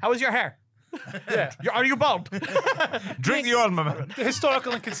 how is your hair? Yeah. Are you bald? Drink the oil, my man. The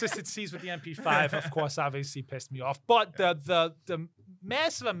historical inconsistencies with the MP5, of course, obviously pissed me off. But the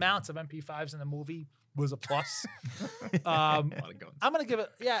massive amounts of MP5s in the movie was a plus. A lot of guns. I'm gonna give it,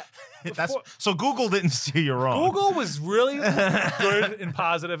 That's before- so Google didn't see you wrong. Google was really good and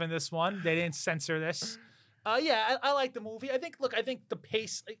positive in this one. They didn't censor this. I like the movie. I think the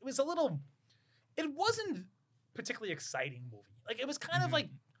pace, it wasn't particularly exciting movie. Like it was kind of like,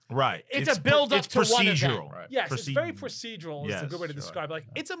 Right. It's a build-up it's to one event. procedural. Right. yes, it's Proceed- very procedural. Is a good way to Yes, describe it. Like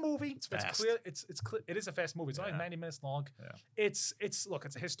it's a movie. It's fast. clear. It's clear. It is a fast movie. It's only Yeah. 90 minutes long. Yeah. It's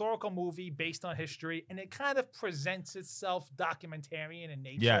a historical movie based on history, and it kind of presents itself documentarian in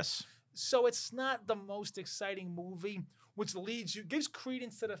nature. Yes. So it's not the most exciting movie, which gives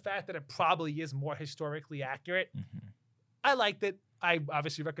credence to the fact that it probably is more historically accurate. Mm-hmm. I liked it. I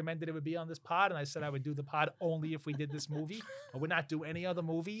obviously recommended it would be on this pod, and I said I would do the pod only if we did this movie. I would not do any other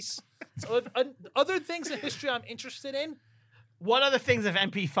movies. So other things in history I'm interested in, What other things of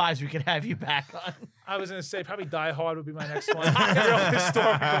MP5s we could have you back on? I was going to say probably Die Hard would be my next one. Real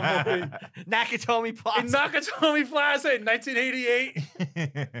historical movie. Nakatomi Plaza. In Nakatomi Plaza in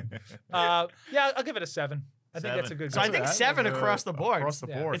 1988. I'll give it a 7. I think that's a good. So I grade. think 7 across the board. Across the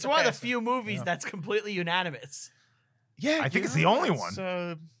Yeah. board. It's one of the Okay. few movies that's completely unanimous. Yeah, I think you it's the know, only it's,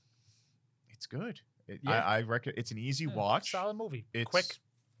 it's good. I reckon it's an easy watch. Solid movie. It's Quick.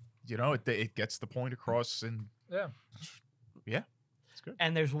 You know, it gets the point across, and Yeah. yeah, good.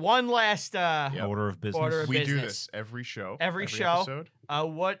 And there's one last Order of business. Order of We do business. this every show. Every show. Episode.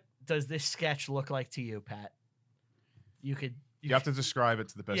 What does this sketch look like to you, Pat? You could. You have to describe it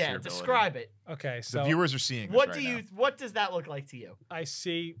to the best of Yeah, your ability. describe it. Okay, The so viewers are seeing this What right do you? now. What does that look like to you? I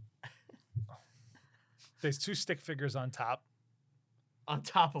see there's 2 stick figures on top. On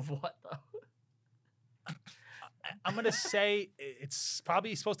top of what though? I'm gonna say it's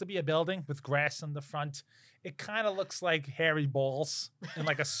probably supposed to be a building with grass in the front. It kind of looks like hairy balls and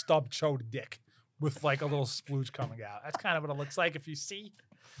like a stub chode dick with like a little splooge coming out. That's kind of what it looks like if you see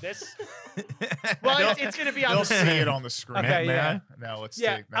this. Well, it's going to be on They'll the see it on the screen. Okay, yeah. Now let's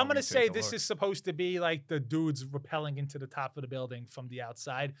Yeah, take. now I'm we gonna take say a this look. is supposed to be like the dudes rappelling into the top of the building from the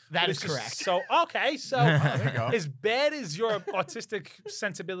outside. That But is it's just correct. So okay, so There you go. as bad as your autistic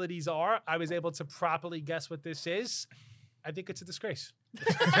sensibilities are, I was able to properly guess what this is. I think it's a disgrace.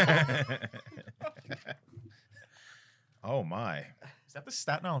 Oh my! Is that the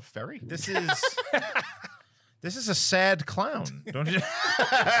Staten Island Ferry? This is this is a sad clown, don't you? Oh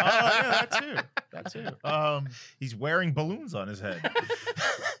yeah, that too. That too. He's wearing balloons on his head,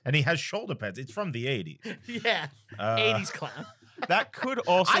 and he has shoulder pads. It's from the '80s. Yeah, 80s clown. That could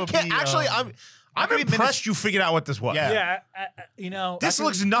also I can't be. actually. I'm could be impressed you figured out what this was. Yeah. Yeah, you know, This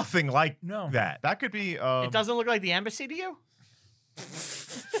looks nothing like No. that. That could be. It doesn't look like the embassy to you?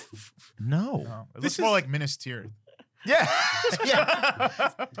 No. No, it This looks more is- like Minas Tirith. Yeah. Yeah.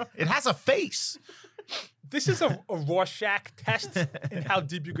 It has a face. this is a Rorschach test in how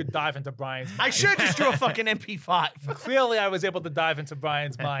deep you could dive into Brian's mind. I should just drew a fucking MP5. Clearly, I was able to dive into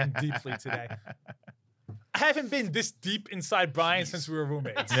Brian's mind deeply today. I haven't been this deep inside Brian since we were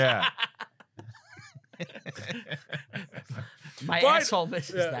roommates. Yeah. My Brian- asshole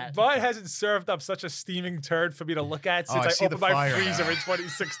misses Yeah, that. Brian hasn't served up such a steaming turd for me to look at Oh, since I I see the opened my fire freezer now. in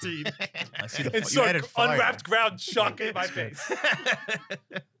 2016 I see the and you saw added fire. unwrapped ground chuck in my face.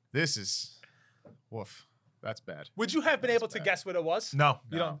 This is. Woof. That's bad. Would you have been able to bad. guess what it was? No.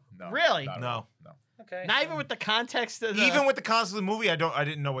 You don't. No. Really? not at No. all. No. Okay. Not even with the context of the... Even with the concept of the movie, I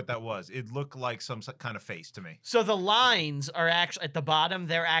didn't know what that was. It looked like some kind of face to me. So the lines are actually at the bottom.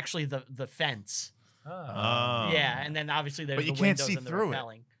 They're actually the fence. Oh. Yeah, and then obviously there's But you the can't windows see and the through it.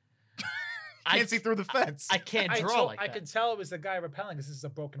 repelling. Can't see through the fence. I can't I, draw so like I that. could tell it was the guy repelling because this is a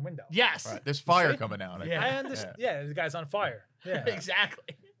broken window. Yes, Right, there's fire See? coming out. Yeah. I understand. Yeah, the guy's on fire. Yeah.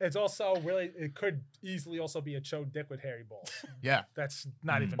 exactly. It's also really, it could easily also be a chode dick with hairy balls. Yeah. That's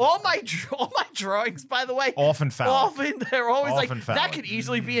not even. All my drawings, by the way, Often foul. often they're always Often like phallic. that could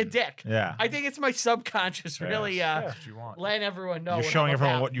easily be a dick. Yeah. I think it's my subconscious really What you want? letting everyone know. You're what showing I'm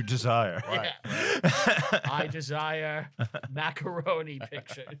everyone about. what you desire. Right. Yeah. I desire macaroni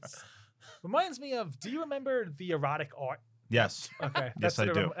pictures. Reminds me of, do you remember the erotic art? Yes. Okay. Yes, I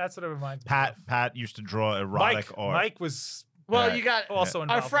do. That's what it reminds me Pat of. Pat used to draw erotic Mike, art. Mike was Well, Right. you got also our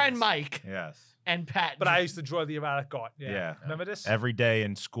involved in friend this. Mike Yes. and Pat. But I used to draw the erotic art. Yeah. Yeah. Remember this? Every day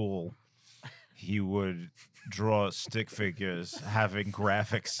in school, he would draw stick figures having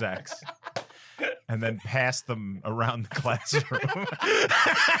graphic sex and then pass them around the classroom.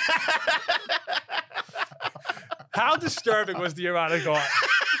 How disturbing was the erotic art?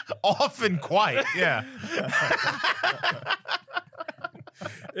 Often quite, yeah.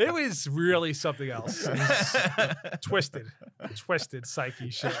 It was really something else. It was twisted psyche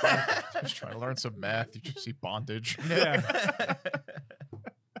shit. Just trying to learn some math. You just see bondage. Yeah.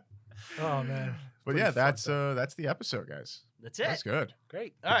 Oh man. But yeah, that's the episode, guys. That's it. That's good.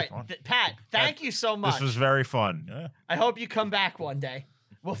 Great. All right, fun. Pat. Thank you so much. This was very fun. Yeah. I hope you come back one day.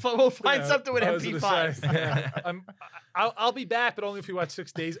 We'll find Yeah, something with I was gonna MP5. say, yeah. I'll be back, but only if we watch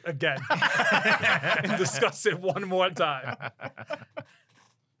 6 days again and discuss it one more time.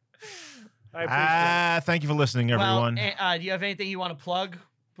 I appreciate Thank you for listening, everyone. Well, do you have anything you want to plug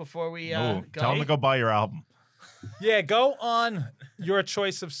before we Ooh, go? tell them to go buy your album. it. Yeah, go on your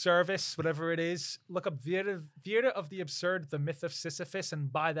choice of service, whatever it is. Look up Theater of the Absurd, The Myth of Sisyphus,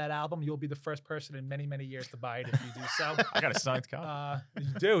 and buy that album. You'll be the first person in many, many years to buy it if you do so. I got a signed copy.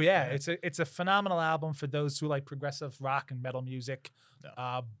 You do, yeah. It's a phenomenal album for those who like progressive rock and metal music.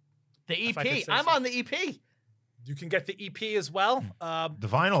 The if I EP. could say I'm so. on the EP. You can get the EP as well. The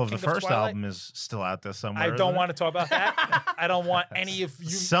vinyl of the King of first Twilight. album is still out there somewhere. I isn't don't it? want to talk about that. I don't want any of you.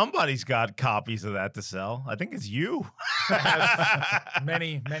 Somebody's got copies of that to sell. I think it's you.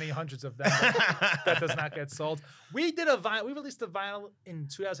 many hundreds of them. That does not get sold. We did we released a vinyl in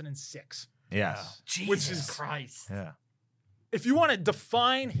 2006. Yes. Jesus Which is- Christ. Yeah. If you want to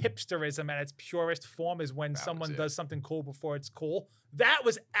define hipsterism at its purest form, is when That someone was it. does something cool before it's cool. That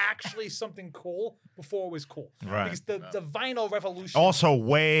was actually something cool before it was cool. Right. Because the vinyl revolution. Also,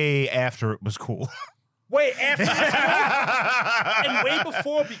 way after it was cool. Wait, after it's cool, and way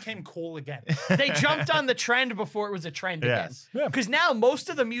before it became cool again. They jumped on the trend before it was a trend Yes. Yeah. again. Because now most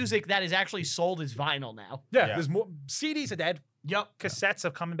of the music that is actually sold is vinyl now. Yeah, Yeah. there's more. CDs are dead. Yep. Cassettes are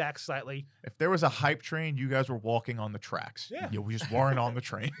coming back slightly. If there was a hype train, you guys were walking on the tracks. Yeah. You just weren't on the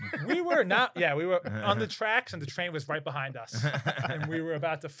train. We were not. Yeah, we were on the tracks, and the train was right behind us, and we were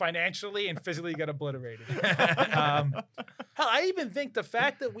about to financially and physically get obliterated. Hell, I even think the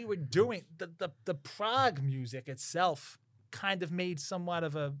fact that we were doing the prog music itself kind of made somewhat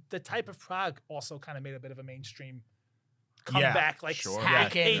of the type of prog also kind of made a bit of a mainstream comeback, like sure.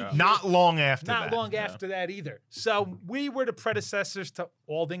 Hacking. Yeah. Not long after not that. long after that either. So we were the predecessors to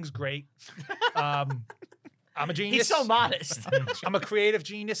All Things Great. I'm a genius. He's so modest. I'm a creative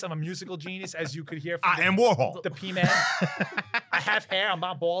genius. I'm a musical genius, as you could hear from I am Warhol. the P-Man. I have hair. I'm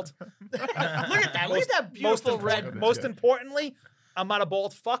not bald. Look at that. Look at that beautiful red. Most importantly, I'm not a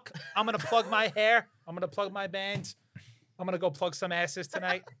bald fuck. I'm gonna plug my hair. I'm gonna plug my band. I'm gonna go plug some asses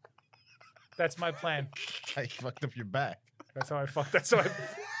tonight. That's my plan. I fucked up your back. That's how I fucked. That's how I.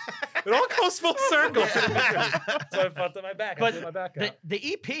 It all goes full circle. So I fucked up my back. I blew my But back out.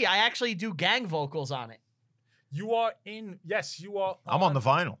 the EP, I actually do gang vocals on it. You are in. Yes, you are. I'm on the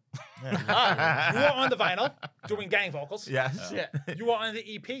vinyl. You are on the vinyl doing gang vocals. Yes. Yeah. You are on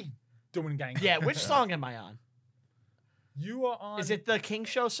the EP doing gang. Yeah. Which song am I on? You are on. Is it the King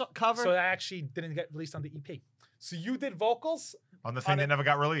Show cover? So that actually didn't get released on the EP. So you did vocals On the thing On that it. never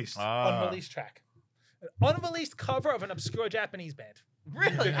got released. unreleased track, an unreleased cover of an obscure Japanese band.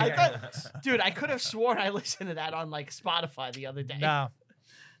 Really? I thought, dude, I could have sworn I listened to that on like Spotify the other day. No.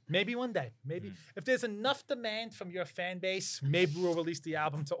 Maybe one day. Maybe if there's enough demand from your fan base, maybe we'll release the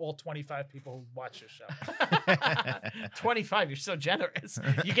album to all 25 people who watch your show. 25. You're so generous.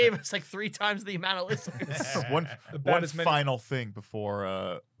 You gave us like 3 times the amount of listeners. one About one as many- final thing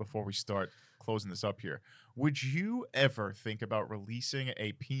before we start closing this up here. Would you ever think about releasing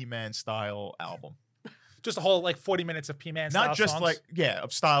a P-Man style album? Just a whole like 40 minutes of P-Man style Not just songs. like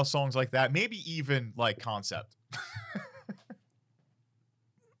of style songs like that. Maybe even like concept.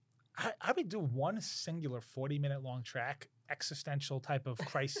 I would do one singular 40-minute long track, existential type of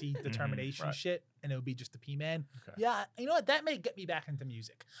crisis determination right. shit, and it would be just the P-Man. Okay. Yeah, you know what? That may get me back into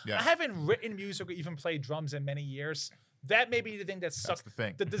music. Yeah. I haven't written music or even played drums in many years. That may be the thing that That's sucks. the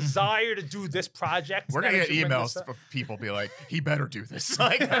thing. The desire to do this project. We're now gonna that get you bring emails this up. from people be like, "He better do this."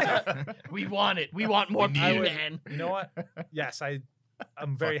 Like, We want it. We want more We need I would- P-Man. You know what? Yes, I'm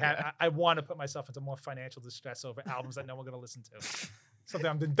very happy. I want to put myself into more financial distress over albums that no one's going to listen to. Something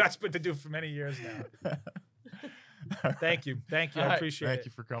I've been desperate to do for many years now. Thank you. Thank you. All I right. appreciate Thank it.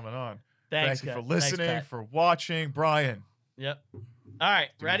 you for coming on. Thanks, Thank you for guys. Thanks, listening, Pat. for watching, Brian. Yep. All right,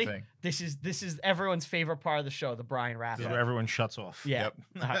 Do your ready? thing. This is everyone's favorite part of the show, the Brian wrap. This is where everyone shuts off. Yeah. Yep.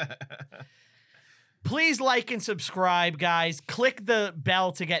 All right. Please like and subscribe, guys. Click the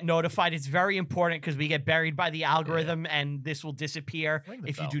bell to get notified. It's very important because we get buried by the algorithm and this will disappear Ring the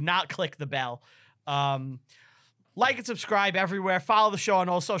if you bell. do not click the bell. Like and subscribe everywhere. Follow the show on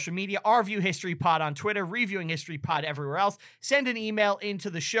all social media. Review History Pod on Twitter. Reviewing History Pod everywhere else. Send an email into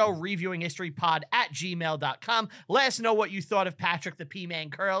the show, reviewinghistorypod@gmail.com. Let us know what you thought of Patrick the P-Man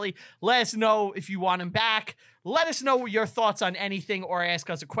Curley. Let us know if you want him back. Let us know your thoughts on anything or ask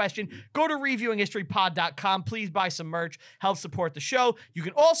us a question. Go to reviewinghistorypod.com. Please buy some merch. Help support the show. You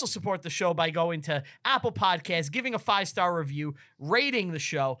can also support the show by going to Apple Podcasts, giving a 5-star review, rating the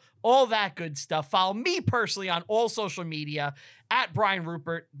show, all that good stuff. Follow me personally on all social media at Brian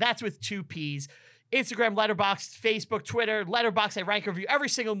Rupert. That's with 2 P's. Instagram, Letterboxd, Facebook, Twitter, Letterboxd. I rank and review every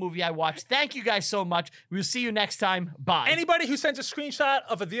single movie I watch. Thank you guys so much. We'll see you next time. Bye. Anybody who sends a screenshot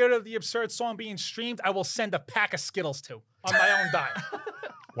of a Theater of the Absurd song being streamed, I will send a pack of Skittles to on my own dime.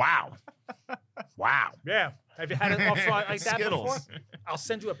 Wow. Wow. Yeah. Have you had it off like that Skittles. before? I'll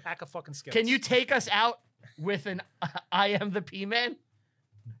send you a pack of fucking Skittles. Can you take us out with an I am the P-Man?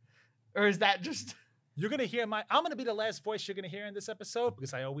 Or is that just... You're going to hear I'm going to be the last voice you're going to hear in this episode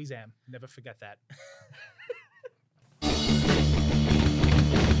because I always am. Never forget that.